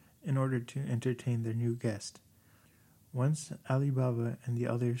performance in order to entertain their new guest. Once Ali Baba and the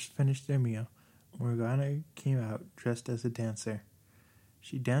others finished their meal, Morgana came out dressed as a dancer.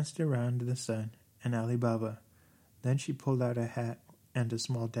 She danced around the sun and Ali Baba. Then she pulled out a hat and a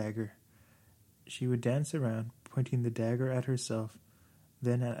small dagger. She would dance around, pointing the dagger at herself,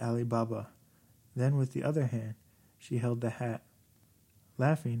 then at Ali Baba. Then with the other hand, she held the hat.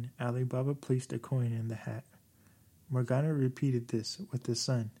 Laughing, Ali Baba placed a coin in the hat. Morgana repeated this with the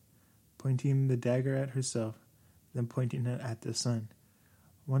sun, pointing the dagger at herself, then pointing it at the sun.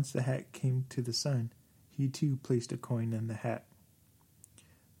 Once the hat came to the sun, he too placed a coin in the hat.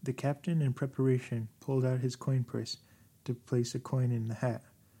 The captain, in preparation, pulled out his coin purse to place a coin in the hat.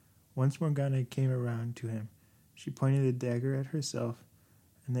 Once Morgana came around to him, she pointed the dagger at herself,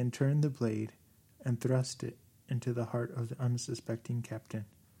 and then turned the blade and thrust it into the heart of the unsuspecting captain.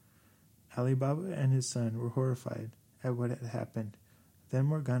 Ali Baba and his son were horrified at what had happened. Then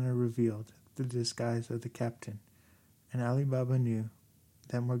Morgana revealed the disguise of the captain, and Ali Baba knew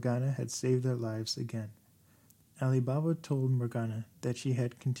that Morgana had saved their lives again. Ali Baba told Morgana that she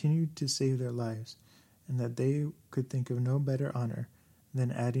had continued to save their lives, and that they could think of no better honor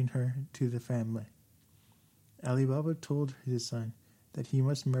than adding her to the family. Ali Baba told his son that he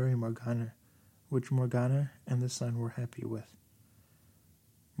must marry Morgana, which Morgana and the son were happy with.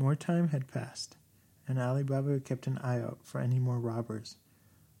 More time had passed, and Ali Baba kept an eye out for any more robbers.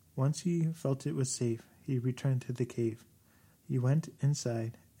 Once he felt it was safe, he returned to the cave. He went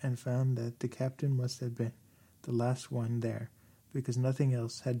inside and found that the captain must have been the last one there, because nothing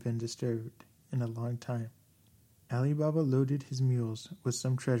else had been disturbed in a long time. Ali Baba loaded his mules with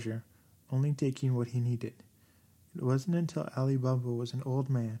some treasure, only taking what he needed. It wasn't until Ali Baba was an old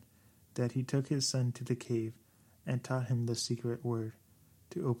man that he took his son to the cave and taught him the secret word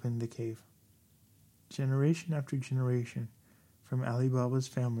to open the cave. Generation after generation from Ali Baba's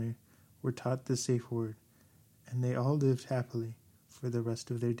family were taught the safe word, and they all lived happily for the rest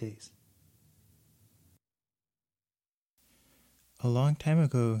of their days. A long time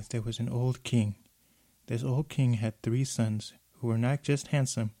ago, there was an old king. This old king had 3 sons who were not just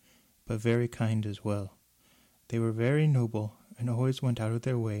handsome, but very kind as well. They were very noble and always went out of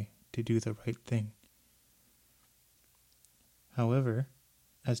their way to do the right thing. However,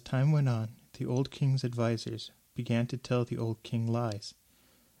 as time went on, the old king's advisors began to tell the old king lies.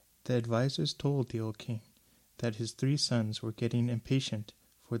 The advisors told the old king that his 3 sons were getting impatient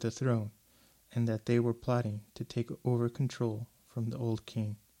for the throne and that they were plotting to take over control from the old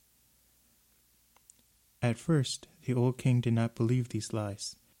king. At first, the old king did not believe these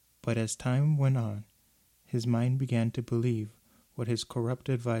lies, but as time went on, his mind began to believe what his corrupt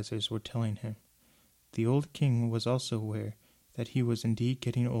advisors were telling him. The old king was also aware that he was indeed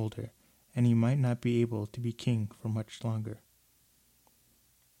getting older, and he might not be able to be king for much longer.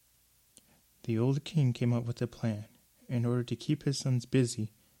 The old king came up with a plan, in order to keep his sons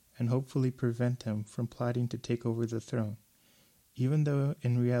busy and hopefully prevent them from plotting to take over the throne, even though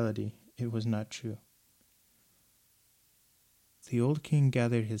in reality it was not true. The old king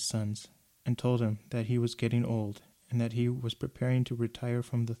gathered his sons and told him that he was getting old and that he was preparing to retire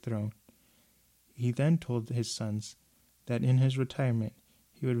from the throne. He then told his sons that in his retirement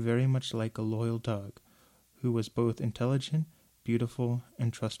he would very much like a loyal dog who was both intelligent, beautiful,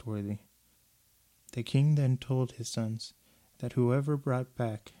 and trustworthy. The king then told his sons that whoever brought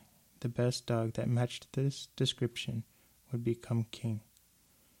back the best dog that matched this description would become king.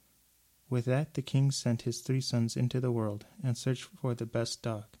 With that, the king sent his 3 sons into the world and searched for the best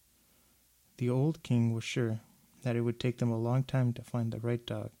dog. The old king was sure that it would take them a long time to find the right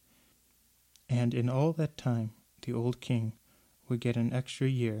dog, and in all that time, the old king would get an extra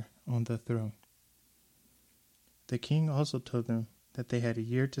year on the throne. The king also told them that they had a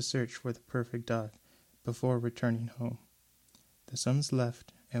year to search for the perfect dog before returning home. The sons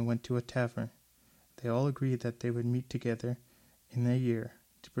left and went to a tavern. They all agreed that they would meet together in a year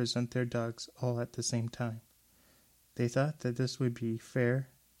to present their dogs all at the same time. They thought that this would be fair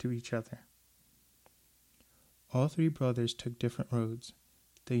to each other. All 3 brothers took different roads.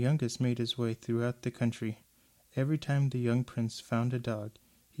 The youngest made his way throughout the country. Every time the young prince found a dog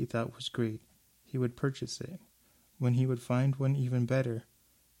he thought was great, he would purchase it. When he would find one even better,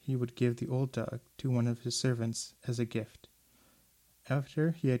 he would give the old dog to one of his servants as a gift.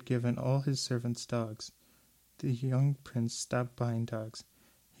 After he had given all his servants dogs, the young prince stopped buying dogs.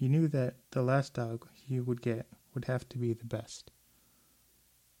 He knew that the last dog he would get would have to be the best.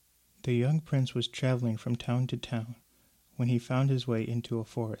 The young prince was traveling from town to town when he found his way into a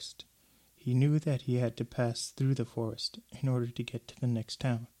forest. He knew that he had to pass through the forest in order to get to the next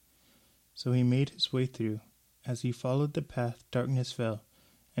town. So he made his way through. As he followed the path, darkness fell,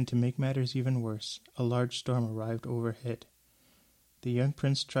 and to make matters even worse, a large storm arrived overhead. The young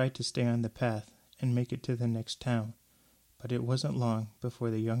prince tried to stay on the path and make it to the next town, but it wasn't long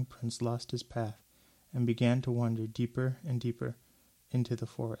before the young prince lost his path and began to wander deeper and deeper into the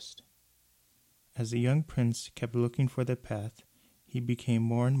forest. As the young prince kept looking for the path, he became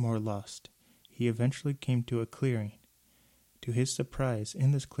more and more lost. He eventually came to a clearing. To his surprise,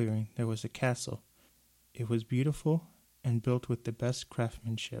 in this clearing there was a castle. It was beautiful and built with the best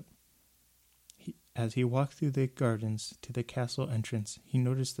craftsmanship. As he walked through the gardens to the castle entrance, he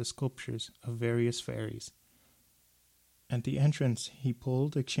noticed the sculptures of various fairies. At the entrance, he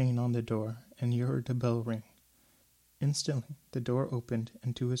pulled a chain on the door, and he heard a bell ring. Instantly, the door opened,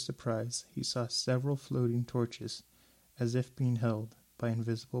 and to his surprise, he saw several floating torches, as if being held by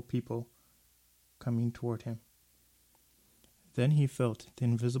invisible people, coming toward him. Then he felt the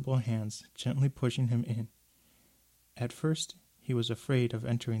invisible hands gently pushing him in. At first, he was afraid of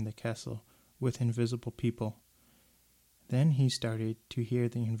entering the castle with invisible people. Then he started to hear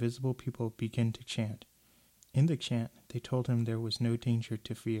the invisible people begin to chant. In the chant, they told him there was no danger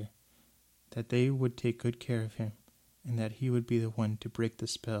to fear, that they would take good care of him, and that he would be the one to break the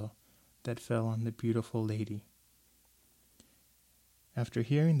spell that fell on the beautiful lady. After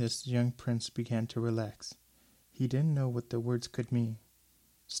hearing this, the young prince began to relax. He didn't know what the words could mean.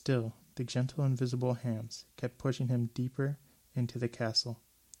 Still, the gentle invisible hands kept pushing him deeper into the castle.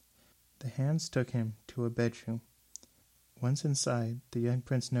 The hands took him to a bedroom. Once inside, the young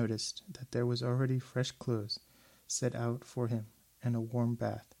prince noticed that there was already fresh clothes set out for him and a warm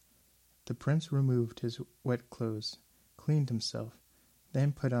bath. The prince removed his wet clothes, cleaned himself,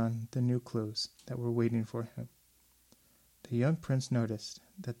 then put on the new clothes that were waiting for him. The young prince noticed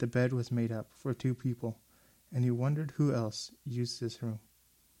that the bed was made up for 2 people, and he wondered who else used this room.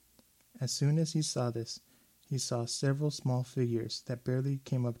 As soon as he saw this, he saw several small figures that barely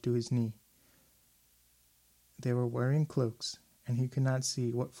came up to his knee. They were wearing cloaks, and he could not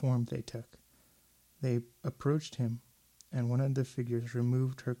see what form they took. They approached him, and one of the figures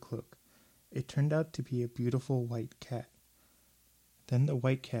removed her cloak. It turned out to be a beautiful white cat. Then the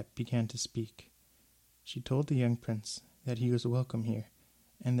white cat began to speak. She told the young prince that he was welcome here,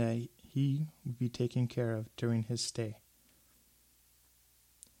 and that he would be taken care of during his stay.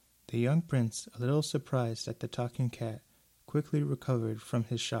 The young prince, a little surprised at the talking cat, quickly recovered from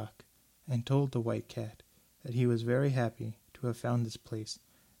his shock, and told the white cat that he was very happy to have found this place,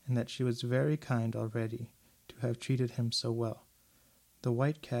 and that she was very kind already to have treated him so well. The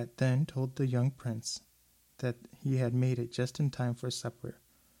white cat then told the young prince that he had made it just in time for supper,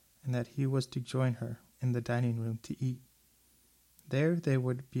 and that he was to join her in the dining room to eat. There they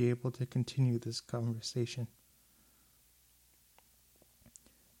would be able to continue this conversation.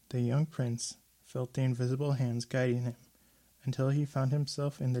 The young prince felt the invisible hands guiding him until he found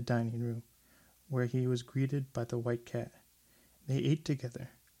himself in the dining room. where he was greeted by the white cat. They ate together.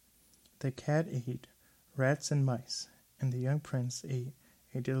 The cat ate rats and mice, and the young prince ate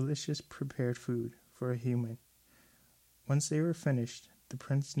a delicious prepared food for a human. Once they were finished, the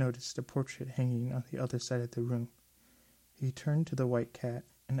prince noticed a portrait hanging on the other side of the room. He turned to the white cat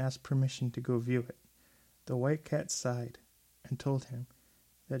and asked permission to go view it. The white cat sighed and told him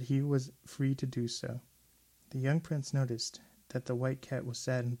that he was free to do so. The young prince noticed that the white cat was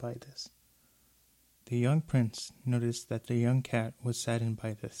saddened by this.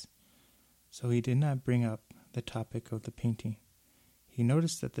 So he did not bring up the topic of the painting. He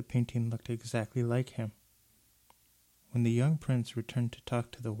noticed that the painting looked exactly like him. When the young prince returned to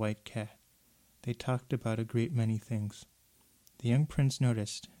talk to the white cat, they talked about a great many things. The young prince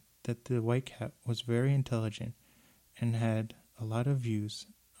noticed that the white cat was very intelligent and had a lot of views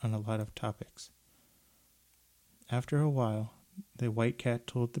on a lot of topics. After a while, the white cat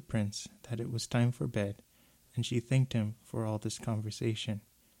told the prince that it was time for bed, and she thanked him for all this conversation.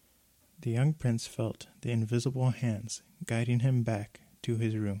 The young prince felt the invisible hands guiding him back to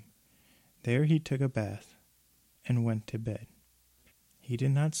his room. There he took a bath and went to bed. He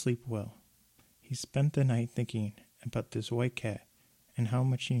did not sleep well. He spent the night thinking about this white cat and how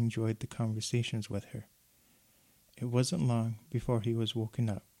much he enjoyed the conversations with her. It wasn't long before he was woken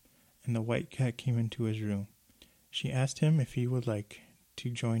up, and the white cat came into his room. She asked him if he would like to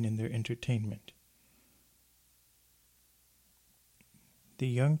join in their entertainment. The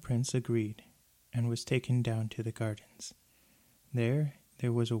young prince agreed and was taken down to the gardens. There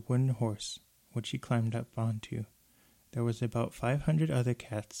was a wooden horse, which he climbed up onto. There was about 500 other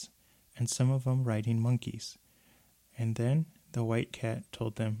cats, and some of them riding monkeys. And then the white cat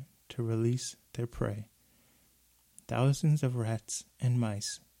told them to release their prey. Thousands of rats and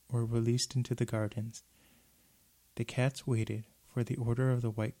mice were released into the gardens. The cats waited for the order of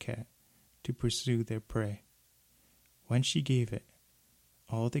the white cat to pursue their prey. When she gave it,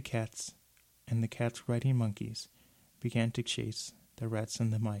 all the cats and the cats riding monkeys began to chase the rats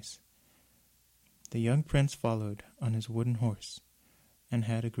and the mice. The young prince followed on his wooden horse and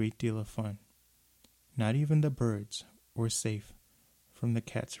had a great deal of fun. Not even the birds were safe from the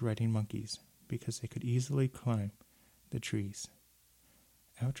cats riding monkeys because they could easily climb the trees.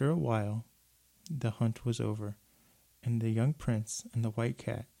 After a while, the hunt was over, and the young prince and the white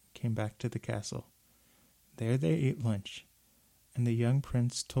cat came back to the castle. There they ate lunch, and the young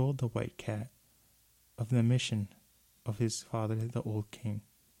prince told the white cat of the mission of his father, the old king.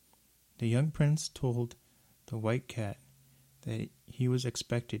 The young prince told the white cat that he was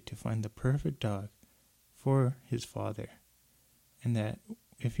expected to find the perfect dog for his father, and that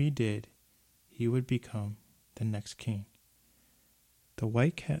if he did, he would become the next king. The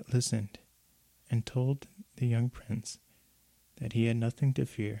white cat listened and told the young prince that he had nothing to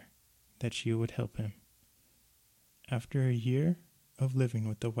fear, that she would help him. After a year of living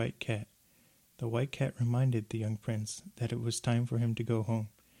with the white cat reminded the young prince that it was time for him to go home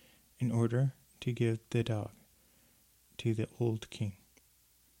in order to give the dog to the old king.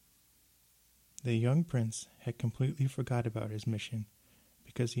 The young prince had completely forgot about his mission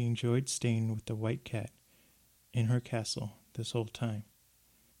because he enjoyed staying with the white cat in her castle this whole time.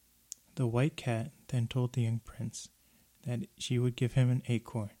 The white cat then told the young prince that she would give him an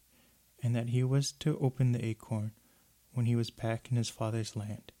acorn, and that he was to open the acorn when he was back in his father's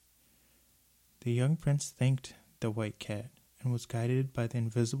land. The young prince thanked the white cat and was guided by the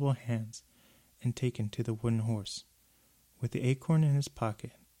invisible hands and taken to the wooden horse. With the acorn in his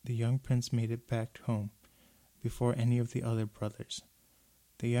pocket, the young prince made it back home before any of the other brothers.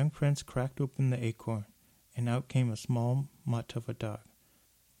 The young prince cracked open the acorn, and out came a small mutt of a dog.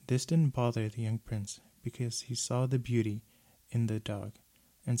 This didn't bother the young prince because he saw the beauty in the dog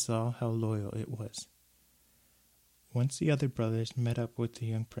and saw how loyal it was. Once the other brothers met up with the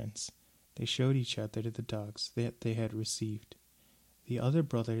young prince, they showed each other the dogs that they had received. The other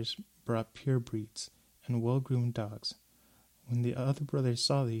brothers brought pure breeds and well-groomed dogs. When the other brothers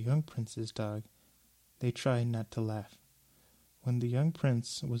saw the young prince's dog, they tried not to laugh. When the young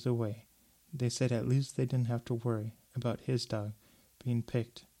prince was away, they said at least they didn't have to worry about his dog being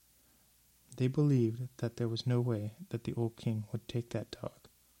picked. They believed that there was no way that the old king would take that dog.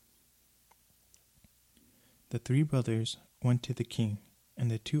 The three brothers went to the king,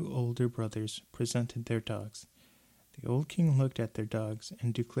 and the two older brothers presented their dogs. The old king looked at their dogs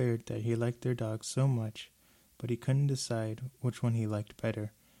and declared that he liked their dogs so much, but he couldn't decide which one he liked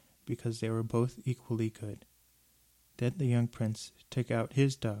better, because they were both equally good. Then the young prince took out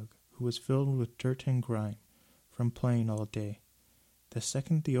his dog, who was filled with dirt and grime from playing all day. The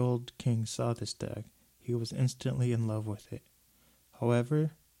second the old king saw this dog, he was instantly in love with it.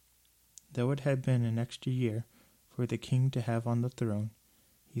 However, Though it had been an extra year for the king to have on the throne,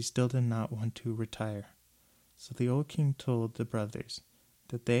 he still did not want to retire. So the old king told the brothers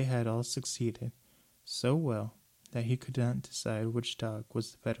that they had all succeeded so well that he could not decide which dog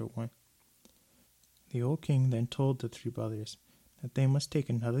was the better one. The old king then told the three brothers that they must take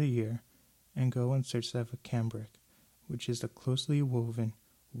another year and go in search of a cambric, which is a closely woven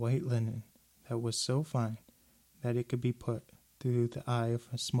white linen that was so fine that it could be put through the eye of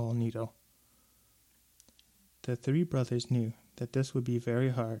a small needle. The three brothers knew that this would be very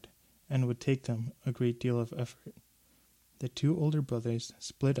hard and would take them a great deal of effort. The two older brothers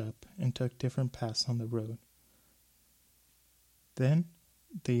split up and took different paths on the road. Then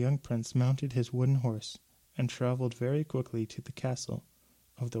the young prince mounted his wooden horse and traveled very quickly to the castle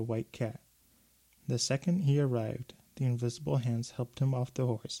of the White Cat. The second he arrived, the invisible hands helped him off the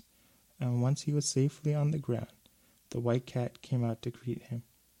horse, and once he was safely on the ground, the White Cat came out to greet him.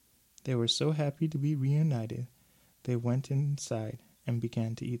 They were so happy to be reunited, they went inside and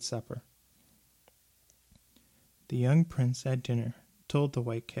began to eat supper. The young prince at dinner told the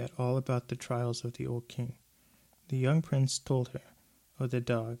White Cat all about the trials of the old king. The young prince told her of the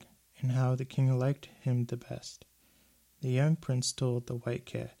dog and how the king liked him the best. The young prince told the White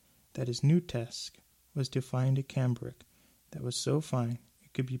Cat that his new task was to find a cambric that was so fine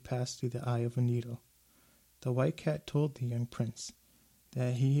it could be passed through the eye of a needle. The White Cat told the young prince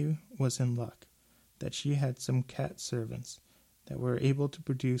that he was in luck, that she had some cat servants that were able to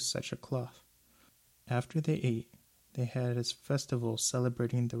produce such a cloth. After they ate, they had a festival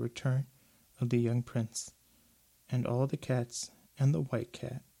celebrating the return of the young prince, and all the cats and the White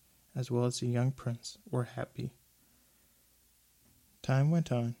Cat, as well as the young prince, were happy. Time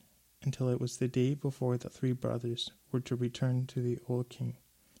went on until it was the day before the three brothers were to return to the old king.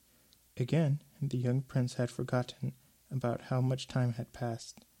 Again, the young prince had forgotten about how much time had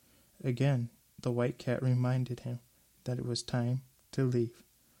passed. Again, the White Cat reminded him that it was time to leave.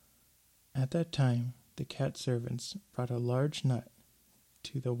 At that time, the cat servants brought a large nut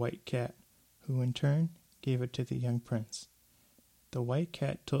to the White Cat, who in turn gave it to the young prince. The White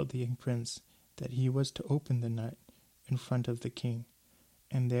Cat told the young prince that he was to open the nut in front of the king,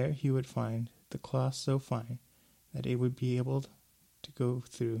 and there he would find the cloth so fine that it would be able to go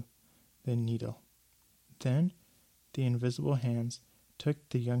through the needle. Then the invisible hands took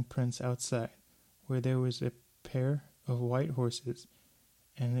the young prince outside, where there was a pair of white horses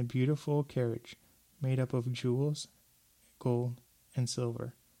and a beautiful carriage made up of jewels, gold, and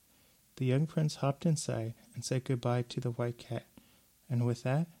silver. The young prince hopped inside and said goodbye to the White Cat, and with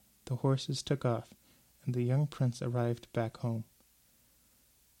that the horses took off, and the young prince arrived back home.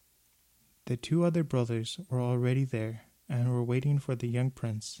 The two other brothers were already there and were waiting for the young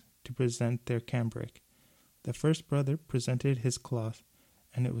prince to present their cambric. The first brother presented his cloth,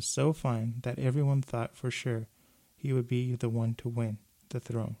 and it was so fine that everyone thought for sure he would be the one to win the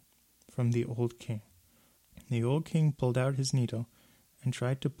throne from the old king. The old king pulled out his needle and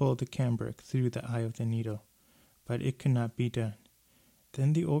tried to pull the cambric through the eye of the needle, but it could not be done.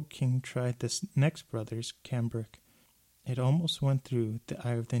 Then the old king tried the next brother's cambric. It almost went through the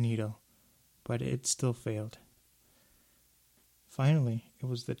eye of the needle, but it still failed. Finally, it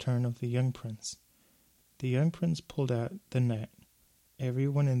was the turn of the young prince. The young prince pulled out the nut.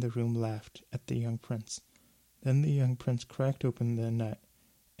 Everyone in the room laughed at the young prince. Then the young prince cracked open the nut,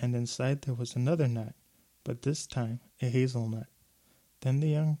 and inside there was another nut, but this time a hazelnut. Then the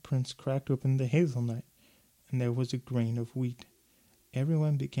young prince cracked open the hazelnut, and there was a grain of wheat.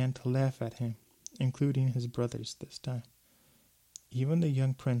 Everyone began to laugh at him, including his brothers this time. Even the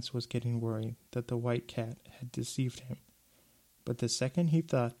young prince was getting worried that the White Cat had deceived him. But the second he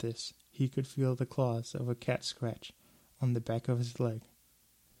thought this, he could feel the claws of a cat scratch on the back of his leg.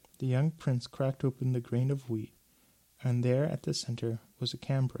 The young prince cracked open the grain of wheat, and there at the center was a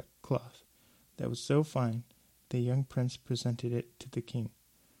cambric cloth that was so fine the young prince presented it to the king.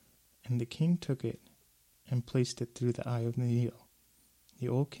 And the king took it and placed it through the eye of the needle. The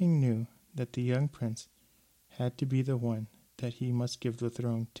old king knew that the young prince had to be the one that he must give the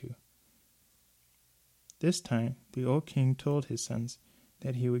throne to. This time, the old king told his sons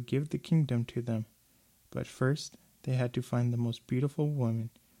that he would give the kingdom to them, but first they had to find the most beautiful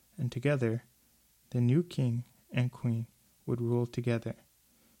woman, and together, the new king and queen would rule together.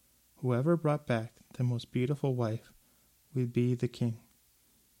 Whoever brought back the most beautiful wife would be the king.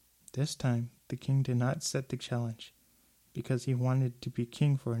 This time, the king did not set the challenge, because he wanted to be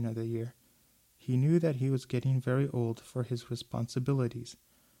king for another year. He knew that he was getting very old for his responsibilities.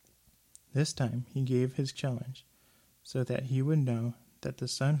 This time he gave his challenge, so that he would know that the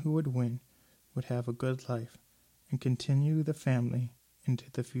son who would win would have a good life and continue the family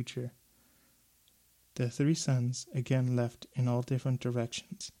into the future. The three sons again left in all different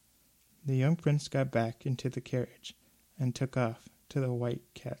directions. The young prince got back into the carriage and took off to the White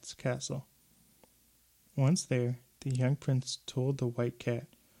Cat's castle. Once there, the young prince told the White Cat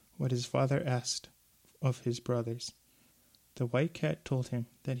what his father asked of his brothers. The White Cat told him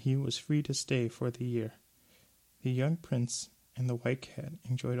that he was free to stay for the year. The young prince and the White Cat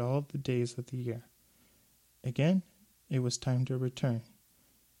enjoyed all the days of the year. Again, it was time to return.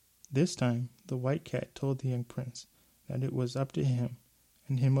 This time, the White Cat told the young prince that it was up to him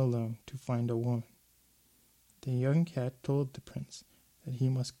and him alone to find a woman. The young cat told the prince that he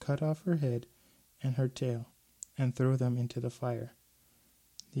must cut off her head and her tail and throw them into the fire.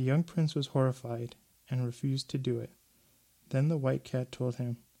 The young prince was horrified and refused to do it. Then the White Cat told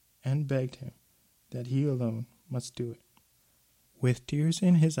him and begged him that he alone must do it. With tears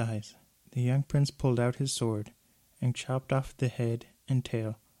in his eyes, the young prince pulled out his sword and chopped off the head and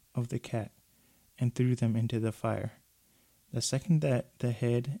tail of the cat and threw them into the fire. The second that the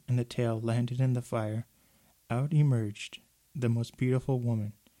head and the tail landed in the fire, out emerged the most beautiful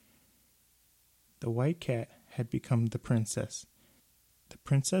woman. The White Cat had become the princess. The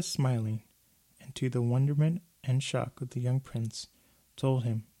princess, smiling, and to the wonderment and shock of the young prince, told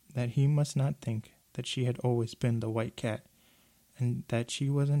him that he must not think that she had always been the White Cat, and that she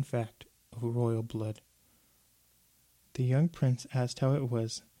was in fact of royal blood. The young prince asked how it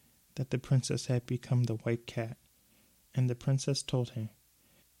was that the princess had become the White Cat, and the princess told him.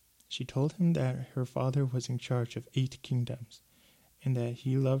 She told him that her father was in charge of 8 kingdoms, and that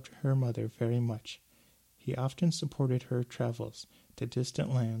he loved her mother very much. He often supported her travels to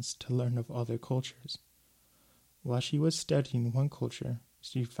distant lands to learn of other cultures. While she was studying one culture,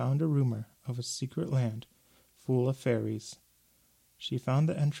 she found a rumor of a secret land full of fairies. She found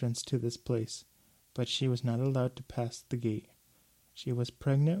the entrance to this place, but she was not allowed to pass the gate. She was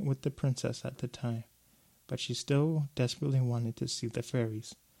pregnant with the princess at the time, but she still desperately wanted to see the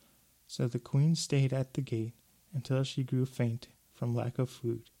fairies. So the queen stayed at the gate until she grew faint from lack of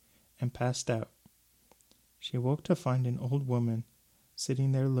food and passed out. She woke to find an old woman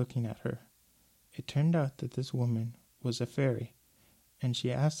sitting there looking at her. It turned out that this woman was a fairy, and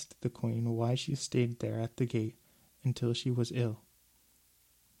she asked the queen why she stayed there at the gate until she was ill.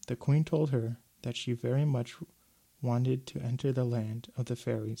 The queen told her that she very much wanted to enter the land of the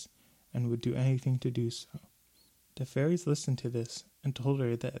fairies and would do anything to do so. The fairies listened to this and told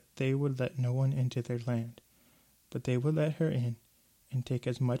her that they would let no one into their land, but they would let her in and take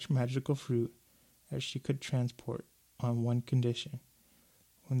as much magical fruit as she could transport on one condition.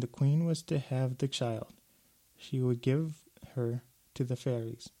 When the queen was to have the child, she would give her to the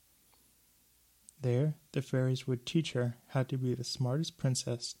fairies. There, the fairies would teach her how to be the smartest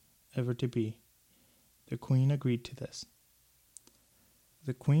princess ever to be. The queen agreed to this.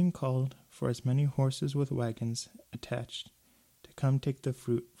 The queen called for as many horses with wagons attached to come take the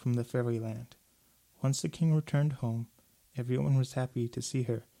fruit from the fairyland. Once the king returned home, everyone was happy to see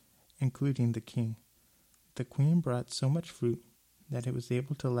her, including the king. The queen brought so much fruit that it was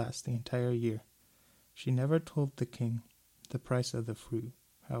able to last the entire year. She never told the king the price of the fruit,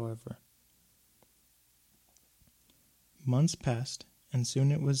 however. Months passed, and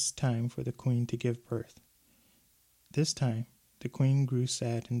soon it was time for the queen to give birth. This time, the queen grew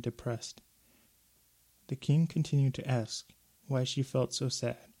sad and depressed. The king continued to ask why she felt so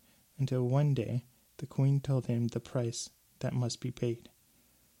sad, until one day the queen told him the price that must be paid.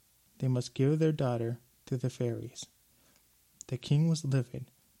 They must give their daughter to the fairies. The king was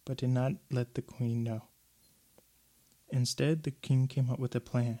livid, but did not let the queen know. Instead, the king came up with a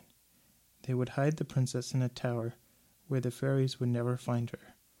plan. They would hide the princess in a tower where the fairies would never find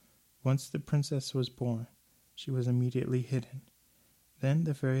her. Once the princess was born, she was immediately hidden. Then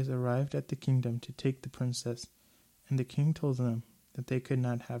the fairies arrived at the kingdom to take the princess, and the king told them that they could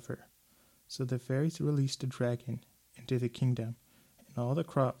not have her. So the fairies released a dragon into the kingdom, and all the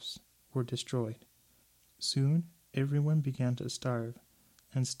crops were destroyed. Soon, everyone began to starve,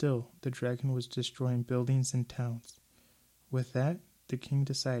 and still the dragon was destroying buildings and towns. With that, the king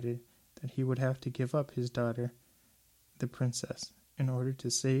decided that he would have to give up his daughter, the princess, in order to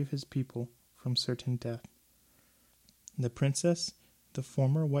save his people from certain death. The princess, the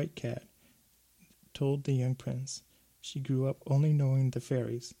former White Cat, told the young prince she grew up only knowing the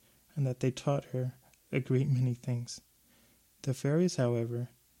fairies, and that they taught her a great many things. The fairies, however,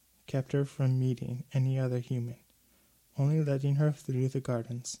 kept her from meeting any other human, only letting her through the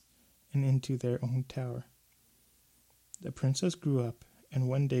gardens and into their own tower. The princess grew up, and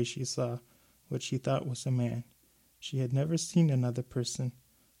one day she saw what she thought was a man. She had never seen another person,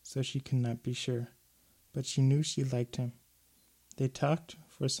 so she could not be sure, but she knew she liked him. They talked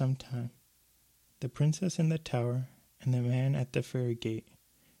for some time. the princess in the tower, and the man at the fairy gate.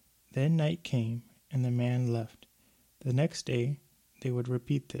 Then night came, and the man left. The next day they would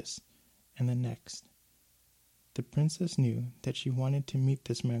repeat this, and the next. The princess knew that she wanted to meet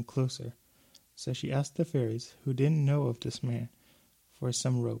this man closer, so she asked the fairies who didn't know of this man for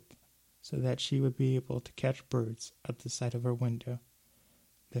some rope, so that she would be able to catch birds at the side of her window.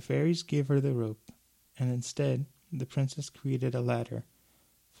 The fairies gave her the rope, and instead the princess created a ladder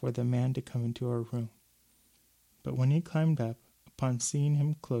for the man to come into her room. But when he climbed up, upon seeing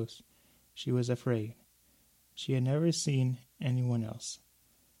him close, she was afraid. She had never seen anyone else.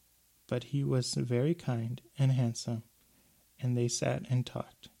 But he was very kind and handsome, and they sat and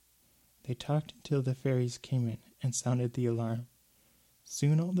talked. They talked until the fairies came in and sounded the alarm.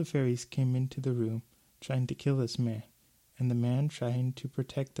 Soon all the fairies came into the room, trying to kill this man, and the man trying to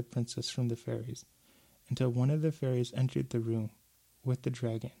protect the princess from the fairies, until one of the fairies entered the room with the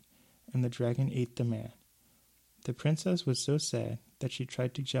dragon, and the dragon ate the man. The princess was so sad that she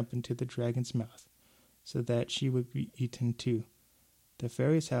tried to jump into the dragon's mouth, so that she would be eaten too. The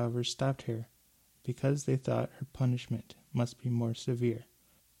fairies, however, stopped her, because they thought her punishment must be more severe.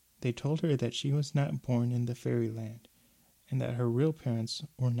 They told her that she was not born in the fairyland, and that her real parents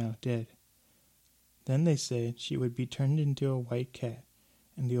were now dead. Then they said she would be turned into a white cat,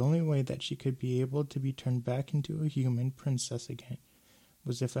 and the only way that she could be able to be turned back into a human princess again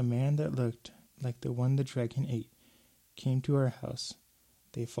was if a man that looked like the one the dragon ate came to her house.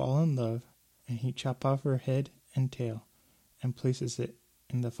 They fall in love, and he chop off her head and tail and places it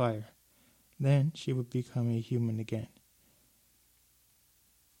in the fire. Then she would become a human again.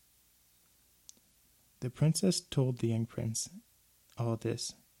 The princess told the young prince all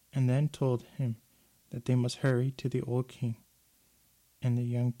this, and then told him that they must hurry to the old king and the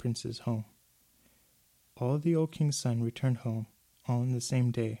young prince's home. All the old king's son returned home, all in the same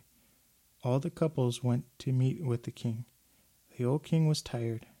day. All the couples went to meet with the king. The old king was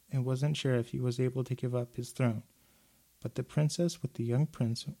tired and wasn't sure if he was able to give up his throne. But the princess with the young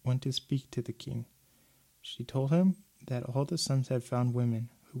prince went to speak to the king. She told him that all the sons had found women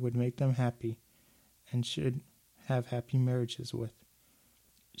who would make them happy and should have happy marriages with.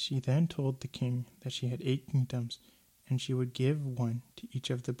 She then told the king that she had 8 kingdoms, and she would give one to each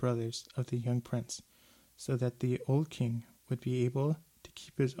of the brothers of the young prince, so that the old king would be able to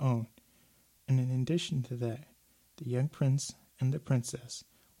keep his own. And in addition to that, the young prince and the princess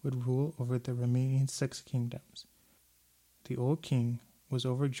would rule over the remaining 6 kingdoms. The old king was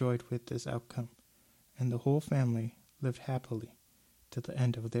overjoyed with this outcome, and the whole family lived happily till the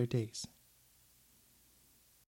end of their days.